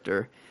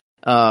character,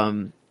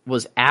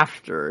 was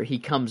after he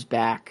comes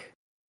back,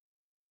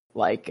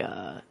 like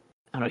I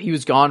don't know, he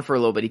was gone for a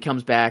little bit. He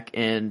comes back,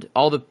 and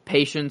all the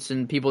patients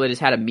and people, they just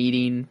had a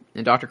meeting,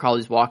 and Dr.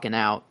 𝗏𝗀𝗀𝘀's walking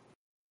out.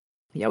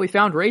 Yeah, we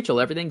found Rachel.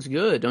 Everything's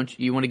good. Don't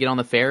you want to get on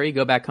the ferry,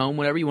 go back home,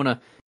 whatever? You want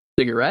a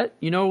cigarette,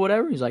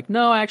 whatever? He's like,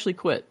 no, I actually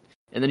quit.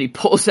 And then he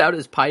pulls out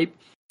his pipe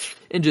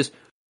and just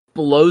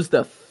blows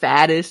the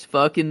fattest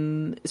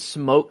fucking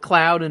smoke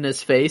cloud in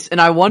his face.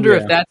 And I wonder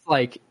if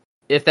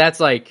that's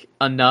like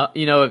enough,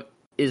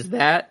 is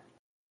that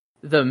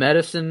the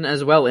medicine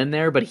as well in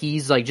there, but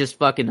he's like just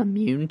fucking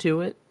immune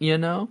to it,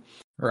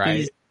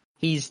 Right.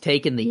 He's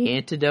taken the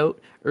antidote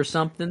or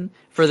something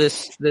for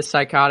this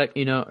psychotic,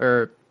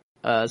 or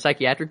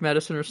psychiatric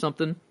medicine or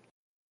something.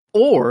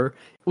 Or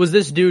was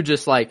this dude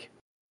just like,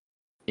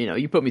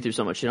 you put me through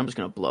so much shit, I'm just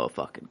gonna blow a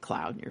fucking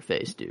cloud in your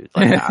face, dude.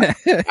 Like, I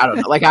don't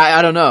know. Like,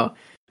 I don't know.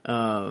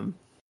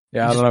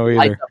 Yeah, I don't know either.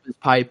 Lights up his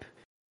pipe.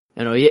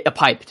 A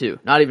pipe too,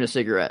 not even a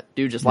cigarette.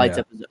 Dude just lights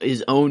up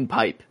his own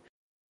pipe.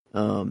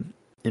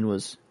 And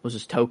was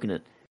just toking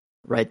it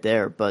right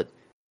there. But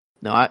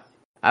no,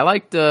 I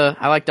liked Dr.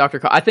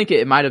 𝗏𝗏𝘀𝗀𝘀𝗃. I think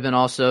it might have been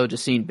also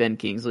just seeing Ben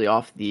Kingsley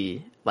off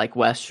the like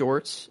West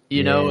Shorts,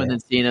 and then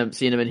seeing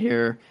him in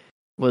here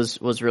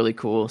was really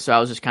cool. So I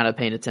was just kind of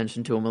paying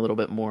attention to him a little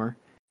bit more.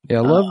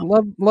 Yeah,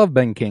 love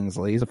Ben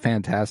Kingsley. He's a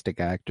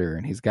fantastic actor,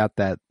 and he's got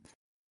that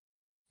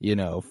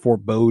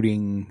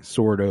foreboding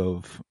sort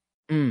of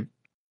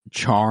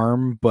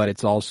charm, but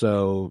it's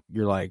also,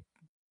 you're like,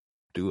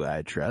 do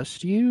I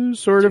trust you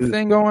sort of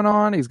thing going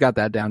on. He's got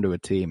that down to a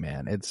T,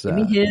 man. It's give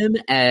me him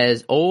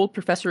as old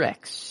Professor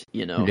X,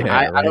 I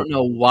don't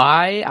know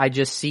why. I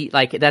just see,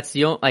 like, that's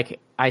the only, like,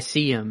 I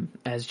see him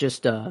as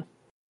just a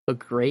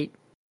great,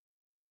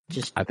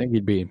 just, I think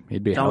he'd be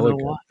hella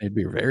good. He'd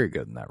be very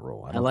good in that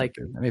role. I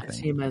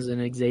see him as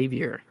an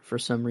Xavier for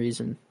some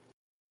reason.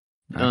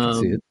 I can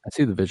see it. I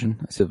see the vision.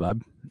 I see the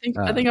vibe.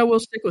 I think I will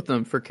stick with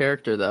him for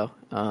character, though.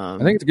 I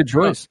think it's a good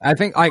choice. I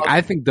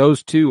think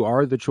those two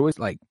are the choice.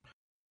 Like,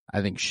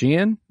 I think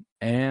Sheehan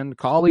and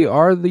𝗏𝗏𝘀𝗀𝘀𝗃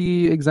are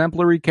the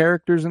exemplary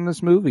characters in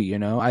this movie.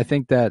 I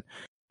think that,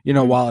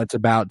 while it's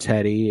about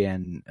Teddy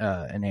and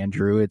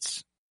Andrew,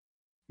 it's,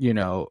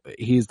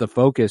 he's the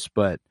focus,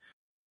 but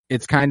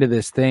it's kind of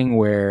this thing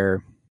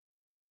where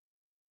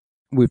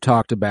we've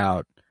talked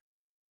about,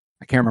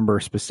 I can't remember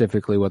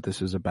specifically what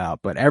this is about,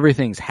 but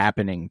everything's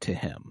happening to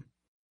him.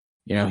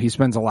 He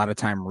spends a lot of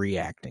time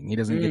reacting. He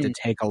doesn't get to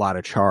take a lot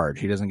of charge.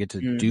 He doesn't get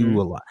to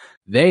do a lot.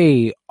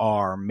 They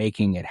are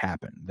making it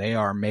happen. They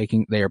are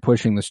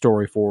pushing the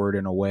story forward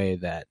in a way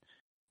that,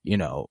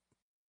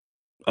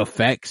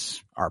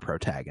 affects our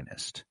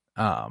protagonist.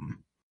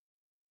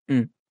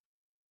 And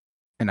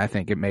I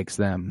think it makes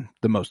them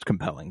the most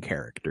compelling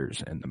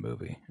characters in the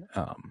movie.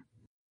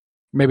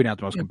 Maybe not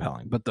the most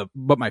compelling, but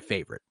my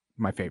favorite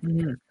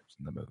characters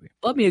in the movie.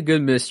 Love me a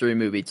good mystery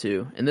movie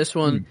too. And this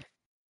one,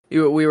 we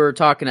were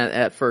talking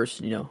at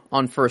first,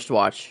 on first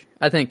watch.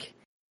 I think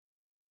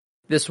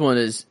this one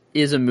is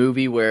a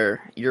movie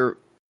where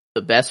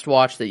the best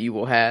watch that you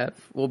will have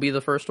will be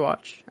the first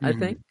watch, I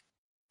think.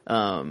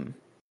 And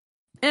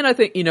I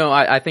think,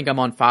 I think I'm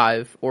on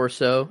 5 or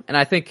so. And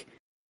I think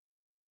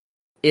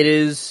it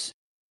is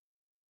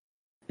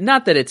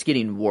not that it's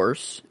getting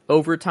worse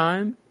over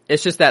time.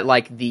 It's just that,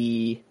 like,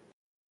 the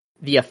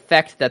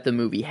effect that the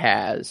movie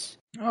has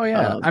Oh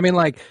yeah, I mean,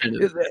 like,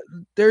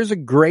 there's a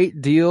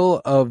great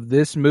deal of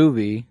this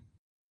movie.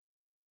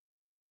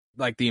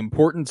 Like, the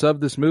importance of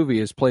this movie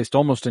is placed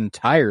almost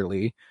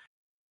entirely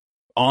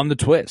on the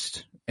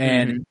twist.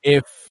 And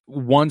if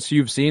once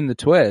you've seen the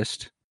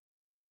twist,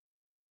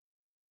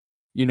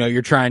 you know,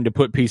 you're trying to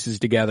put pieces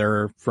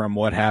together from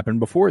what happened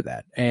before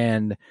that.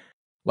 And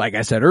like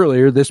I said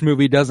earlier, this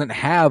movie doesn't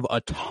have a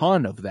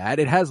ton of that.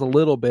 It has a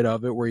little bit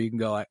of it where you can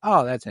go like,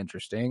 oh, that's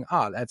interesting.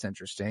 Oh, that's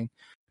interesting.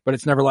 But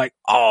it's never like,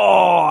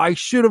 oh, I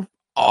should have,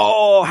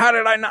 oh, how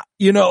did I not?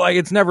 You know, like,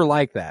 it's never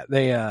like that.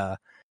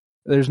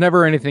 There's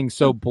never anything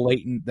so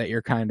blatant that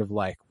you're kind of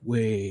like,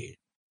 wait,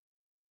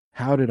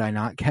 how did I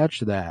not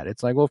catch that?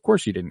 It's like, well, of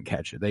course you didn't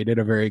catch it. They did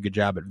a very good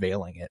job at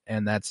veiling it.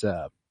 And that's,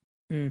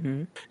 no,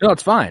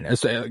 it's fine.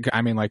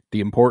 I mean, like, the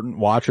important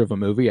watch of a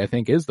movie, I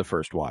think, is the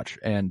first watch.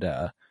 And,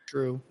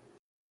 true.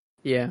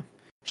 Yeah.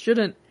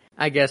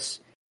 I guess,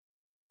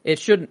 it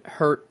shouldn't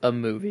hurt a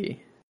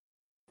movie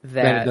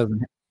that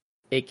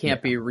it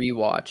can't be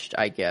rewatched,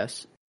 I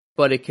guess.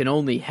 But it can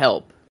only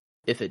help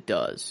if it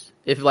does.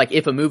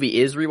 If a movie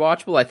is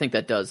rewatchable, I think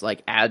that does,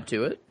 like, add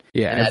to it.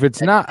 Yeah, if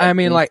it's not, I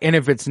mean, like, and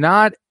if it's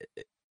not,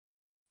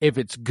 if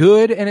it's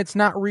good and it's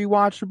not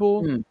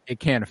rewatchable, it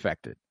can't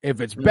affect it.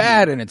 If it's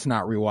bad and it's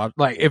not rewatchable,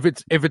 like, if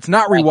it's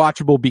not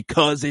rewatchable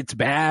because it's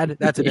bad,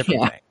 that's a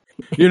different thing.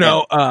 You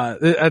know,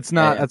 that's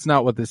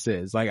not what this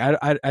is. Like,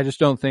 I just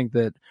don't think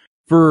that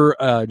for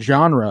a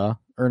genre,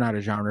 or not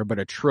a genre, but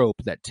a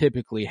trope that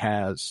typically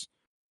has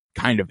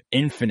kind of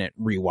infinite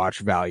rewatch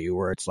value,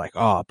 where it's like,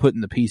 oh,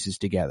 putting the pieces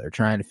together,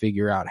 trying to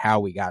figure out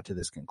how we got to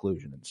this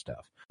conclusion and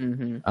stuff.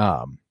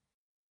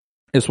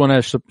 This one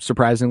has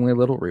surprisingly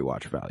little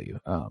rewatch value.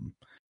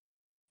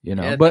 You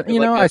know, but you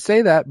know, I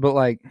say that, but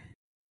like,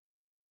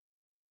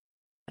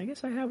 I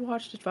guess I have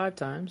watched it 5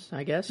 times,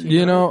 I guess.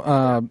 You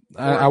know,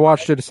 I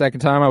watched it a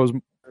second time. I was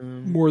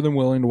more than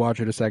willing to watch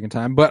it a second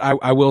time, but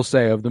I will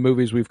say, of the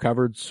movies we've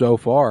covered so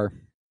far,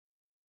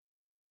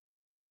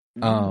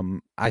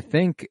 I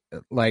think,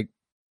 like,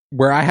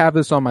 where I have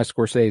this on my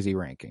Scorsese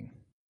ranking,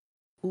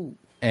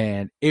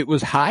 and it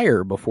was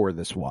higher before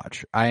this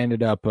watch. I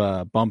ended up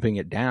bumping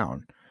it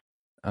down.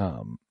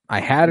 I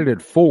had it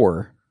at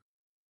 4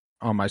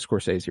 on my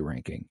Scorsese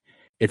ranking.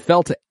 It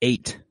fell to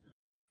 8.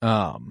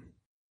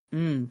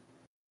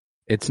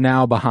 It's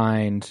now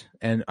behind,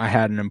 and I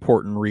had an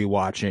important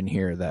rewatch in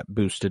here that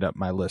boosted up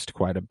my list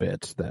quite a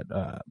bit.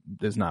 That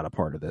is not a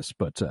part of this,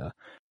 but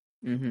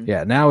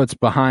yeah, now it's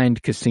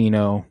behind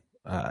Casino,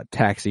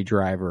 Taxi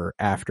Driver,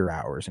 After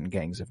Hours, and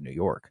Gangs of New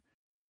York.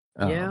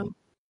 Yeah,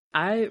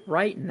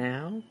 right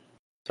now.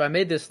 So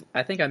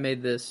I think I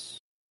made this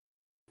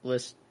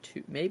list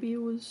too. Maybe it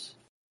was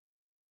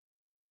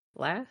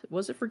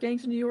was it for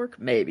Gangs of New York?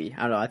 Maybe,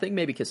 I don't know. I think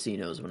maybe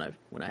Casinos when I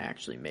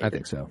actually made it. I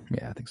think so.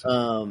 Yeah, I think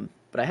so.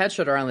 But I had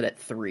Shutter Island at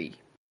 3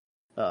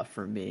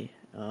 for me.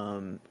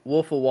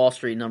 Wolf of Wall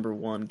Street number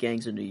 1,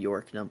 Gangs of New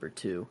York number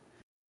 2.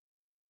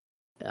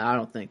 I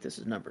don't think this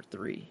is number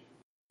 3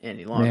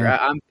 any longer.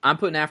 I'm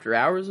putting After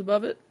Hours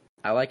above it.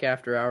 I like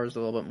After Hours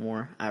a little bit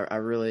more. I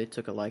really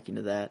took a liking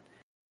to that.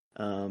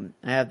 I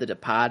have The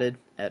Departed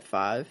at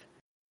 5.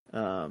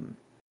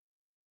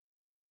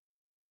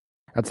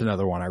 That's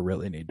another one I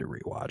really need to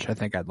rewatch. I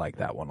think I'd like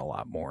that one a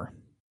lot more.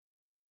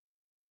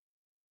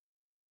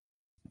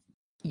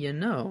 You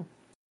know,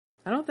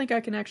 I don't think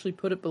I can actually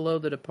put it below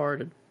The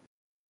Departed.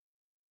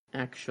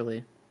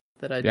 Actually,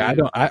 that I do.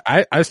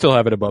 Yeah, I still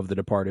have it above The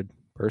Departed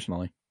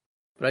personally,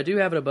 but I do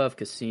have it above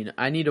Casino.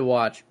 I need to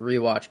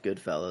rewatch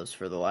Goodfellas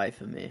for the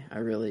life of me. I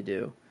really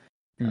do.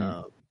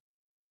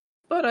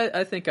 But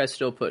I think I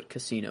still put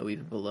Casino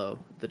even below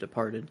The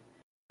Departed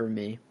for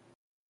me.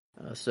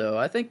 So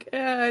I think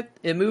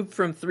it moved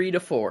from 3 to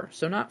 4,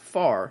 so not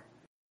far,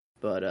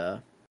 but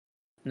in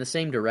the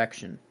same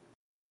direction.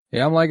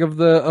 Yeah, I'm like, of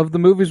the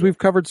movies we've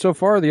covered so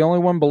far, the only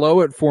one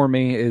below it for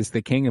me is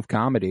The King of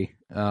Comedy.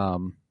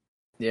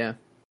 Yeah.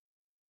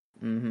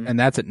 And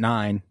that's at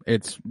 9.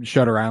 It's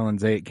Shutter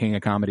Island's 8, King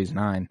of Comedy's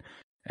 9.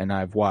 And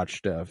I've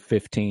watched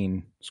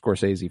 15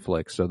 Scorsese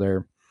flicks, so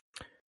they're,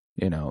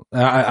 you know,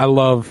 I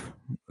love,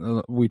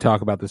 we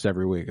talk about this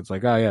every week. It's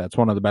like, oh yeah, it's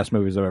one of the best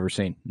movies I've ever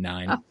seen.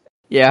 9.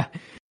 Yeah.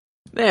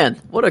 Man,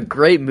 what a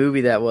great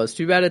movie that was.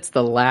 Too bad it's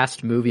the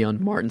last movie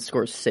on Martin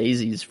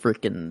Scorsese's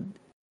freaking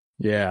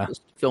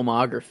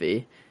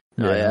filmography.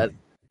 Yeah.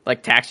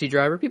 Like Taxi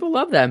Driver, people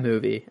love that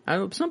movie.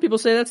 Some people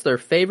say that's their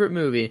favorite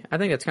movie. I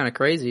think that's kind of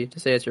crazy to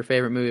say it's your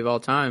favorite movie of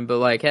all time, but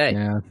like, hey,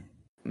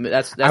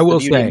 that's I will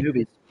the beauty say, of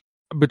movies.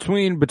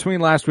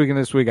 Between last week and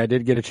this week, I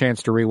did get a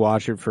chance to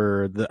rewatch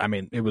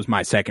it it was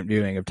my second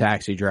viewing of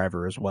Taxi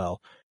Driver as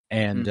well.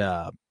 And,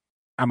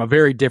 I'm a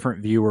very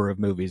different viewer of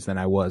movies than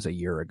I was a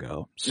year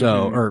ago.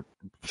 So,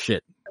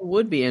 it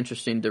would be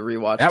interesting to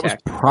rewatch. That was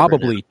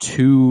probably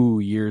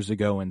 2 years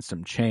ago and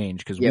some change,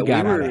 because we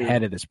got out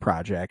ahead of this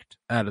project,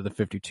 out of the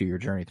 52-year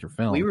journey through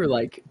film. We were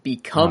like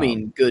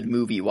becoming good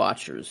movie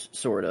watchers,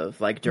 sort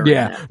of like during.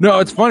 Yeah, no,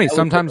 it's funny.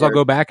 Sometimes I'll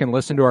go back and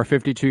listen to our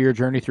 52-year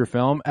journey through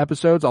film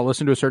episodes. I'll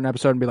listen to a certain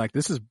episode and be like,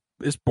 "This is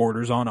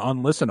borders on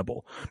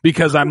unlistenable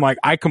because I'm like,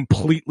 I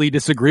completely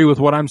disagree with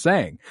what I'm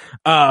saying.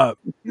 I'm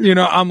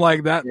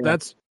like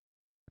that's,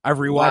 I've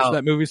rewatched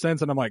that movie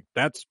since and I'm like,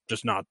 that's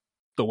just not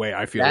the way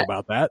I feel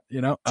about that,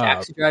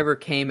 Taxi Driver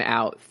came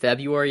out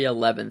February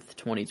 11th,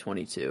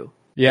 2022.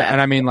 Yeah.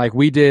 And I mean, like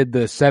we did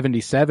the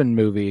 77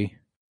 movie,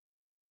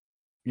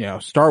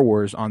 Star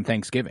Wars on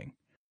Thanksgiving.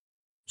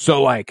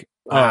 So like,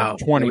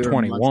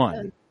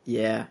 2021.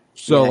 Yeah.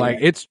 So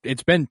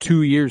it's been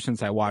 2 years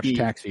since I watched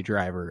Taxi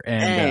Driver,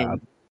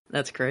 and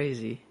that's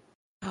crazy.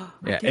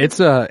 Yeah, it's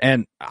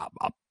and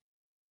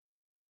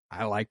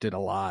I liked it a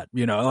lot.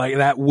 Like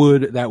that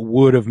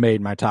would have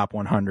made my top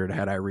 100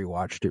 had I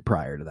rewatched it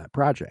prior to that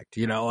project.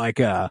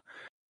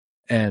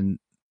 And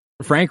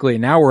frankly,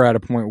 now we're at a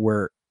point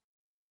where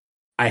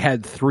I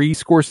had 3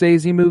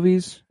 Scorsese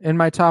movies in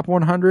my top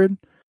 100.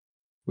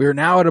 We are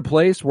now at a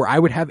place where I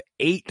would have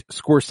 8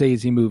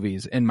 Scorsese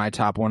movies in my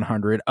top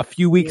 100 a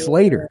few weeks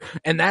later.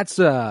 And that's,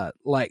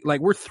 like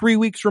we're 3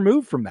 weeks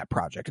removed from that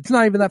project. It's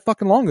not even that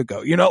fucking long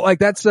ago,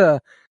 that's,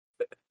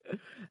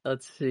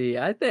 Let's see.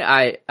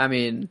 I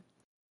mean,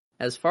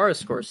 as far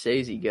as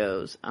Scorsese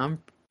goes,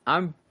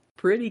 I'm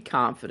pretty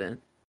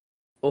confident.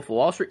 Wolf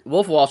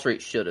of Wall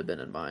Street should have been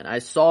in mine. I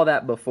saw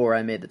that before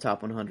I made the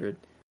top 100.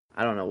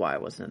 I don't know why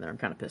it wasn't in there. I'm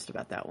kind of pissed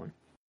about that one.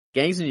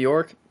 Gangs of New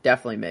York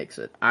definitely makes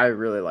it. I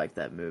really like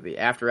that movie.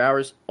 After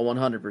Hours,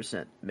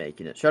 100%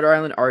 making it. Shutter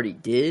Island already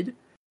did.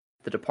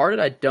 The Departed,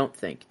 I don't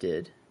think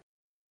did.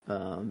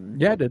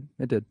 Yeah, it did.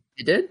 It did.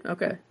 It did?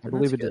 Okay. I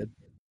believe it did.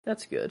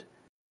 That's good.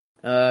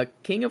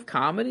 King of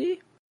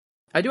Comedy?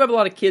 I do have a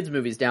lot of kids'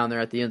 movies down there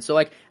at the end, so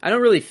like I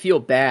don't really feel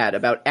bad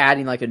about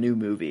adding like a new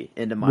movie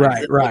into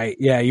mine. Right.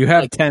 Yeah, you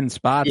have 10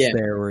 spots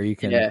there where you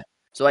can. Yeah.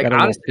 So like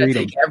honestly, I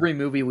think every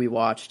movie we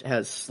watched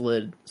has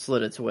slid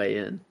its way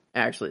in.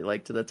 Actually,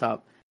 like to the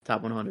top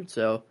 100.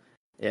 So,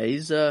 yeah,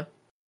 he's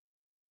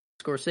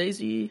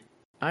Scorsese.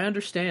 I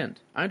understand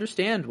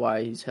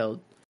why he's held,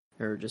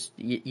 or just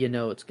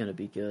it's gonna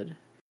be good.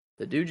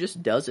 The dude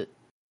just does it.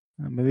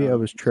 Maybe I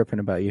was tripping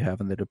about you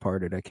having The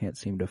Departed. I can't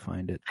seem to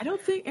find it. I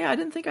didn't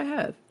think I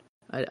have.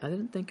 I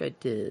didn't think I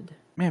did.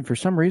 Man, for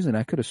some reason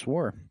I could have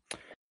swore.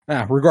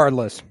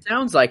 Regardless,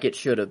 sounds like it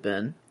should have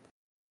been.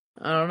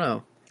 I don't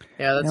know.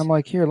 Yeah, I'm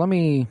like, here, let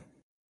me.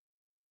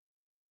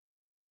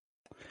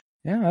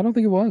 Yeah, I don't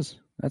think it was.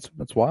 That's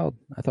wild.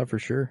 I thought for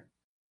sure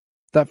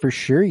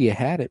you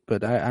had it,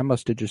 but I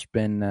must have just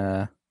been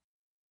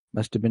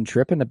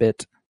tripping a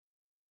bit.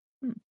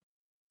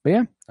 But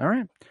yeah, all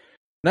right.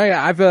 No,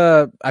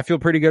 yeah, I feel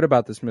pretty good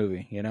about this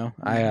movie.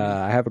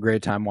 I have a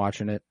great time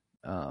watching it.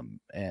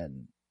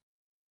 And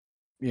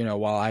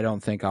while I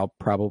don't think I'll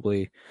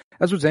probably,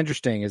 that's what's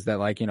interesting is that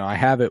like I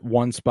have it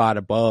one spot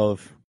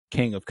above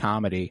King of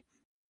Comedy,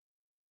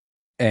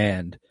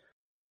 and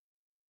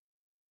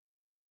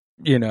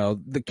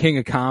the King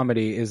of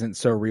Comedy isn't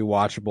so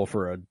rewatchable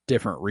for a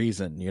different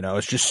reason.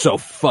 It's just so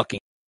fucking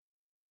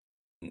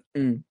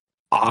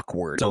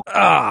awkward. So,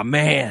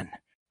 man,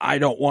 I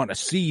don't want to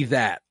see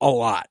that a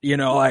lot.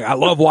 Like I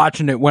love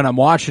watching it when I'm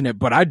watching it,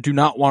 but I do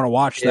not want to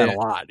watch that a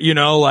lot.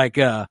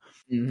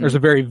 There's a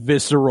very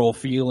visceral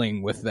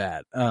feeling with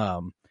that.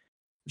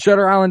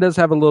 Shutter Island does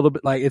have a little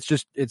bit, like,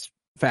 it's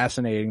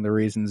fascinating the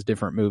reasons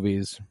different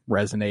movies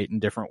resonate in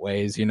different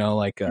ways,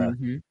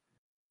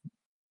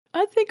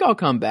 I think I'll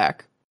come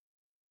back.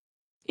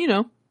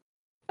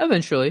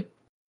 Eventually.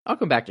 I'll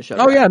come back to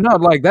Shutter Island. Oh yeah, no,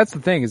 like that's the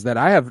thing is that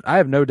I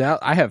have no doubt.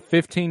 I have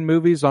 15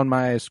 movies on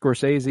my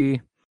Scorsese.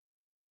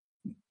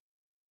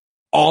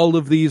 All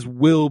of these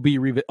will be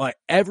like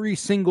every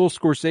single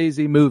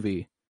Scorsese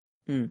movie.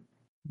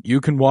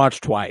 You can watch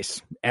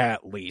twice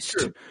at least.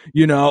 Sure.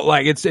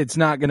 Like it's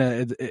not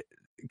gonna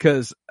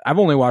because I've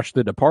only watched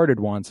The Departed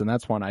once, and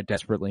that's one I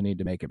desperately need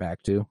to make it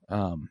back to.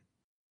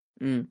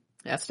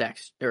 That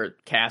stacks or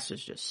cast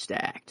is just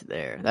stacked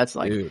there. That's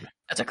like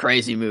that's a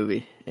crazy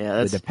movie. Yeah,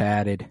 that's The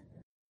Departed.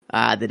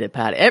 The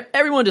Departed.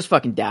 Everyone just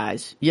fucking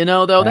dies.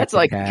 Though that's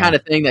like the kind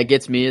of thing that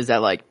gets me is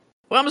that like,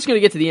 well, I'm just gonna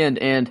get to the end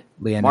and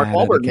Leonardo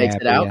Mark Wahlberg makes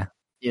it out.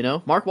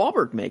 Mark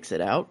Wahlberg makes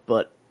it out,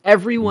 but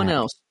everyone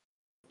else,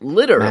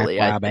 literally,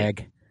 I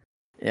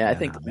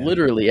think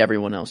literally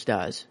everyone else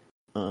dies.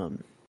 No,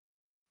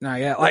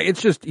 yeah, like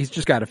he's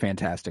just got a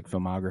fantastic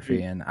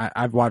filmography, and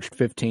I've watched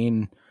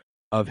 15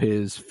 of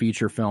his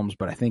feature films,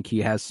 but I think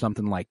he has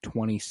something like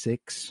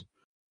 26,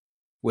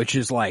 which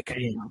is like,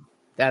 damn,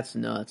 that's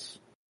nuts.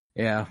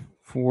 Yeah,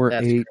 4,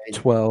 8,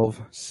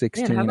 12,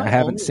 16. Man, I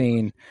haven't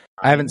seen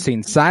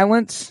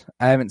Silence.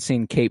 I haven't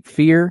seen Cape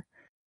Fear.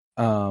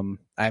 I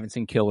haven't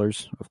seen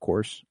Killers, of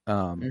course.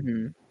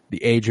 The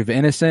Age of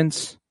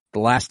Innocence, The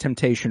Last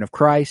Temptation of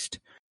Christ,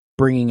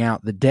 Bringing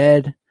Out the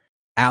Dead,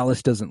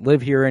 Alice Doesn't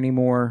Live Here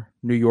Anymore,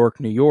 New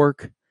York, New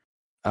York,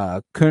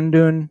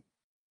 Kundun,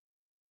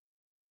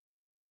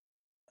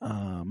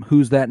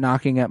 Who's That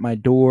Knocking at My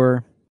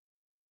Door?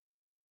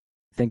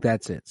 I think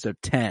that's it. So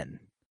 10.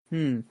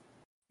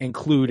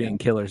 Including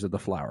Killers of the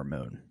Flower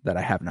Moon that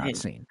I have not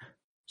seen.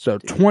 So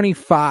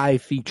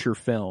 25 feature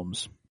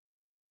films.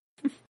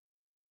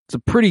 it's a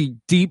pretty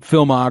deep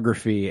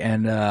filmography,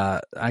 and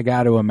I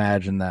got to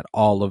imagine that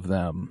all of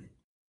them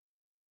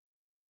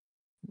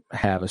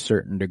have a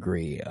certain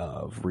degree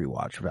of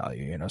rewatch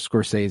value. You know,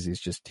 Scorsese's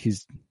just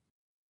he's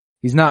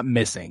not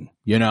missing.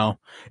 You know,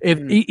 if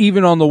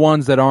even on the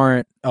ones that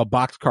aren't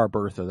Boxcar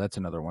Bertha, that's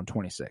another one,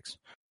 26.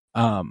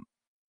 Damn.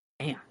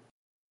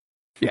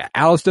 Yeah,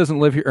 Alice Doesn't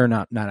Live Here, or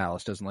not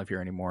Alice Doesn't Live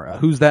Here anymore.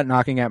 Who's That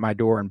Knocking at My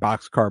Door and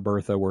Boxcar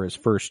Bertha were his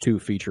first two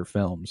feature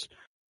films,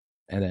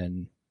 and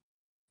then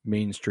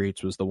Mean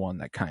Streets was the one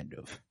that kind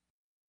of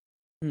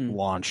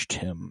launched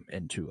him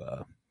into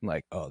a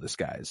like, oh, this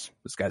guy's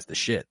the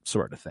shit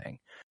sort of thing.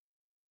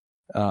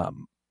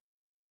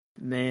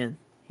 Man,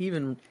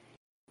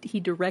 he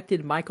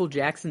directed Michael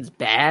Jackson's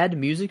Bad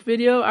music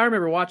video. I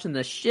remember watching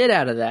the shit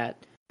out of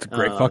that. It's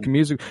great fucking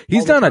music.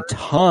 He's done a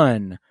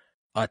ton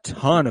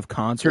of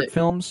concert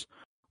films,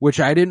 which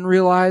I didn't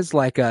realize.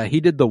 Like, he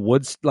did the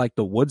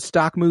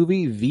Woodstock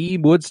movie,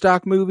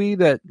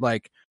 that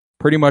like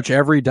pretty much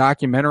every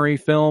documentary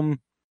film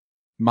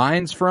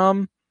mine's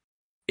from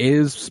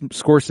is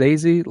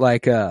Scorsese.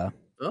 Like, wow,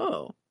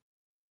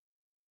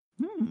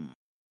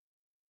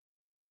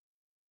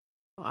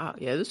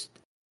 yeah,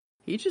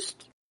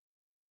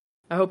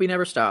 I hope he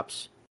never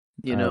stops.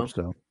 You know,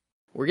 so.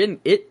 We're getting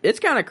it.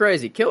 It's kind of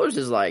crazy. Killers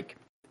is like,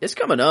 it's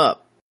coming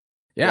up.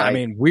 Yeah, like, I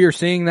mean, we are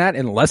seeing that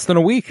in less than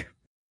a week.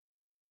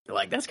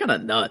 Like, that's kind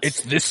of nuts.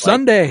 It's this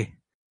Sunday.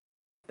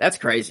 That's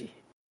crazy.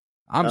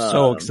 I'm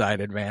so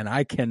excited, man.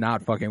 I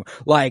cannot fucking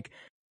like.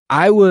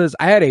 I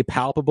had a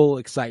palpable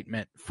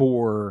excitement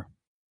for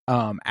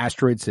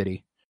Asteroid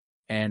City,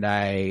 and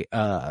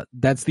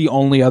that's the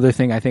only other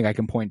thing I think I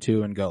can point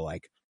to and go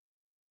like,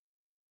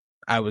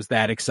 I was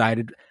that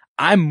excited.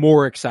 I'm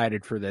more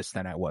excited for this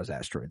than I was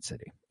Asteroid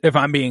City, if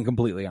I'm being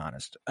completely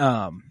honest.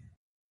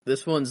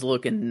 This one's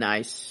looking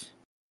nice.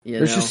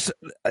 There's just,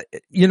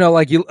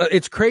 like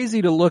it's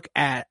crazy to look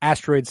at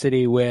Asteroid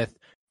City with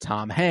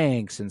Tom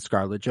Hanks and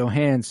Scarlett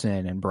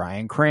Johansson and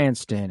Bryan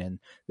Cranston and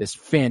this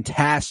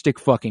fantastic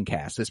fucking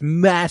cast, this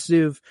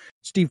massive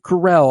Steve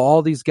Carell,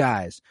 all these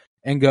guys,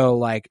 and go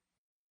like,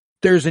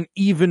 there's an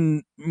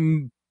even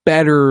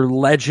better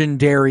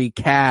legendary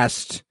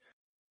cast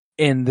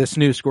in this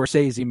new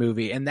Scorsese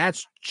movie, and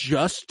that's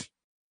just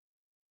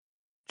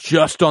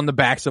on the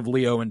backs of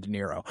Leo and De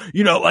Niro.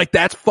 You know, like,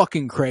 that's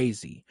fucking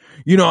crazy.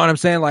 You know what I'm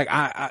saying? Like,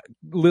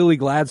 Lily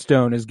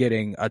Gladstone is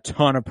getting a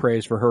ton of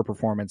praise for her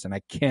performance, and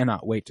I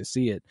cannot wait to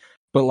see it.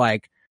 But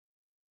like,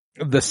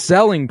 the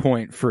selling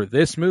point for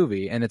this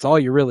movie, and it's all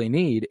you really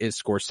need,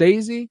 is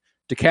Scorsese,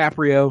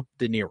 DiCaprio,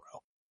 De Niro.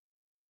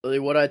 Really,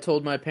 what I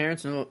told my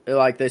parents,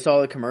 like, they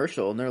saw the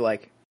commercial, and they're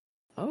like,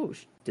 "Oh,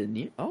 De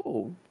Niro,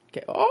 oh."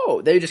 Okay.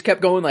 Oh, they just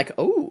kept going like,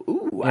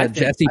 ooh. Yeah,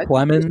 Jesse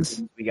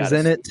Plemons is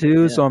in it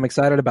too, so I'm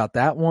excited about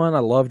that one. I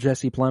love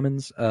Jesse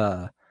Plemons.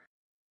 But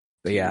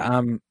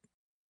yeah,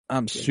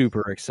 I'm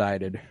super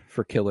excited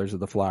for Killers of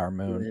the Flower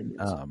Moon.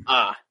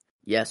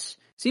 Yes,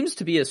 seems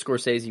to be a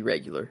Scorsese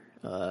regular.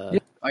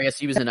 I guess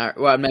he was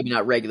maybe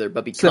not regular,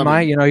 but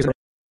becoming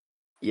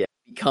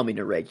becoming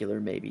a regular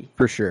maybe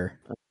for sure.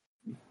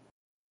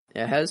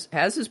 Yeah,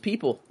 has his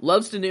people.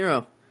 Loves De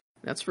Niro,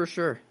 that's for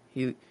sure.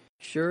 He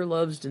sure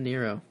loves De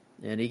Niro.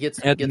 And he gets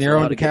De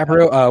Niro and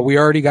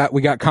DiCaprio.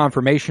 We got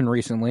confirmation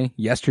recently,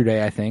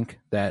 yesterday, I think,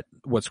 that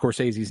what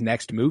Scorsese's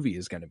next movie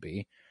is going to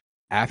be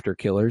after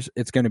Killers.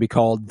 It's going to be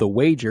called The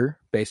Wager,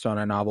 based on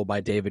a novel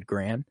by David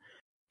Grann,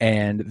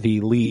 and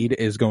the lead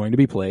is going to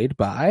be played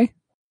by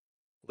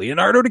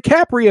Leonardo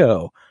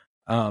DiCaprio.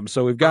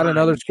 So we've got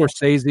another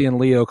Scorsese and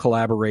Leo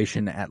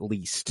collaboration at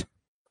least.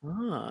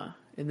 And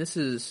this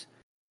is,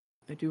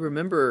 I do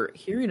remember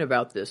hearing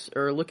about this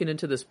or looking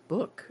into this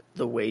book,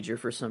 The Wager,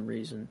 for some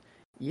reason.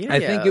 Yeah,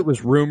 I think it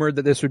was rumored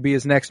that this would be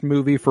his next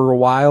movie for a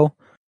while.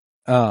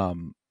 But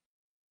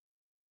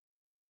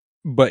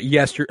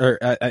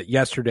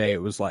yesterday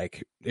it was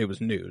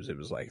news. It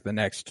was like the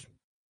next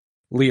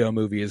Leo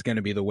movie is going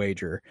to be The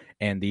Wager,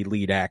 and the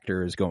lead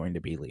actor is going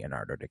to be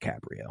Leonardo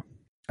DiCaprio.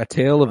 A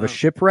tale of a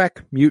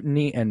shipwreck,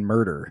 mutiny, and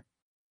murder.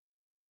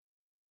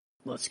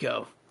 Let's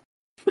go.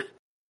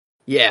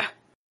 Yeah,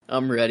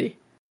 I'm ready.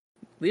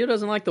 Leo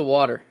doesn't like the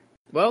water.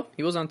 Well,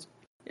 he was on...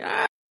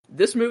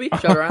 This movie,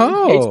 Shutter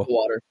Island, hates the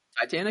water.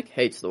 Titanic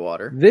hates the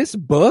water. This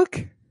book?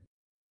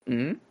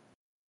 Mm-hmm.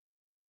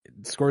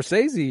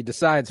 Scorsese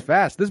decides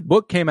fast. This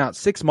book came out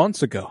 6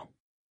 months ago.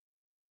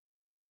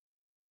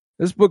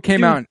 This book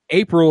came out in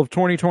April of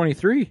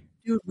 2023.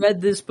 Dude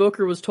read this book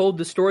or was told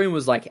the story and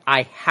was like,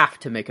 I have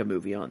to make a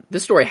movie on.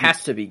 This story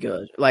has to be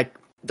good. Like,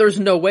 there's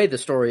no way the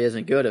story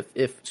isn't good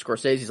if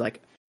Scorsese's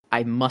like,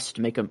 I must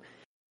make a...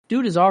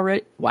 Dude is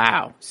already...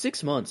 Wow,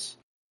 6 months.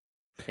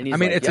 I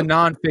mean, it's a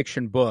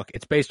nonfiction book.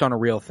 It's based on a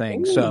real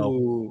thing. Ooh,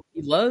 so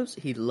he loves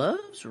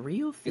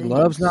real things. He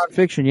loves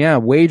nonfiction. Yeah,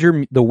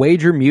 the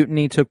Wager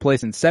mutiny took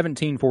place in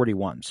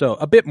 1741. So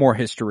a bit more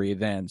history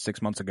than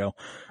 6 months ago.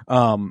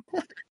 After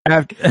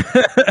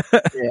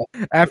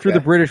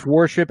the British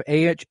warship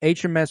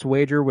HMS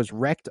Wager was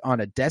wrecked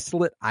on a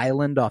desolate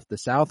island off the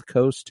south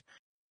coast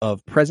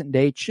of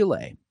present-day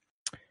Chile.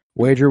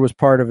 𝗎𝘃𝗲 was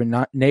part of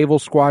a naval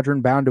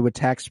squadron bound to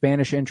attack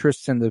Spanish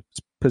interests in the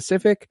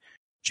Pacific.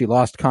 She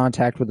lost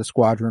contact with the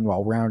squadron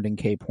while rounding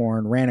Cape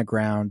Horn, ran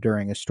aground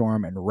during a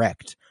storm, and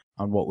wrecked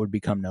on what would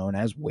become known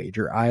as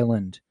𝗎𝘃𝗲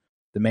Island.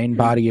 The main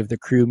body of the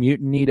crew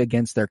mutinied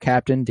against their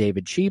captain,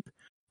 David Cheap,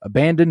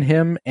 abandoned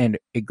him and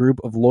a group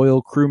of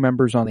loyal crew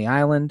members on the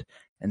island,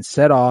 and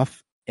set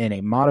off in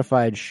a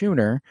modified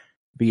schooner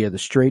via the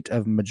Strait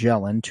of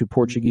Magellan to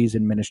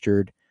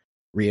Portuguese-administered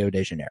Rio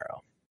de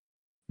Janeiro.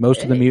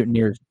 Most of the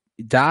mutineers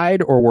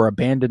died or were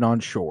abandoned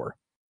on shore.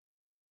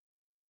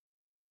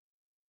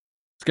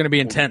 It's going to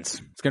be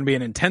intense. It's going to be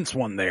an intense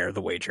one there,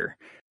 the wager.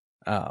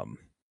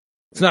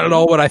 It's not at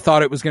all what I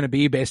thought it was going to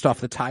be based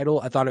off the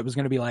title. I thought it was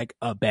going to be like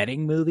a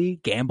betting movie,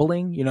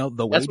 gambling,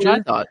 the wager. That's what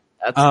I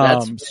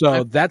thought.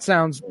 So that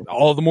sounds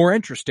all the more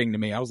interesting to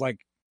me. I was like,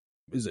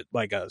 is it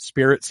like a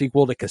Spirit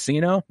sequel to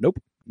Casino?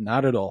 Nope,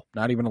 not at all.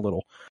 Not even a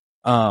little.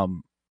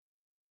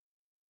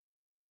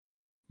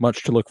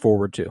 Much to look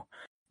forward to.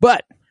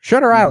 But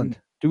Shutter Island,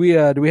 do we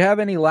have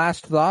any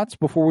last thoughts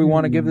before we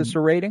want to give this a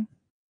rating?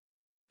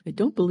 I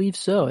don't believe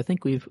so. I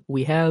think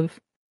we have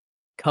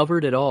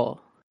covered it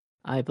all.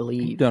 I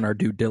believe we've done our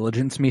due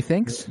diligence,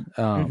 methinks.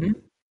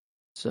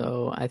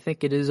 So I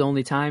think it is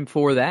only time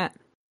for that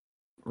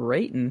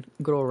rating.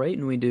 Good old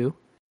rating we do.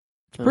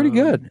 It's pretty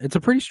good. It's a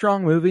pretty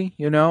strong movie,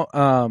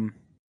 I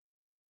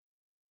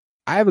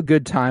have a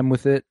good time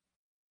with it,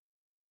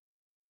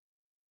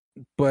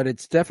 but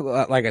it's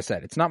definitely, like I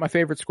said, it's not my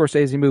favorite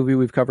Scorsese movie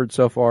we've covered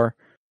so far.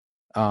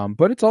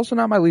 But it's also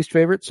not my least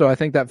favorite, so I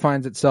think that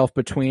finds itself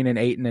between an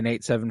 8 and an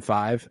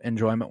 8.75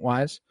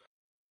 enjoyment-wise.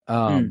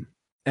 An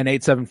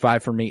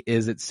 8.75 for me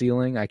is its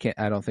ceiling. I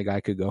don't think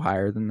I could go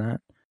higher than that.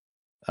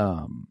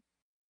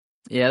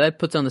 Yeah, that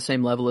puts on the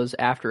same level as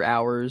After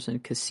Hours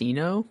and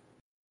Casino.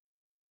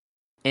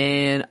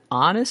 And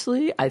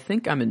honestly, I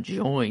think I'm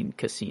enjoying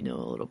Casino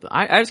a little bit.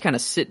 I just kind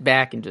of sit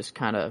back and just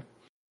kind of,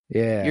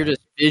 you're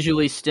just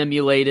visually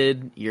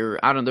stimulated.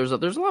 There's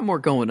a lot more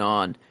going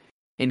on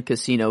in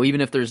Casino,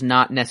 even if there's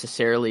not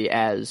necessarily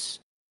as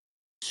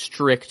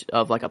strict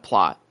of like a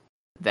plot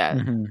that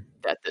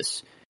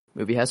this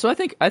movie has. So I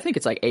think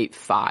it's like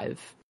 8.5.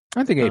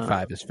 I think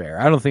 8.5 is fair.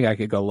 I don't think I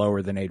could go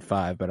lower than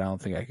 8.5, but I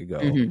don't think I could go.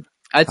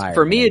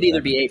 For me, it'd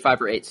either be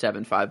 8.5 or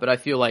 8.75, but I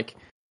feel like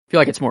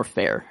it's more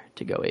fair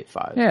to go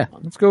 8.5. Yeah,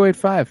 let's go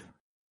 8.5.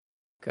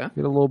 Okay,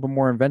 get a little bit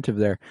more inventive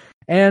there.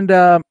 And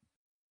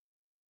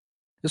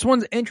this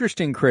one's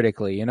interesting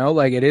critically.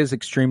 Like it is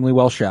extremely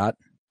well shot.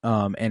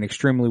 And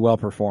extremely well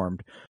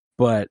performed,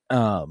 but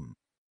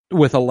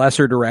with a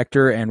lesser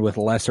director and with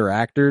lesser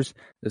actors,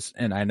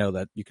 and I know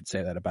that you could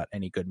say that about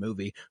any good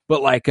movie,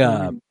 but like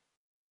a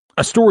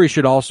story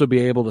should also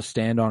be able to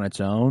stand on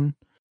its own,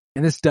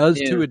 and this does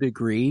to a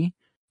degree,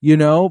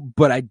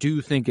 but I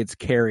do think it's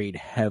carried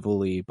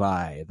heavily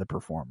by the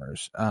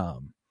performers.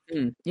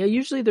 Yeah,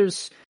 usually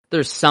there's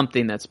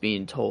something that's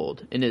being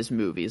told in his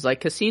movies,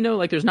 like Casino.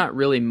 Like there's not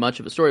really much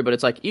of a story, but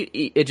it's like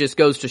it just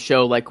goes to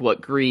show like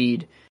what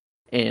greed.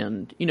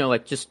 And,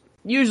 like just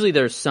usually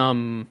there's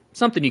something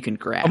you can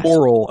grasp. A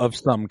moral of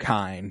some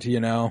kind,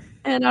 And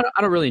I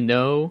don't really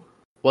know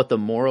what the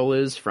moral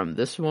is from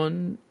this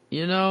one,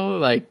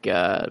 like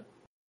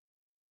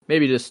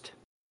maybe just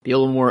be a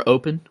little more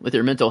open with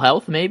your mental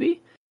health,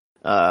 maybe.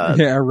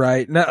 Yeah,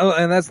 right. No,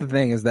 and that's the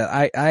thing is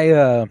that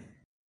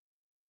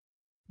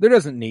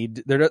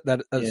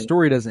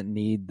story doesn't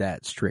need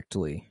that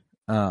strictly.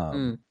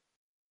 It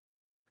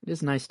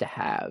is nice to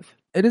have.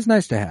 It is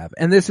nice to have.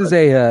 And this is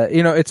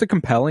it's a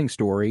compelling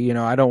story.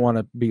 I don't want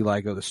to be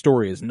like, oh, the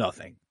story is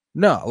nothing.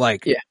 No,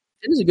 like. Yeah,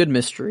 it is a good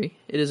mystery.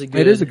 It is a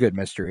good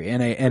mystery.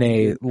 And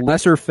a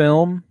lesser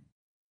film,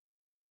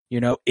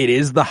 it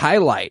is the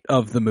highlight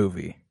of the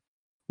movie,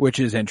 which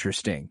is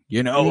interesting.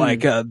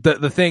 Like,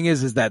 the thing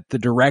is that the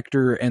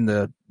director and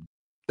the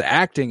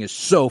acting is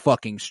so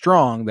fucking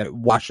strong that it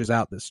washes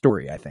out the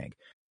story, I think.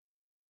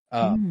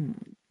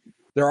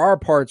 There are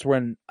parts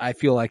when I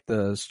feel like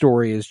the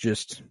story is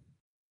just,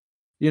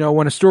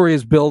 when a story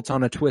is built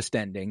on a twist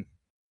ending,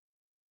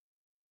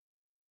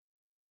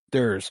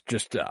 there's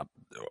just a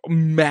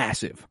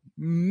massive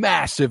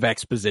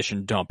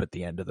exposition dump at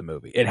the end of the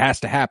movie. It has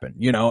to happen,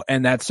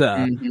 and that's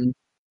and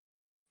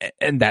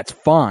that's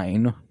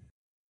fine.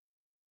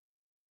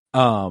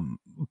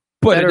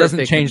 But it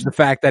doesn't change the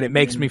fact that it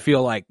makes me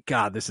feel like,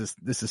 God, this is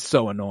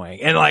so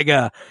annoying. And like,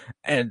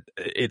 and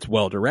it's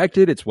well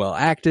directed, it's well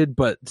acted,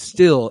 but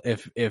still,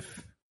 if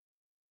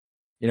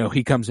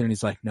he comes in and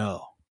he's like,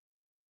 no,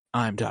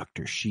 I'm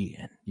Dr.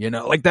 Sheehan,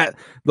 like that,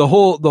 the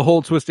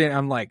whole twisting,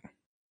 I'm like,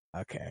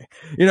 okay,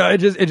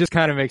 it just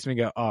kind of makes me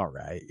go, all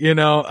right,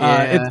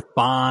 it's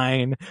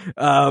fine.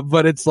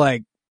 But it's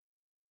like,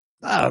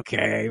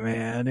 okay,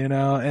 man, and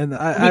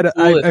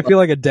I feel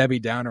like a Debbie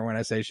Downer when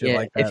I say shit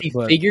like that. If he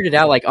figured it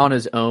out like on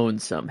his own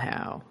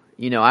somehow,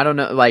 I don't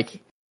know,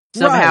 like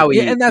somehow right.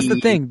 And that's the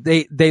thing.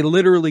 They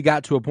literally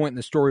got to a point in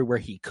the story where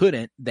he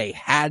couldn't. They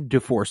had to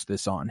force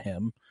this on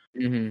him.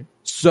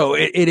 So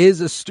it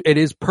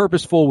is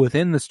purposeful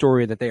within the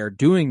story that they are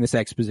doing this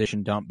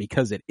exposition dump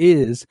because it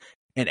is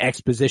an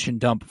exposition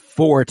dump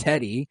for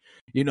Teddy.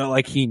 You know,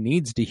 like he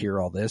needs to hear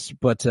all this.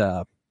 But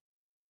I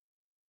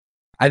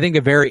think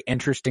a very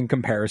interesting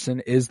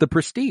comparison is The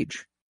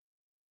Prestige.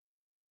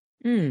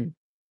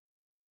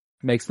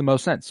 Makes the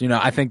most sense. You know,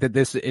 I think that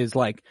this is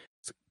like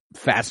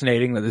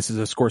fascinating that this is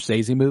a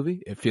Scorsese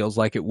movie. It feels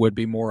like it would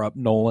be more up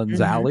Nolan's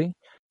alley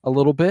a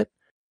little bit.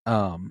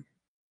 Yeah,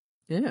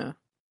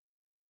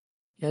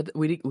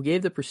 we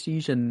gave The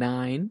Prestige a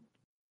 9.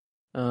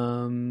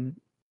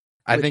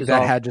 I think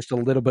that had just a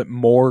little bit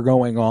more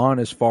going on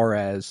as far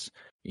as,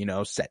 you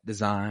know, set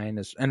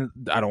design and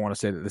I don't want to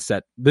say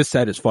that this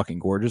set is fucking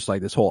gorgeous.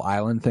 Like this whole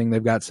island thing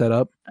they've got set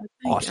up,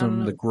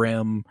 awesome. The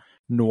grim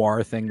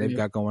noir thing they've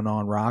got going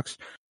on rocks,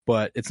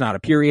 but it's not a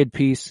period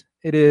piece.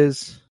 It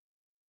is,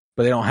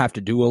 but they don't have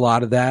to do a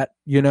lot of that,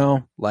 you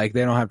know, like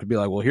they don't have to be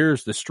like, well,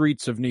 here's the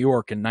streets of New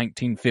York in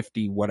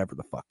 1950, whatever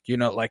the fuck, you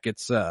know, like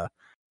it's a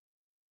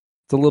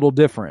little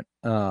different.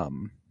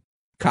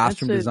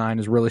 Costume design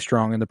is really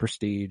strong in The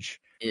Prestige.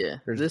 Yeah,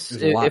 there's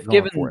a lot if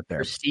going given for it there.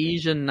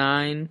 Prestige a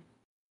 9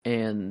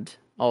 and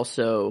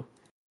also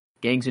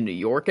Gangs of New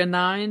York a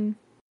 9,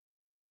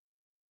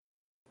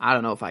 I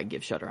don't know if I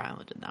give Shutter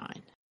Island a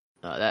 9.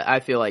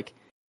 I feel like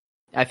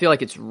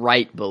it's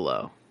right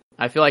below.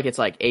 I feel like it's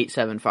like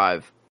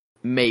 8.75,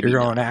 maybe.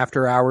 You're going 9.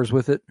 After Hours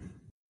with it?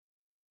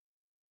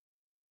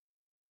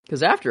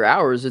 Because After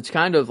Hours, it's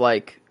kind of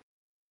like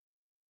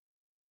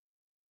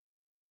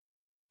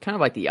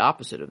the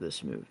opposite of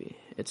this movie.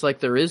 It's like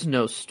there is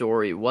no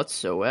story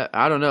whatsoever.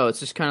 I don't know. It's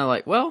just kind of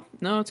like, well,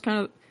 no, it's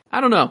kind of,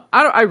 I don't know.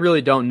 I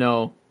really don't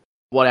know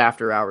what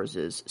After Hours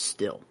is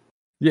still.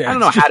 Yeah, I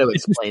don't know how to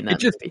explain that. It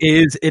just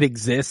is. It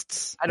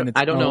exists. I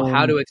don't know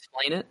how to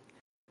explain it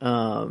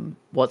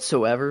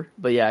whatsoever.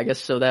 But yeah, I guess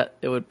so that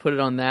it would put it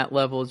on that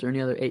level. Is there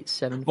any other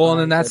 8.75? Well,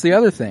 and then that's the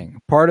other thing.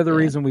 Part of the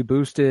reason we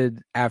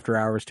boosted After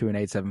Hours to an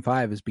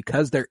 8.75 is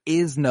because there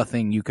is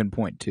nothing you can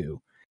point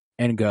to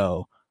and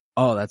go,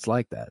 oh, that's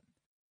like that.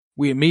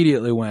 We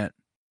immediately went,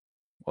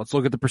 let's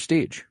look at The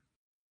Prestige.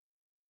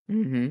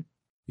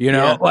 You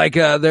know, like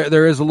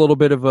there is a little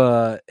bit of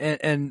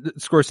and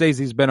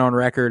Scorsese's been on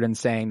record and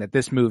saying that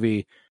this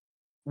movie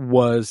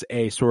was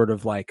a sort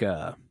of like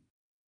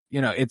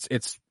you know,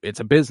 it's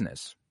a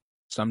business.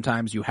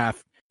 Sometimes you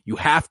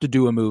have to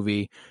do a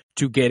movie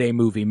to get a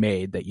movie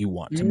made that you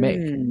want to make.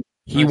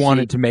 He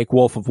wanted to make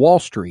Wolf of Wall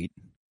Street,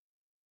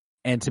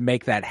 and to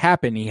make that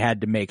happen, he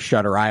had to make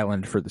Shutter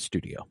Island for the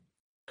studio.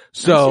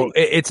 So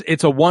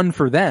it's a one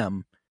for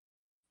them,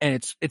 and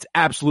it's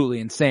absolutely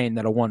insane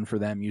that a one for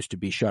them used to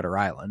be Shutter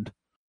Island.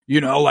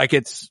 You know, like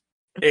it's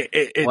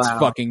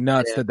fucking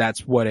nuts that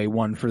that's what a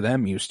one for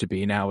them used to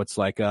be. Now it's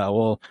like,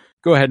 well,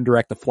 go ahead and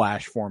direct The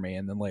Flash for me,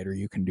 and then later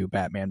you can do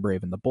Batman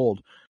Brave and the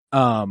Bold,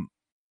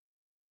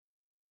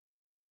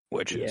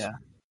 which is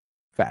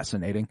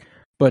fascinating.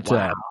 But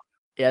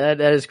yeah,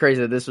 that is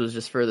crazy that this was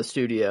just for the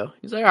studio.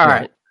 He's like, all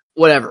right,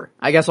 whatever.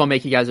 I guess I'll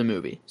make you guys a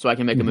movie, so I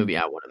can make a movie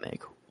I want to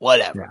make.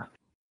 Whatever.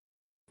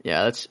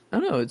 Yeah, that's, I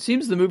don't know. It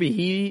seems the movie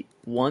he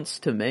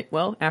wants to make,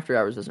 well, After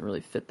Hours doesn't really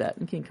fit that.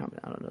 And King Kong,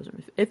 I don't know. Doesn't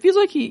really fit. It feels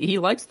like he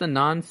likes the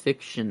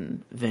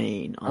nonfiction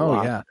vein a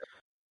lot. Yeah.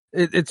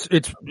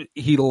 It's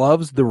he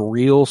loves the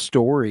real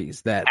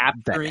stories that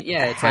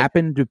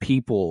happen to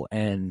people,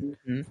 and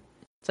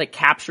it's like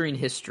capturing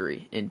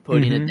history and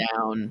putting it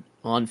down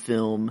on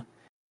film.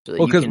 So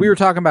well, because we were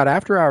talking about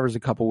After Hours a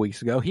couple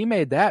weeks ago. He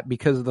made that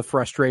because of the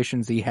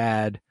frustrations he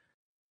had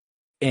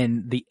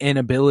in the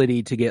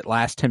inability to get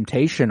Last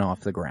Temptation off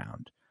the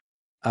ground.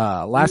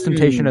 Last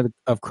Temptation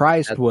of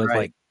Christ was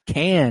like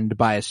canned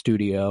by a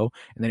studio,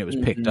 and then it was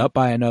picked up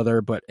by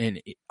another. But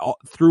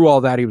through all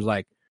that, he was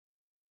like,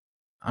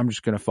 I'm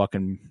just going to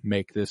fucking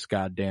make this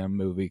goddamn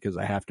movie because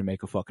I have to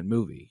make a fucking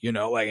movie, you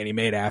know, like, and he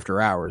made After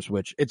Hours,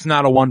 which it's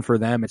not a one for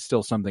them. It's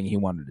still something he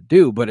wanted to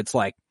do, but it's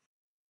like,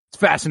 it's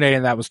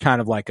fascinating. That was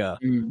kind of like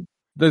I'm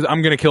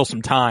going to kill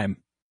some time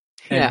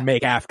and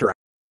make After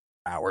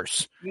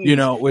Hours, you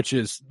know, which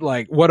is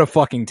like, what a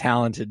fucking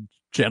talented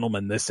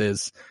gentleman this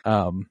is.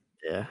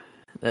 Yeah,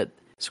 that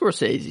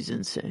Scorsese's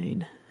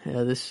insane.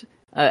 Yeah,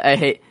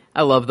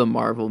 I love the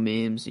Marvel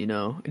memes, you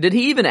know. Did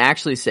he even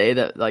actually say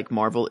that, like,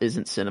 Marvel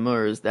isn't cinema,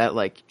 or is that,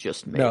 like,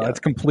 just made up? No, it's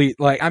complete,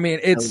 like, I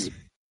mean, it's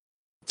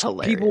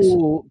hilarious.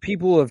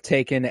 People have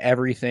taken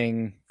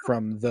everything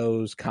from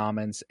those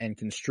comments and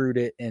construed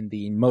it in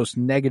the most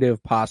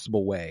negative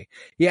possible way.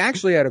 He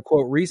actually had a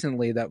quote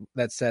recently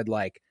that said,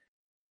 like,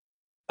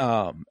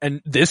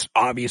 and this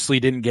obviously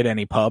didn't get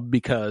any pub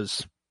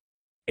because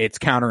it's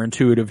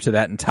counterintuitive to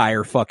that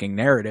entire fucking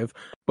narrative,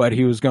 but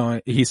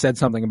he said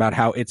something about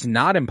how it's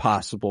not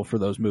impossible for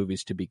those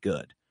movies to be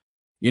good.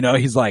 You know,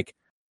 he's like,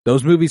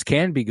 those movies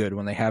can be good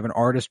when they have an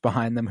artist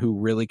behind them who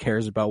really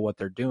cares about what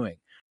they're doing.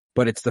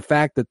 But it's the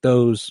fact that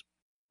those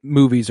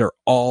movies are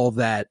all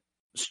that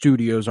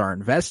studios are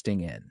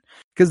investing in.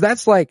 Because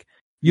that's like,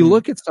 you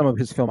look at some of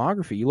his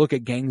filmography, you look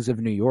at Gangs of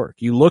New York,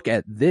 you look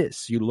at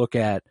this, you look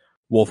at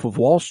Wolf of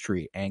Wall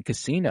Street and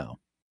Casino.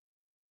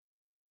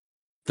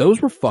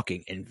 Those were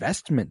fucking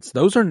investments.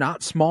 Those are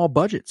not small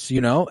budgets, you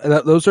know.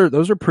 Those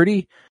are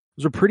pretty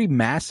Those are pretty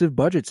massive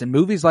budgets, and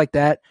movies like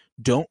that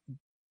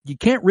you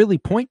can't really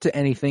point to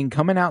anything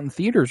coming out in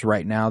theaters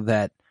right now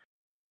that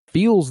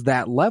feels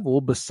that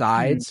level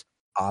besides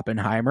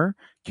Oppenheimer,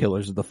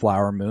 Killers of the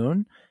Flower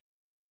Moon.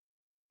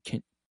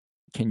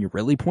 Can you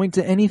really point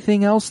to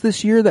anything else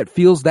this year that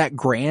feels that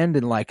grand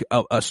and like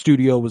a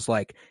studio was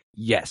like,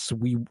 yes,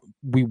 we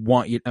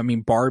want you. I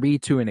mean, Barbie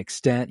to an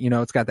extent,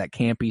 it's got that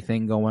campy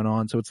thing going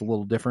on, so it's a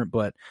little different,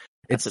 but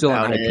it's still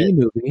an IP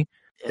movie.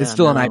 Yeah, it's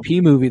still an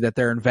IP movie that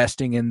they're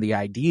investing in the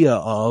idea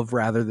of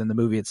rather than the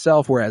movie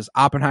itself. Whereas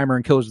Oppenheimer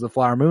and Killers of the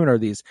Flower Moon are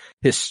these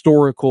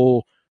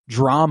historical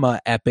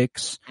drama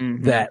epics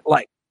that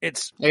like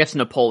it's. I guess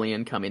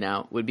Napoleon coming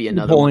out would be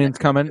another. Napoleon's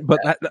coming, but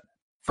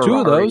two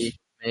of those.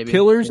 Maybe.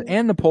 Killers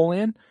and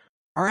Napoleon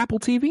are Apple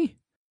TV.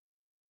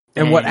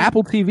 And what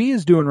Apple TV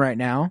is doing right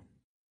now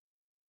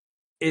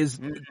is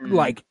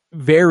like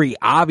very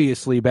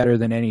obviously better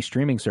than any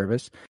streaming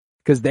service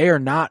because they are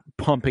not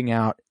pumping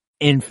out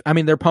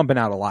they're pumping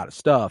out a lot of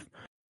stuff,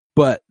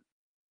 but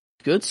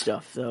good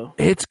stuff though.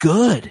 It's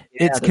good.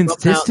 Yeah, it's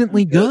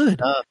consistently good.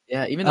 Stuff.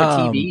 Yeah, even though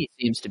TV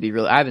seems to be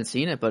really, I haven't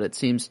seen it, but it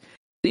seems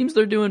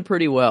they're doing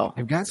pretty well.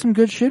 They've got some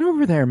good shit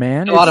over there,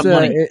 man. A lot of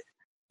money.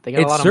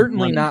 It's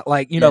certainly not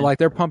like, like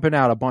they're pumping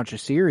out a bunch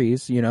of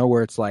series,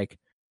 where it's like,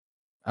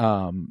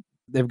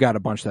 they've got a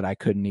bunch that I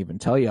couldn't even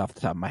tell you off the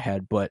top of my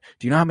head, but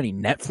do you know how many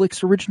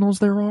Netflix originals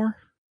there are?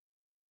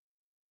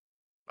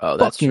 Oh,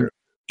 that's true.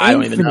 I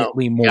don't even know.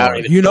 Infinitely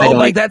more.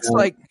 That's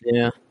like,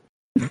 yeah.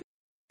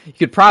 You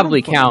could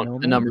probably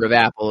count the number of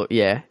Apple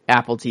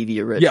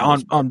TV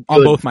originals. Yeah, on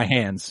both my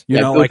hands.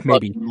 Like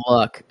maybe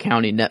luck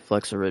counting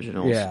Netflix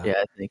originals. Yeah,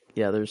 I think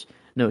there's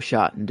no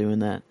shot in doing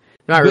that.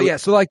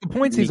 So like the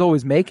points he's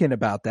always making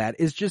about that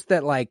is just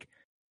that like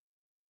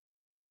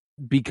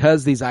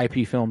because these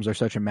IP films are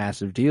such a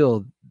massive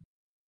deal,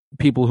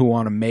 people who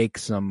want to make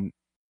some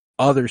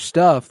other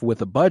stuff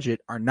with a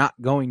budget are not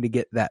going to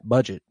get that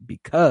budget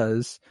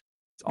because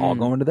it's all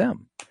going to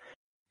them.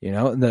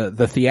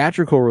 The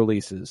theatrical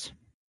releases.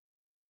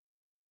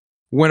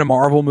 When a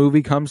Marvel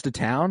movie comes to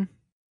town,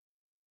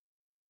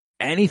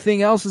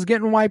 anything else is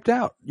getting wiped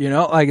out.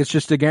 Like it's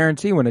just a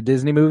guarantee when a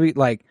Disney movie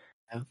like.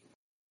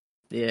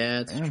 Yeah,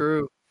 it's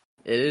true.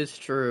 It is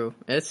true.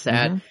 It's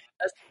sad.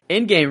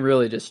 Endgame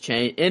really just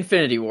changed.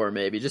 Infinity War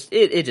maybe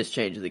it just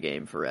changed the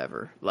game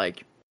forever.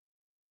 Like,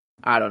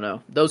 I don't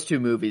know. Those two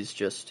movies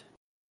just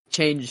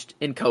changed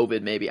in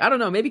COVID. Maybe I don't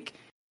know. Maybe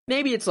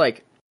it's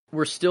like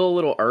we're still a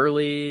little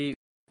early.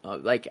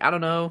 Like I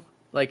don't know.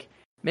 Like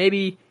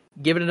maybe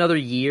give it another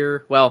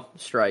year. Well,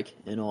 strike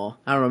and all.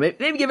 I don't know.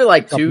 Maybe give it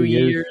like 2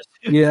 years.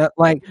 Yeah,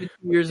 like 2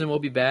 years and we'll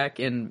be back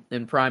in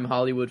prime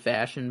Hollywood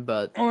fashion.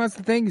 But that's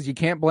the thing is you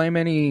can't blame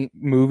any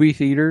movie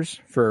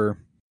theaters for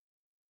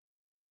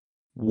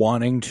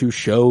wanting to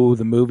show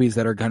the movies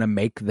that are going to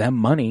make them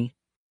money.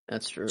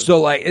 That's true. So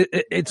like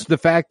it's the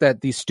fact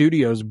that these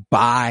studios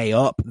buy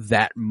up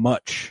that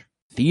much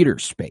theater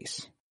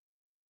space.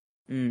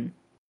 They're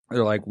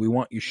like, we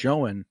want you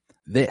showing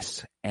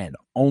this and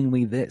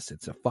only this.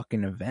 It's a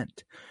fucking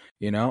event,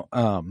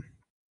 It's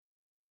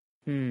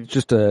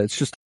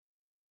just.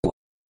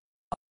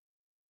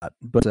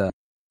 But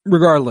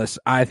regardless,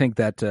 I think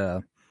that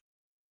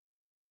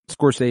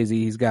Scorsese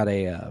he's got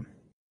a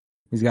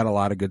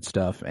lot of good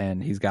stuff,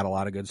 and he's got a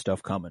lot of good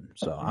stuff coming.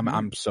 So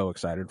I'm so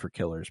excited for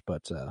Killers.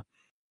 But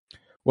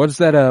what's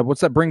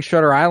that bring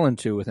Shutter Island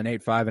to with an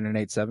 8.5 and an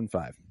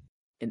 8.75?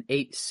 An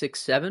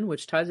 8.67,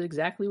 which ties it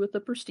exactly with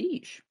The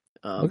Prestige,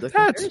 Look the at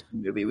that comparison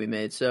movie we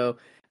made. So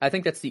I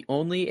think that's the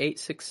only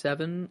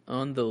 8.67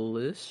 on the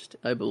list,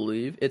 I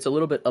believe. It's a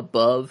little bit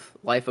above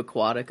Life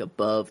Aquatic,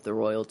 above The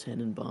Royal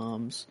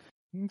Tenenbaums.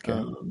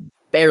 Okay.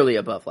 Barely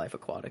above Life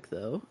Aquatic,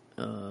 though.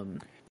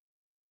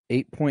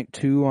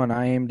 8.2 on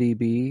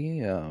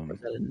IMDb.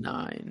 Is that a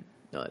 9?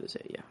 No, that is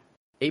 8, yeah.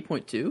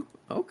 8.2?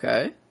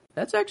 Okay.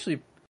 That's pretty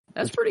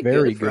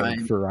very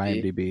good for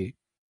IMDb.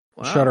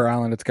 Wow. Shutter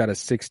Island, it's got a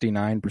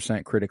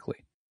 69% critically.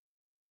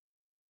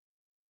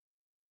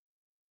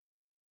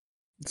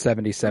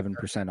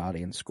 77%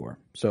 audience score.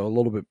 So a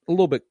little bit, a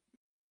little bit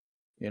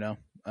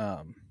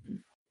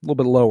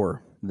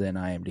lower than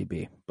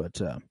IMDb,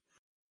 but I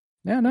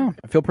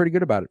feel pretty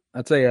good about it.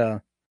 I'd say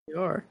you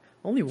are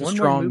only one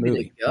more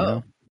movie to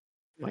go. Oh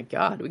my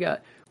God, we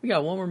got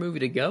one more movie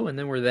to go, and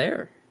then we're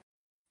there.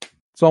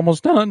 It's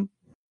almost done.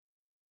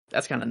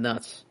 That's kind of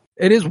nuts.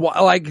 It is.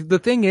 Like the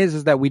thing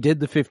is that we did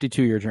the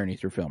 52-year journey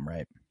through film,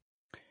 right?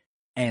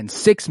 And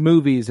 6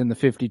 movies in the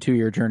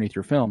 52-year journey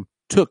through film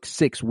took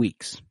 6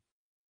 weeks.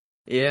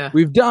 Yeah,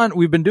 we've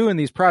been doing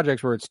these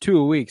projects where it's 2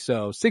 a week,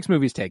 so 6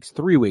 movies takes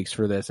 3 weeks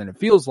for this, and it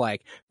feels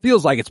like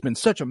it's been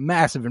such a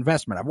massive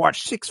investment. I've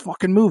watched 6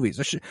 fucking movies,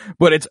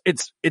 but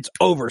it's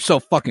over so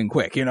fucking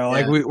quick,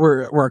 Like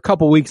we're a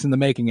couple weeks in the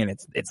making, and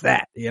it's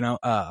that,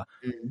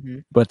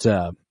 But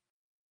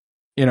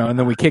and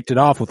then we kicked it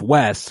off with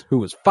Wes, who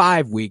was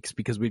 5 weeks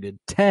because we did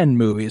 10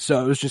 movies,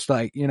 so it was just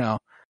like there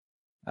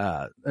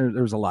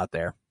was a lot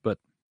there, but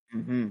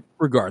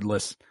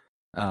regardless.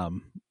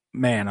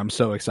 Man, I'm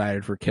so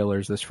excited for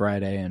Killers this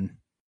Friday, and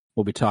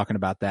we'll be talking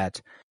about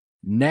that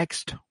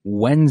next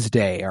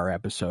Wednesday, our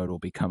episode will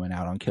be coming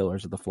out on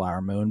Killers of the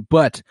Flower Moon.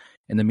 But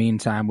in the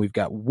meantime, we've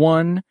got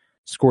one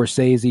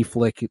Scorsese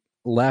flick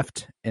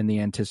left in the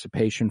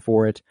anticipation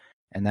for it,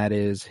 and that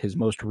is his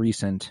most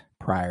recent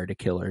prior to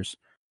Killers,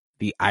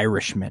 The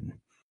Irishman.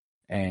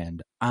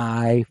 And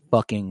I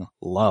fucking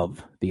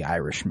love The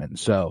Irishman.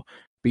 So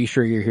be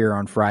sure you're here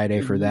on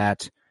Friday for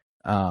that.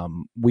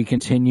 We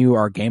continue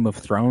our Game of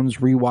Thrones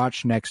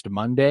rewatch next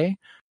Monday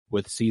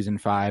with season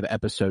 5,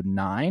 episode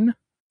 9,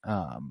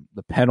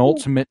 the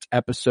penultimate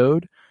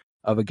episode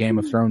of a Game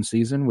of Thrones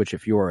season, which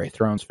if you're a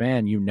Thrones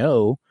fan, you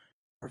know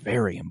are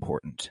very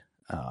important.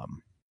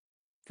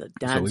 The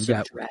Dance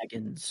of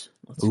Dragons.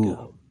 Let's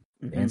go.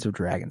 Dance of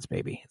Dragons,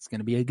 baby. It's going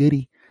to be a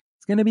goodie.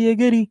 It's going to be a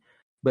goodie.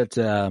 But,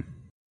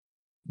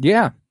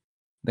 yeah.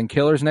 Then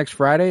Killers next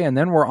Friday, and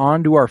then we're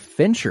on to our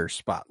Fincher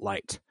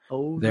spotlight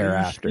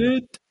thereafter.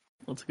 Shit.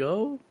 Let's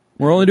go.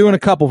 We're only doing a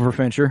couple for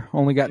Fincher.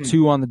 Only got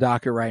 2 on the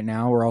docket right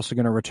now. We're also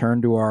going to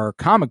return to our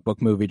comic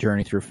book movie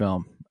journey through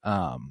film.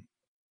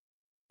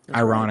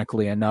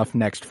 Ironically enough,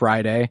 next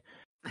Friday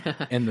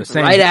in the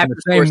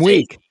same,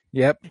 week.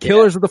 Yep. Yeah.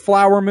 Killers of the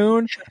Flower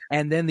Moon,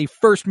 and then the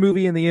first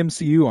movie in the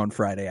MCU on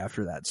Friday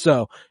after that.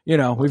 So,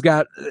 we've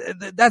got,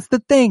 that's the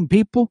thing,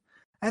 people.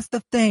 That's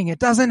the thing. It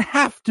doesn't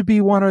have to be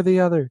one or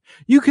the other.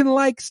 You can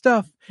like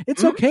stuff.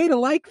 It's okay to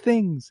like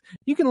things.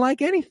 You can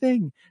like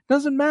anything.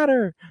 Doesn't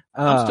matter.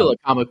 I'm still a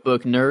comic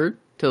book nerd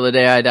till the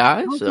day I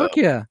die. Oh, so. Fuck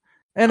yeah.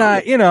 And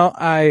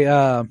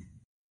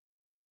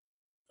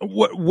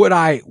would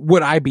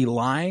I be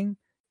lying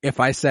if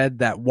I said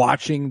that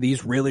watching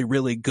these really,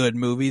 really good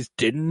movies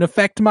didn't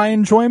affect my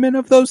enjoyment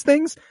of those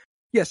things?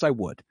 Yes, I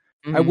would.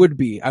 I would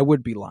be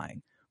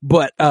lying.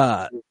 But,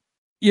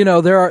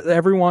 there are,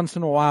 every once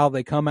in a while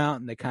they come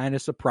out and they kind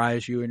of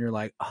surprise you and you're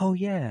like, oh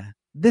yeah,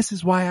 this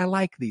is why I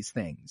like these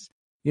things,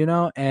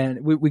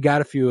 and we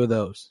got a few of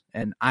those.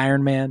 And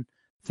Iron Man,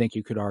 I think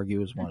you could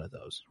argue is one of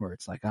those where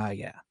it's like,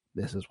 yeah,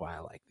 this is why I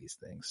like these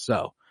things.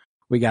 So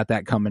we got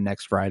that coming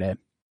next Friday.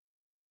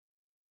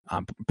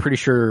 I'm pretty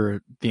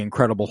sure The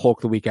Incredible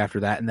Hulk the week after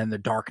that, and then The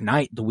Dark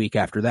Knight the week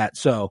after that.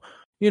 So,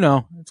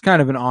 it's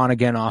kind of an on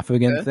again, off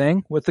again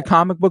thing with the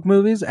comic book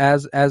movies,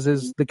 as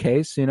is the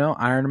case.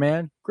 Iron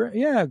Man, great,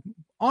 yeah,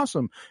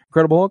 awesome.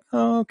 Incredible Hulk,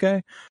 oh,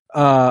 okay.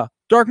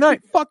 Dark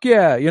Knight, fuck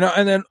yeah,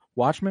 and then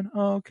Watchmen,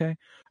 oh, okay.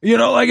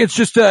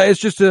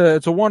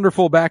 It's a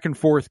wonderful back and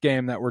forth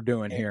game that we're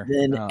doing here.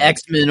 And then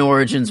X-Men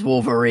Origins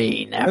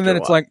Wolverine, and then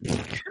it's like,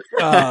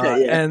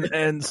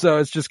 and so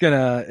it's just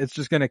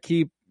gonna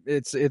keep.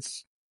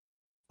 It's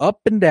up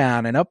and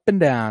down and up and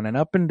down and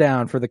up and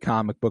down for the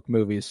comic book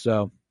movies.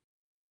 So,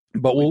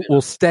 but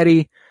we'll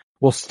steady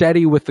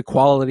with the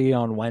quality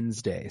on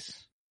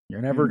Wednesdays.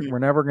 We're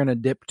never going to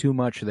dip too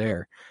much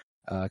there.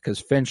 Cause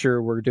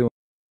Fincher, we're doing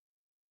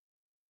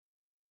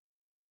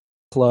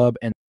Club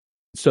and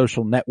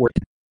Social Network,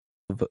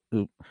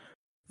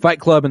 Fight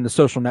Club and the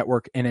Social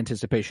Network in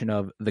anticipation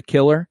of The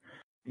Killer.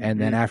 And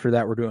then after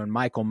that, we're doing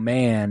Michael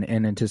Mann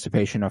in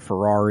anticipation of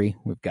Ferrari.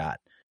 We've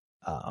got,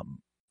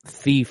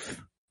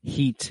 Thief,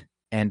 Heat,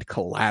 and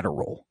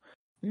Collateral,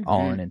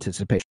 all in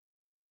anticipation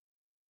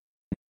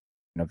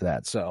of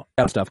that. So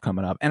stuff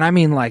coming up, and I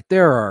mean, like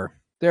there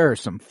are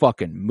some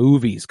fucking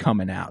movies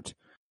coming out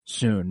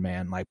soon,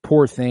 man. Like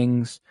Poor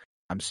Things.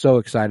 I'm so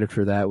excited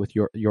for that with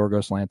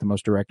Yorgos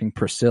Lanthimos directing.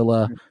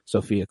 Priscilla,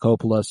 Sofia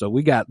Coppola. So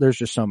there's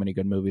just so many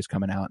good movies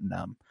coming out, and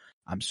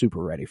I'm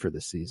super ready for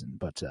this season.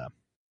 But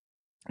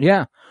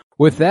yeah,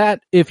 with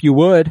that, if you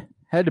would.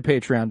 Head to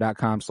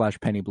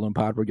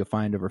patreon.com/PennyBloomPod where you'll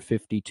find over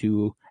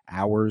 52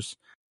 hours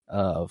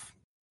of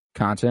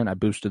content. I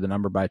boosted the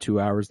number by 2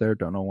 hours there.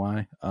 Don't know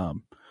why.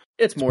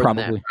 It's more than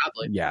that,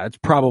 probably. Yeah, it's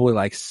probably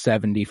like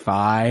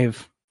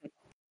 75.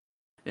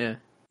 Yeah.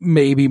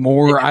 Maybe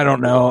more. I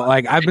don't know.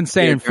 Like I've been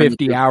saying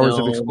 50 hours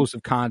of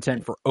exclusive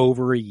content for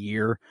over a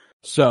year.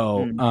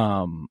 So,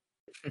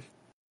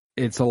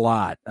 it's a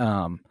lot.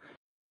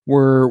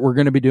 We're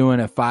going to be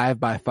doing a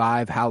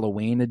 5x5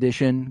 Halloween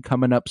edition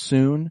coming up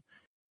soon.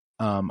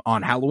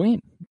 On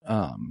Halloween.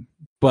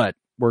 But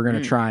we're going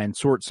to try and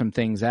sort some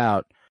things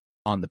out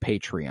on the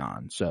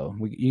Patreon. So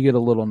you get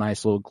a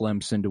nice little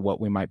glimpse into what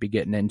we might be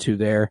getting into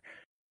there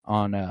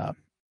on our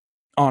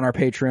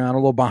Patreon, a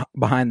little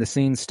behind the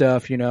scenes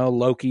stuff,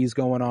 Loki's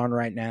going on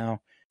right now.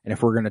 And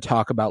if we're going to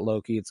talk about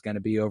Loki, it's going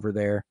to be over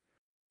there.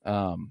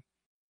 But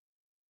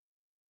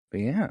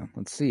yeah,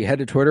 let's see. Head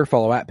to Twitter,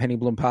 follow at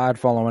PennyBloomPod,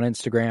 follow on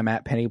Instagram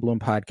at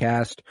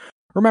PennyBloomPodcast.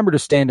 Remember to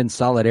stand in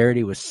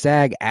solidarity with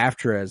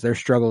SAG-AFTRA as their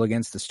struggle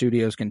against the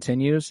studios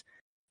continues,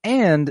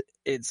 and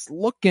it's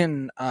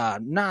looking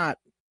not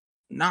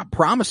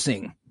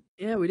promising.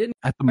 Yeah, we didn't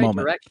at the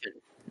moment. Direction.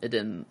 It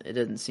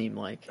didn't seem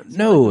like.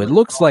 No, it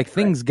looks like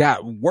things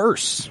got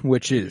worse,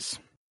 which is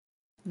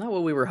not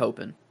what we were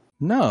hoping.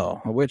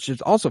 No, which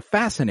is also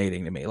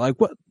fascinating to me. Like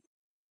what?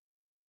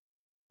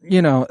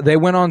 They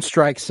went on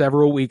strike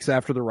several weeks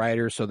after the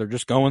writers, so they're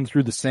just going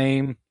through the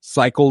same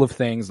cycle of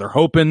things. They're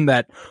hoping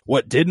that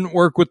what didn't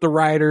work with the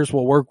writers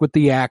will work with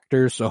the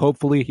actors. So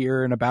hopefully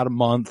here in about a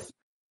month,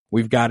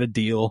 we've got a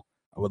deal.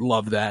 I would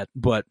love that,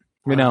 but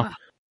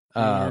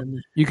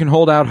You can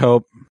hold out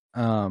hope,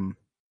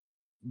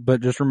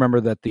 but just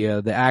remember that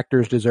the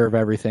actors deserve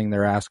everything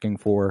they're asking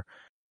for.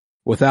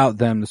 Without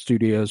them, the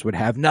studios would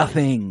have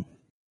nothing.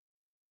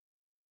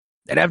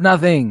 They'd have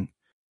nothing.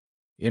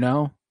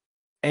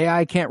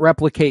 AI can't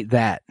replicate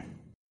that.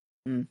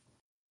 Yeah,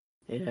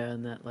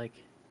 and that like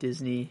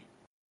Disney.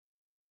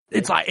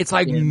 It's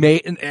like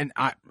and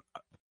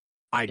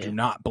I do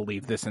not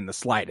believe this in the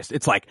slightest.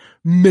 It's like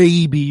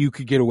maybe you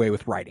could get away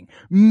with writing.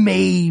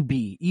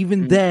 Maybe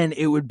even then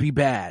it would be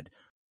bad.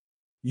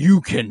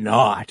 You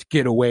cannot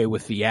get away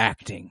with the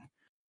acting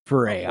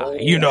for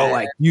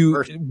AI.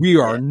 We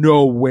are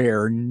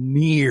nowhere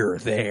near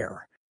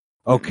there.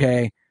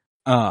 Okay.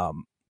 Yeah.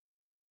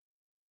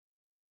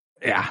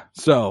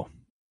 So,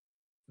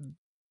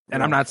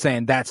 and I'm not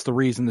saying that's the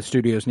reason the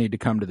studios need to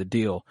come to the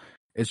deal.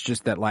 It's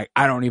just that, like,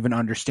 I don't even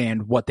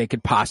understand what they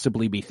could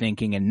possibly be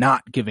thinking and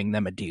not giving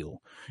them a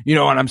deal. You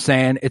know what I'm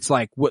saying? It's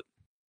like, what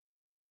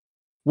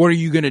are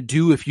you going to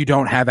do if you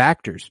don't have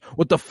actors?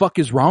 What the fuck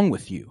is wrong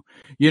with you?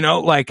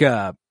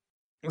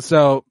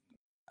 So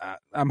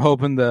I'm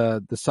hoping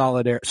the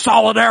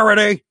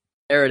solidarity.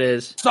 There it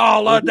is.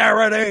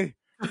 Solidarity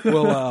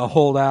will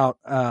hold out.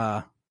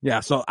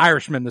 So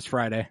Irishman this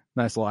Friday.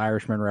 Nice little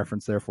Irishman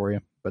reference there for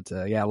you. But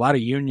a lot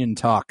of union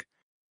talk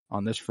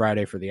on this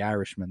Friday for the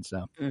Irishman.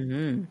 So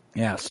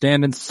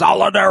stand in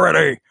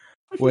solidarity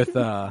with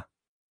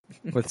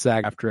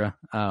SAG-AFTRA.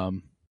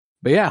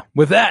 But yeah,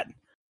 with that,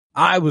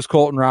 I was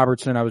Colton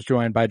Robertson. I was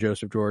joined by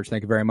Joseph George.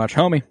 Thank you very much,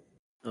 homie.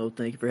 Oh,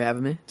 thank you for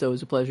having me. It's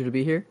always a pleasure to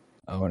be here.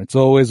 Oh, and it's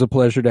always a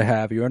pleasure to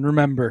have you. And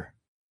remember,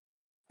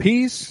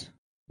 peace,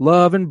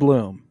 love, and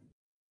bloom.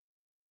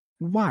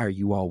 Why are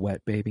you all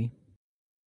wet, baby?